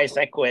 "No dice,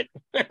 I quit."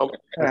 I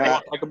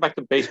go back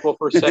to baseball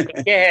for a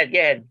second. Go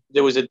ahead.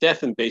 There was a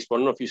death in baseball. I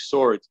don't know if you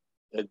saw it.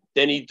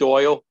 Denny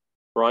Doyle,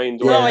 Brian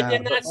Doyle. No, I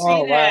did not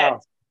see that. Wow.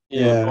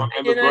 Yeah,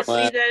 I did not see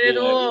that at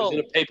all. It was in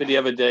the paper the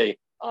other day.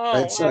 Oh,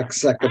 that's like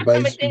second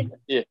baseman.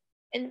 Yeah.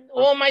 And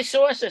all my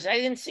sources, I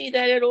didn't see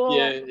that at all.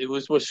 Yeah, it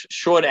was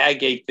short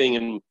Agate thing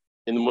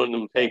in one of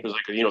the papers,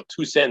 like a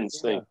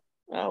 2-sentence thing.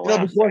 Oh,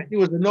 wow. Before he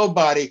was a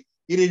nobody,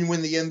 he didn't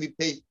win the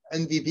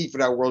MVP for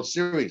that World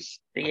Series.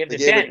 They gave the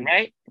Denton,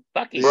 right?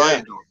 Bucky.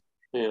 Right.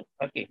 Yeah.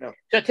 Bucky.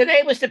 So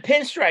today was the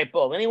Pinstripe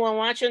Bowl. Anyone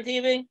watch on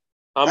TV?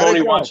 I'm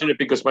only watching it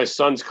because my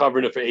son's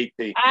covering it for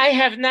AP. I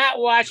have not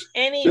watched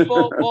any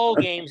bowl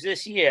games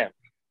this year.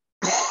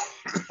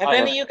 Have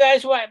any of you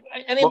guys watched?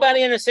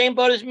 Anybody in the same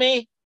boat as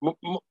me?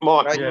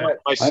 Mark,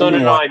 my son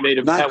and I made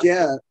a not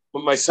yet.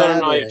 My son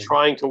and I are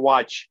trying to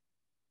watch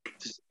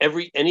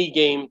any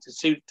game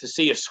to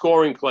see a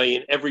scoring play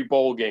in every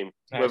bowl game,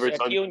 whether it's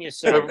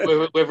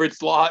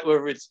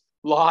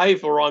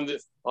live or on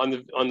the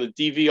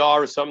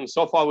DVR or something.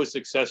 So far, was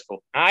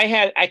successful.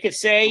 I could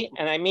say,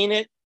 and I mean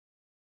it,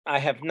 I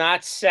have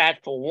not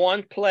sat for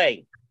one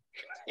play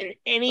in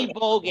any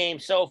bowl game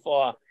so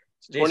far.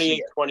 28-20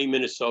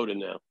 Minnesota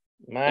now.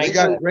 They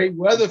got great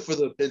weather for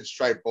the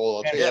Pinstripe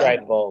Bowl.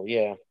 Pinstripe Bowl,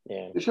 yeah.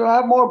 You should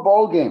have more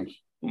bowl games.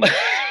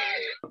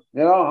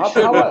 How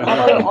about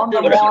on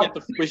the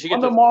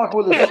mark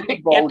with a Super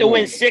Bowl? You have to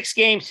win 6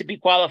 games to be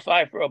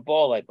qualified for a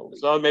bowl, I believe.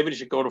 So maybe they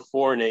should go to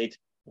 4 and 8.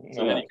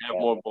 So then you can have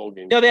more bowl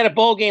games. They had a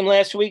bowl game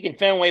last week in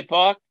Fenway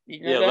Park.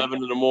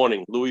 11 in the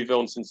morning, Louisville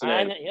and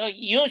Cincinnati.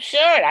 You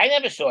saw it. I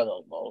never saw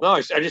those bowls. No,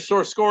 I just saw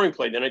a scoring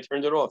play, then I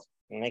turned it off.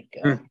 My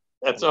God.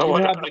 That's all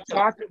I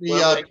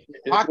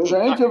There's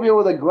an interview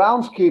with a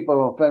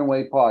groundskeeper of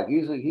Fenway Park.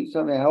 He's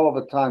having a hell of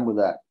a time with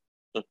that.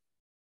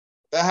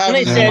 They're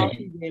having a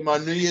hockey game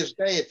on New Year's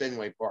Day at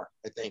Fenway Park,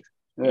 I think.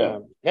 Yeah.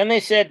 Then they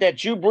said that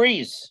Drew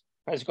Brees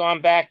has gone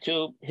back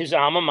to his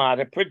alma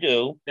mater,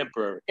 Purdue,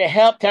 to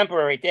help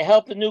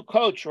the new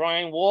coach,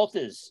 Ryan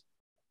Walters,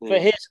 for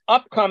his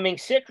upcoming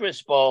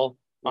Citrus Bowl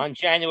on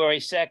January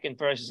 2nd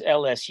versus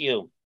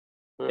LSU.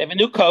 They have a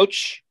new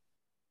coach.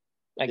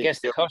 I guess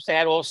the coach they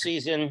had all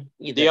season.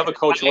 The other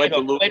coach went to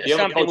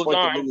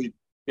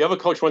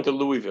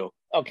Louisville.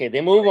 Okay,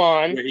 they move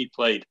on. Where he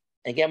played.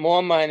 They get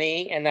more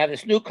money, and now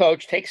this new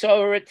coach takes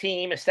over a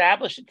team,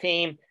 establish a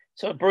team.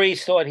 So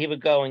Brees thought he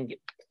would go and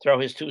throw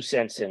his 2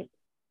 cents in.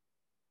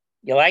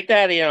 You like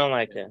that or you don't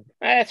like that?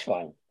 That's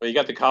fine. Well, you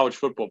got the college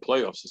football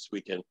playoffs this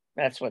weekend.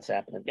 That's what's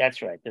happening.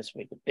 That's right, this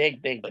week.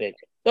 Big.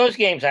 Those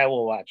games I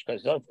will watch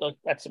because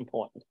that's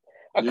important.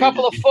 A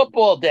couple of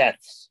football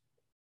deaths.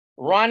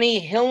 Ronnie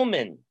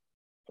Hillman.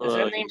 Does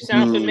that name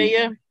sound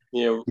familiar?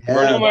 Yeah.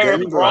 Former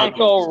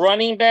Bronco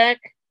running back.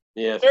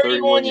 Yeah,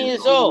 31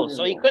 years old.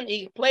 So he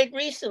played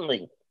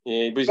recently.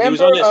 Yeah, he was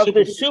on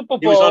the Super Bowl.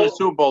 He was on the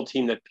Super Bowl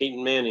team that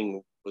Peyton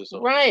Manning was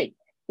on. Right.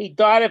 He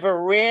died of a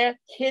rare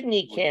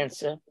kidney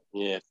cancer.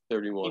 Yeah,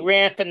 31. He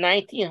ran for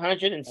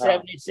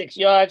 1,976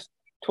 yards,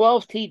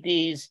 12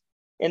 TDs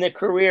in a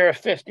career of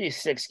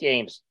 56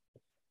 games.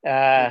 You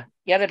got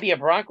to be a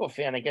Bronco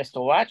fan, I guess,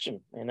 to watch him,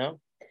 And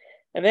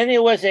then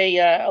there was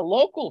a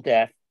local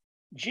death,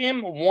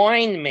 Jim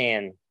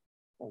Weinman,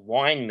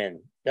 Weinman,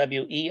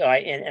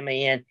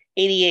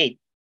 88.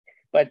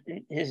 But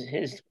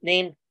his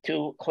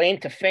claim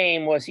to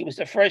fame was he was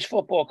the first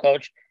football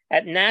coach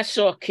at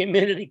Nassau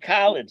Community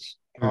College.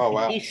 Oh,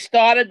 wow. He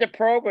started the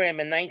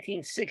program in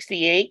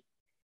 1968.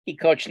 He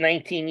coached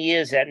 19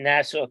 years at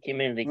Nassau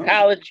Community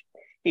College.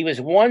 He was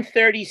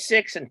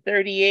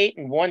 136-38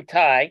 and 1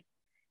 tie.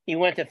 He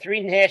went to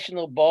 3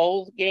 National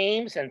Bowl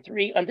games and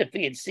 3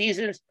 undefeated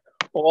seasons,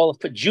 all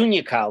for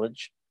junior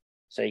college.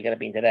 So you got to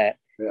be into that.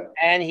 Yeah.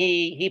 And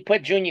he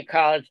put junior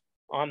college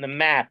on the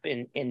map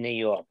in New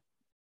York.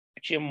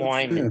 Jim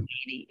Wyman,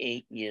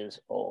 88 years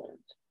old.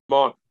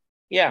 Mark.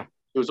 Yeah.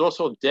 There was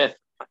also death.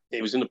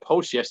 It was in the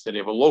Post yesterday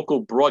of a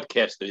local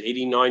broadcaster,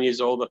 89 years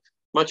old. I'm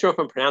not sure if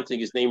I'm pronouncing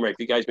his name right.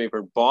 You guys may have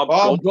heard Bob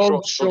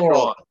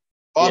Goldshaw.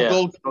 Bob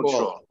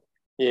Goldshaw.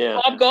 Yeah.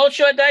 Bob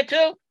Goldshaw died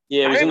too?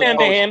 Yeah, I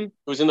remember him. It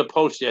was in the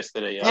Post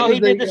yesterday. Yeah. Oh, he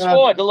did the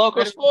sport, the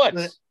local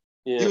sports.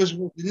 Yeah. He was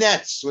with the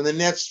Nets when the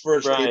Nets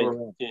first came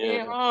around.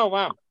 Yeah. Oh,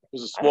 wow. It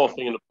was a small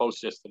thing in the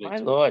Post yesterday. My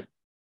Lord.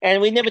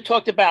 And we never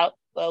talked about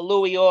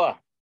Louis Orr.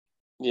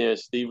 Yeah,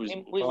 Steve was.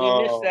 We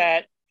missed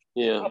that.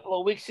 Yeah. A couple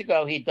of weeks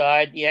ago, he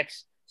died. The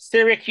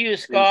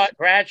ex-Syracuse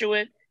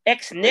graduate,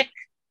 ex-Nick.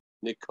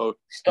 Nick Coach.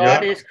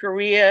 Started his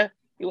career.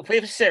 He would play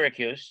for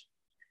Syracuse.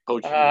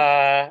 Coach.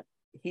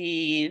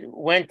 He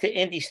went to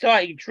Indy.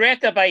 He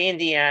drafted by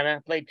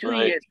Indiana, played 2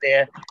 years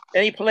there.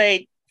 Then he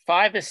played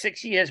 5 or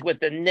 6 years with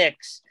the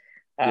Knicks.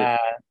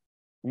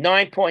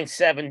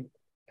 9.7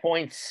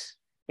 points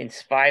in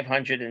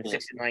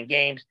 569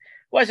 games.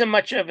 Wasn't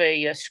much of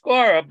a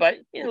scorer, but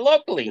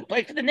locally he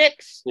played for the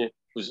Knicks. Yeah.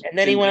 And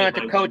then he went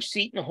on to coach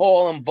Seton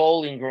Hall and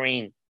Bowling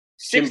Green.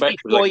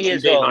 64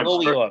 years old,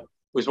 Louis Orr. It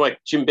was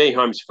like Jim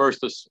Boeheim's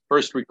first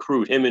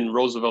recruit, him and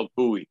Roosevelt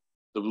Bowie.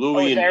 The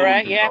Louis is that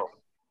right? Yeah.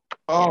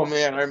 Oh,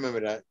 man, I remember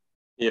that.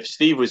 If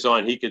Steve was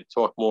on, he could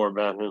talk more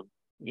about him.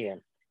 Yeah.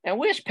 And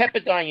where's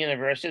Pepperdine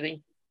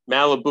University?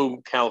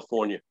 Malibu,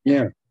 California.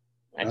 Yeah.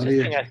 I just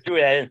think I threw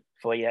that in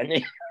for you. I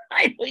knew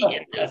you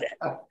didn't do that.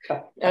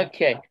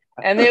 Okay.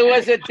 And there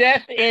was a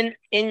death in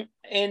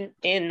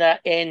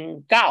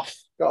golf.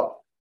 Golf.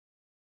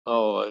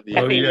 Oh,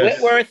 Kathy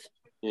Whitworth.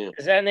 Yeah.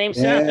 Does that name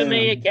sound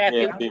familiar?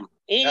 Kathy,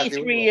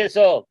 83 years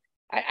old.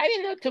 I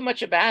didn't know too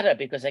much about her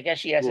because I guess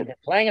she hasn't been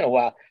playing in a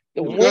while.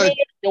 The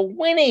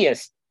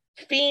winningest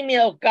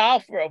female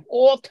golfer of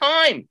all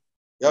time.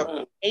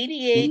 Yep.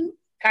 88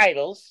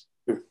 titles.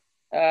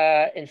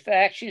 In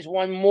fact, she's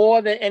won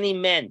more than any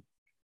men.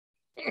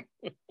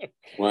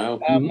 Wow.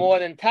 More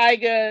than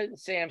Tiger,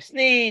 Sam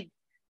Snead,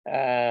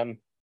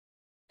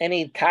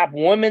 any top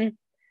woman.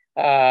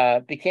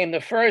 Became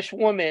the first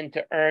woman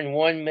to earn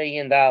 $1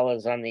 million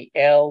on the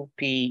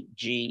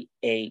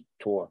LPGA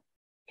Tour.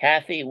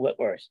 Kathy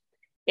Whitworth,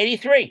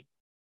 83.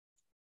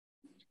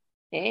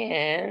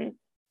 And,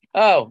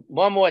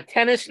 one more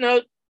tennis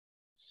note.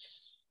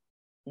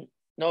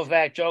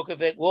 Novak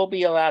Djokovic will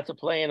be allowed to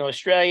play in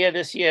Australia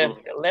this year.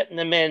 They're letting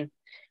him in.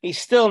 He's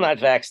still not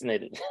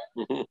vaccinated.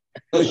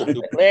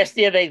 Last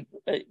year, they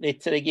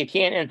said you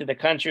can't enter the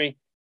country.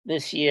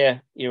 This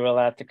year, you're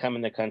allowed to come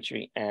in the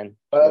country.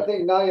 But I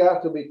think now you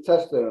have to be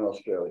tested in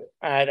Australia.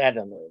 I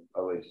don't know.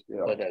 At least,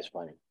 But that's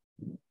funny.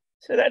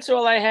 So that's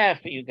all I have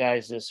for you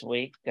guys this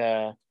week.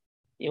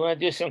 You want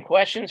to do some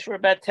questions for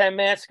about 10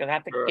 minutes? Because I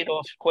have to get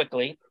off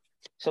quickly.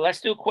 So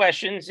let's do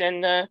questions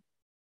and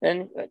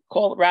then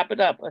wrap it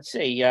up. Let's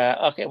see.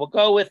 Okay, we'll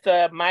go with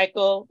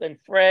Michael, then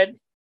Fred,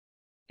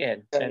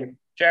 and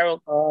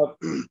Gerald.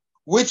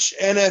 Which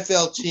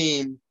NFL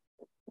team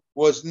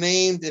was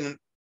named in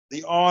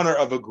the honor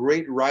of a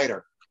great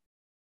writer?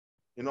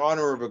 In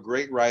honor of a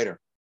great writer.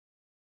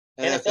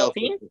 NFL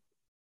team?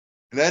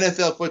 An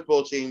NFL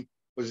football team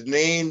was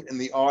named in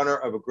the honor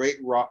of a great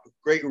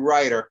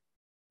writer.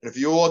 And if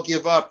you all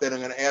give up, then I'm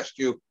going to ask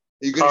you, are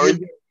you going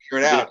to figure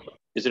it out?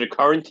 Is it a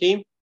current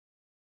team?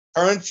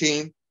 Current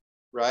team,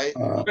 right?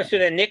 So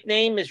the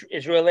nickname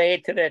is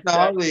related to that.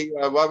 No,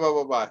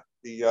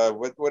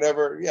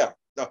 whatever. Yeah,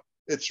 no,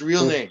 it's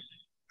real name.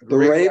 The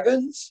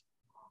Ravens.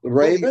 The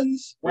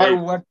Ravens.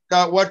 What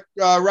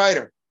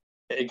writer?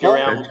 Edgar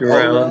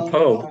Allan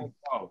Poe.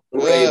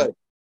 Good.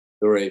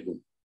 The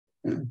Raven.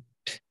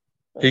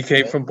 He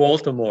came from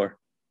Baltimore.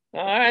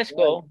 Oh, that's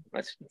cool.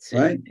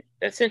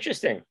 That's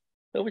interesting.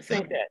 Who would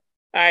think that?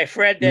 All right,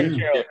 Fred, then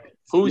Gerald.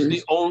 Who's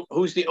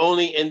the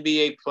only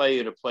NBA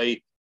player to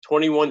play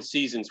 21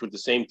 seasons with the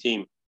same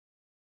team?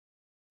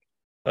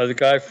 The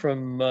guy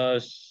from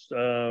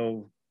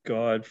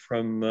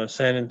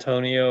San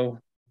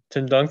Antonio,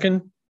 Tim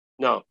Duncan?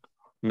 No.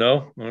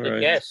 All Good right.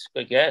 guess.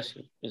 Good guess.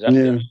 He's up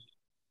there.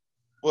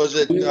 Was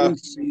it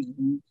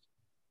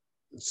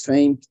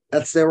same?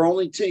 That's their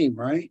only team,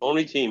 right?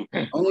 Only team.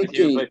 Only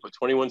team for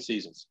 21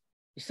 seasons.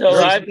 He's still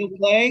alive?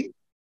 Playing?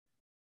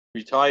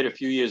 Retired a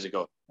few years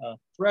ago.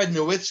 Fred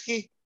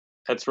Nowitzki?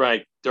 That's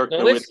right, Dirk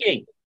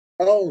Nowitzki.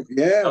 Oh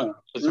yeah.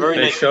 It's a very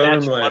They nice showed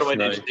him statue. By the last way,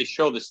 night. they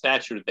show the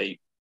statue that they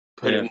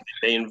put in.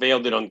 They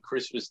unveiled it on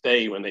Christmas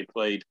Day when they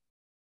played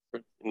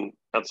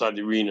outside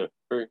the arena.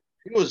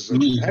 He was a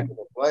heck of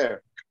a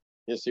player.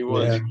 Yes, he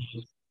was.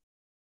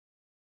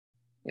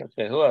 Yeah.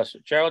 Okay, who else?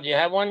 Gerald, do you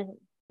have one?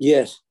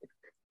 Yes.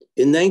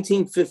 In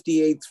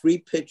 1958, 3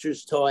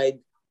 pitchers tied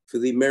for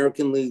the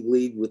American League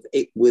lead with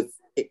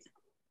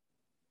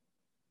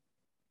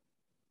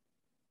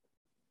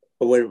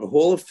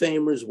Hall of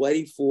Famers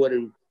Whitey Ford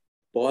and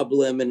Bob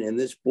Lemon, and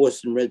this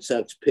Boston Red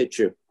Sox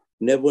pitcher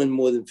never won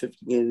more than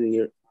 50 games a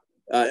year.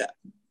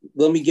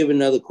 let me give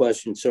another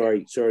question.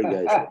 Sorry,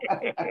 guys.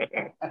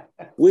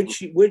 Which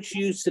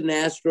Houston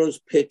Astros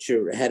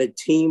pitcher had a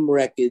team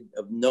record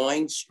of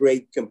 9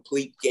 straight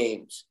complete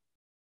games?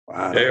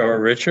 Wow. J.R.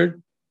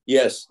 Richard?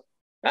 Yes.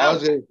 I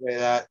was going to say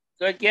that.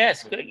 Good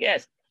guess.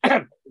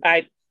 All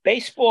right,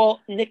 baseball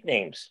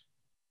nicknames.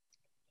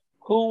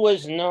 Who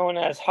was known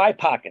as High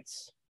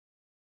Pockets?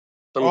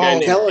 Some guy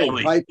named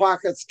Kelly. High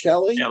Pockets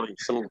Kelly. Who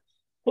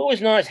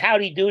was known as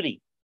Howdy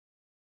Doody?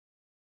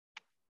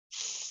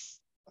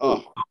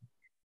 Oh.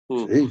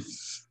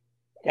 Jeez.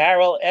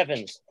 Darrell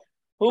Evans.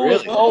 Who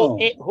was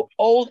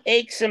old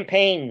Aches and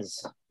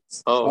Pains?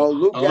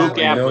 Luke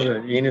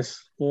Apple.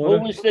 Who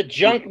was the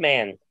junk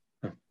man?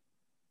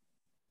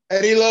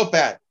 Eddie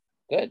Lopat.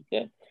 Good.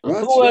 Who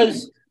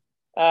was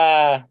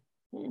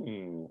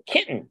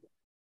Kitten?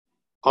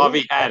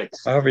 Harvey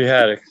Haddix.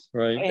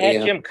 Right. I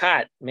had Jim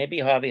Cott. Maybe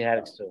Harvey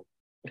Haddix too.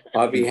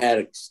 Harvey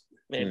Haddix.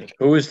 Maybe.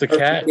 Who was the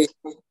cat?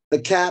 The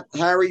cat,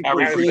 Harry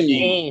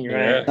Burkeen.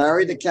 Right.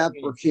 Harry the Cat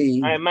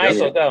Burkeen. All right,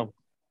 Michael, go.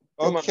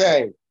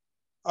 Okay.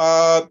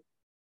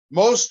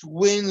 Most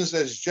wins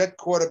as Jet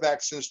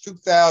quarterback since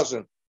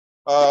 2000.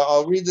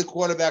 I'll read the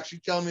quarterbacks. You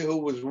tell me who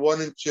was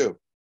 1 and 2.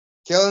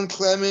 Kellen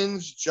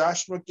Clemens,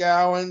 Josh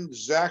McGowan,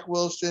 Zach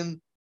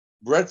Wilson,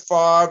 Brett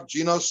Favre,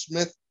 Geno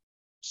Smith,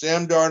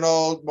 Sam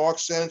Darnold, Mark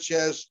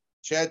Sanchez,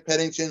 Chad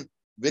Pennington,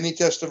 Vinny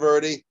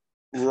Testaverde,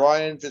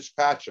 Ryan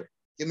Fitzpatrick.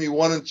 Give me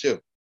 1 and 2.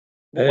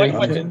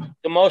 What's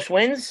the most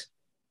wins?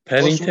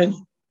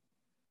 Pennington.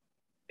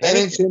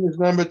 Pennington is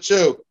number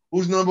 2.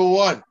 Who's number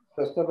 1?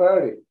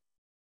 Testaverde.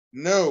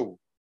 No.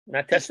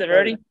 Not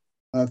Testaverde?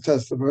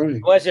 Testaverde.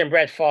 It wasn't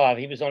Brett Favre.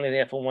 He was only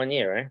there for 1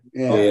 year, right?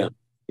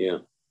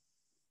 Yeah.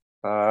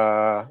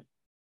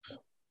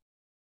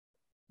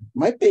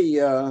 Might be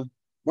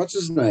what's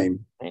his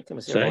name?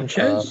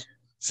 Sanchez.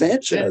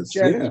 Sanchez.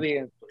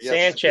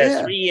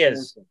 Sanchez, 3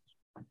 years.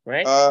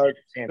 Right?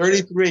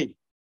 33.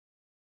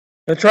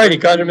 That's right. He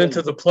got him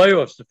into the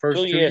playoffs the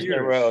first 2 years in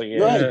a row.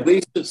 Yeah. Right. At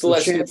least it's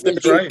less than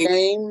 15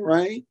 game,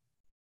 right?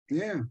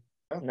 Yeah.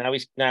 Now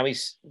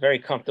he's very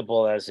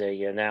comfortable as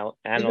a now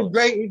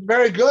analyst. He's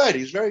very good.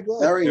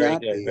 Very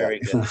happy. Very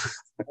good.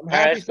 All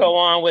right, let's go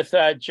on with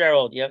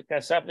Gerald. You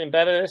got something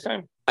better this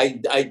time?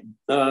 I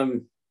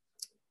don't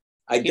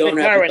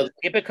have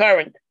keep it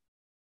current.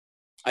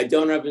 I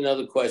don't have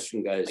another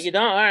question, guys. You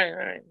don't? All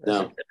right.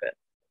 No.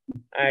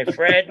 All right,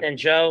 Fred and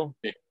Joe.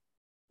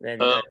 Then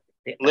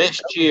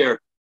last year,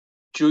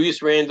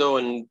 Julius Randle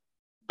and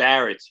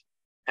Barrett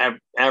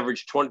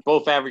averaged 20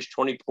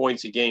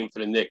 points a game for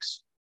the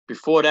Knicks.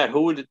 Before that,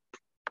 who would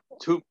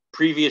two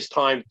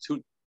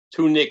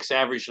Knicks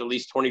averaged at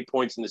least 20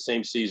 points in the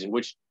same season?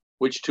 Which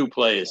 2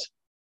 players?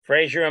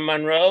 Frazier and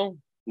Monroe?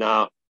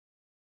 No.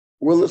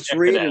 Willis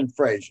Reed and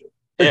Frazier.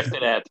 After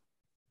that.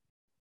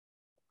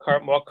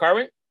 More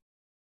current?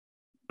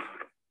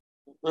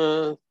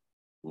 Not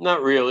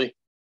really.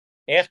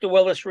 After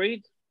Willis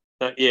Reed?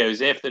 Yeah, it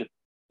was after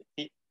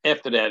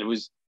that. It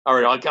was all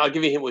right. I'll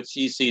give you him what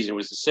season. It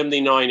was the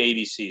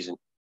 79-80 season.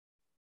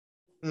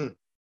 Other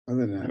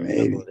than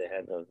 80.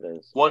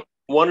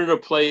 One of the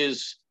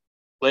players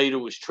later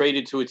was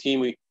traded to a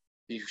team. He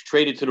was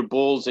traded to the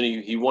Bulls, and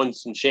he won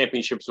some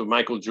championships with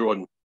Michael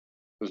Jordan.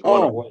 It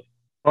was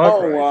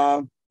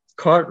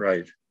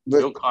Cartwright.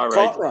 Bill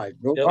Cartwright.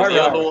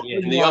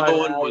 The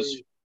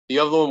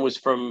other one was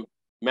from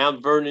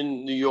Mount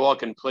Vernon, New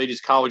York, and played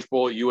his college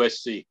ball at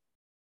USC.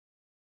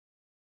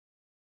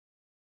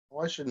 Oh,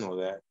 I should know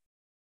that.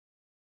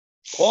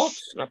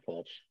 Colts? Not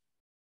Colts.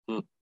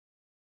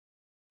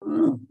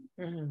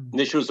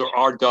 Initials are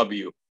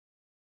RW.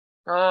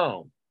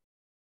 Oh.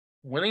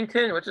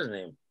 Winnington? What's his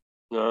name?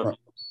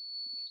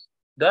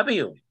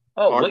 W.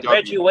 Oh, RW.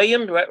 Reggie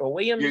Williams?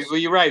 Williams?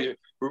 You're right.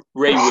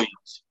 Ray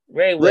Williams.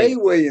 Ray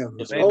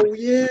Williams. Oh,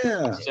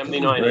 yeah.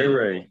 79.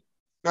 Ray.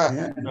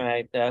 Yeah. All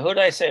right. Who did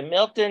I say?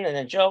 Milton and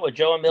then Joe, or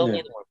Joe and Milton?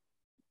 Yeah.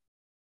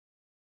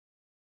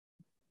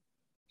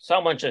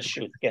 Someone just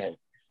shoot. Go ahead.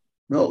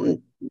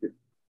 Milton.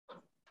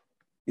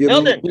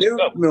 Milton.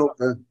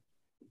 Milton.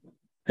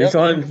 He's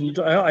on. He's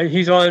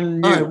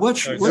on. All right,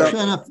 which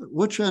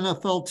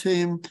NFL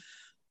team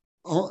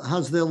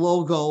has their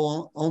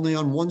logo only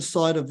on one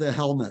side of their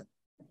helmet?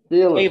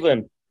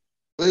 Cleveland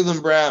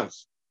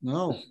Browns.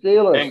 No.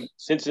 Steelers.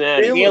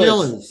 Cincinnati.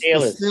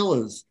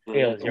 Steelers.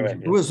 You're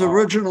right. It was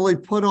originally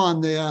put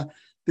on there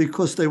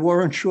because they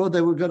weren't sure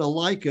they were going to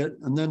like it,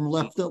 and then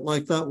left it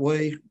like that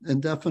way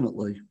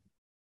indefinitely.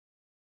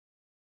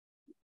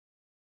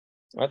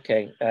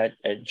 Okay,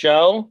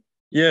 Joe.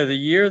 Yeah, the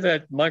year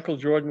that Michael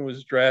Jordan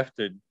was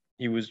drafted,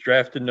 he was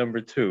drafted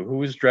number 2. Who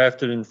was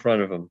drafted in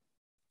front of him?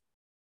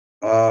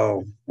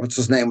 Oh, what's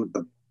his name with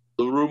the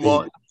LaRue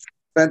Martin?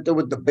 Center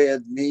with the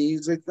bad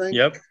knees, I think.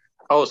 Yep.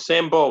 Oh,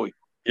 Sam Bowie.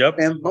 Yep.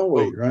 Sam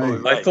Bowie,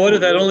 right. I thought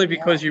of that only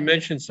because you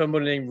mentioned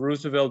someone named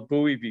Roosevelt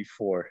Bowie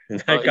before, and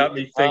that got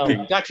me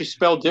thinking. It's actually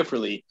spelled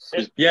differently.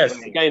 Yes,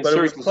 but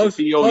it was close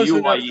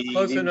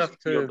enough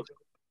to,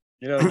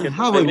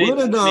 Howard, where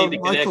did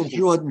Michael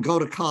Jordan go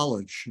to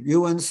college?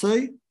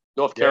 UNC?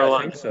 North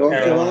Carolina.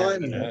 North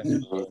Carolina.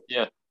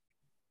 Yeah.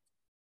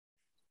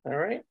 All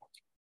right.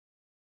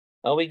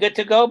 Are we good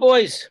to go,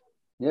 boys?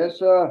 Yes,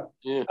 sir.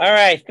 Yeah. All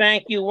right.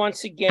 Thank you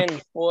once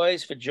again,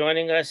 boys, for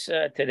joining us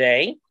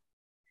today.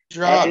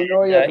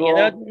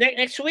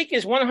 Next week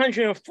is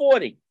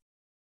 140.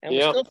 And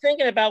we're still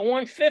thinking about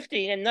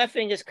 150, and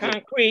nothing is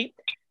concrete.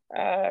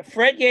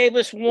 Fred gave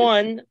us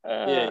one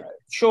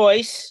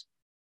choice,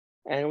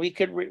 and we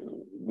could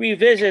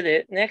revisit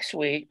it next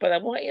week. But I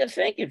want you to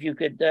think if you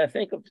could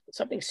think of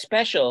something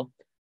special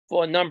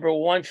for number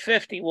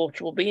 150,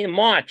 which will be in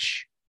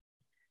March.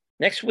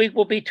 Next week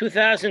will be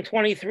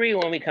 2023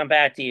 when we come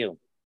back to you.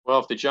 Well,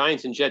 if the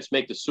Giants and Jets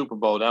make the Super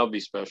Bowl, that would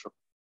be special.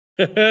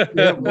 Yeah,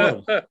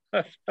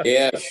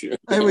 sure.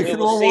 Hey, we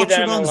can all watch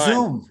it on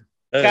Zoom.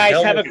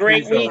 Guys, have a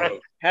great week.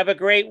 Have a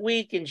great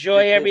week.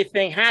 Enjoy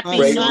everything. Happy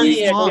New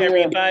Year,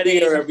 everybody.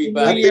 Happy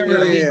New Year,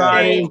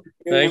 everybody.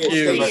 Thank you.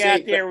 See you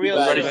out there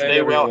real soon.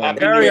 Stay well.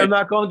 Gary, I'm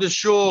not going to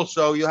shul,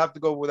 so you have to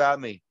go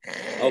without me.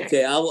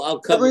 Okay, I'll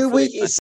cover every week.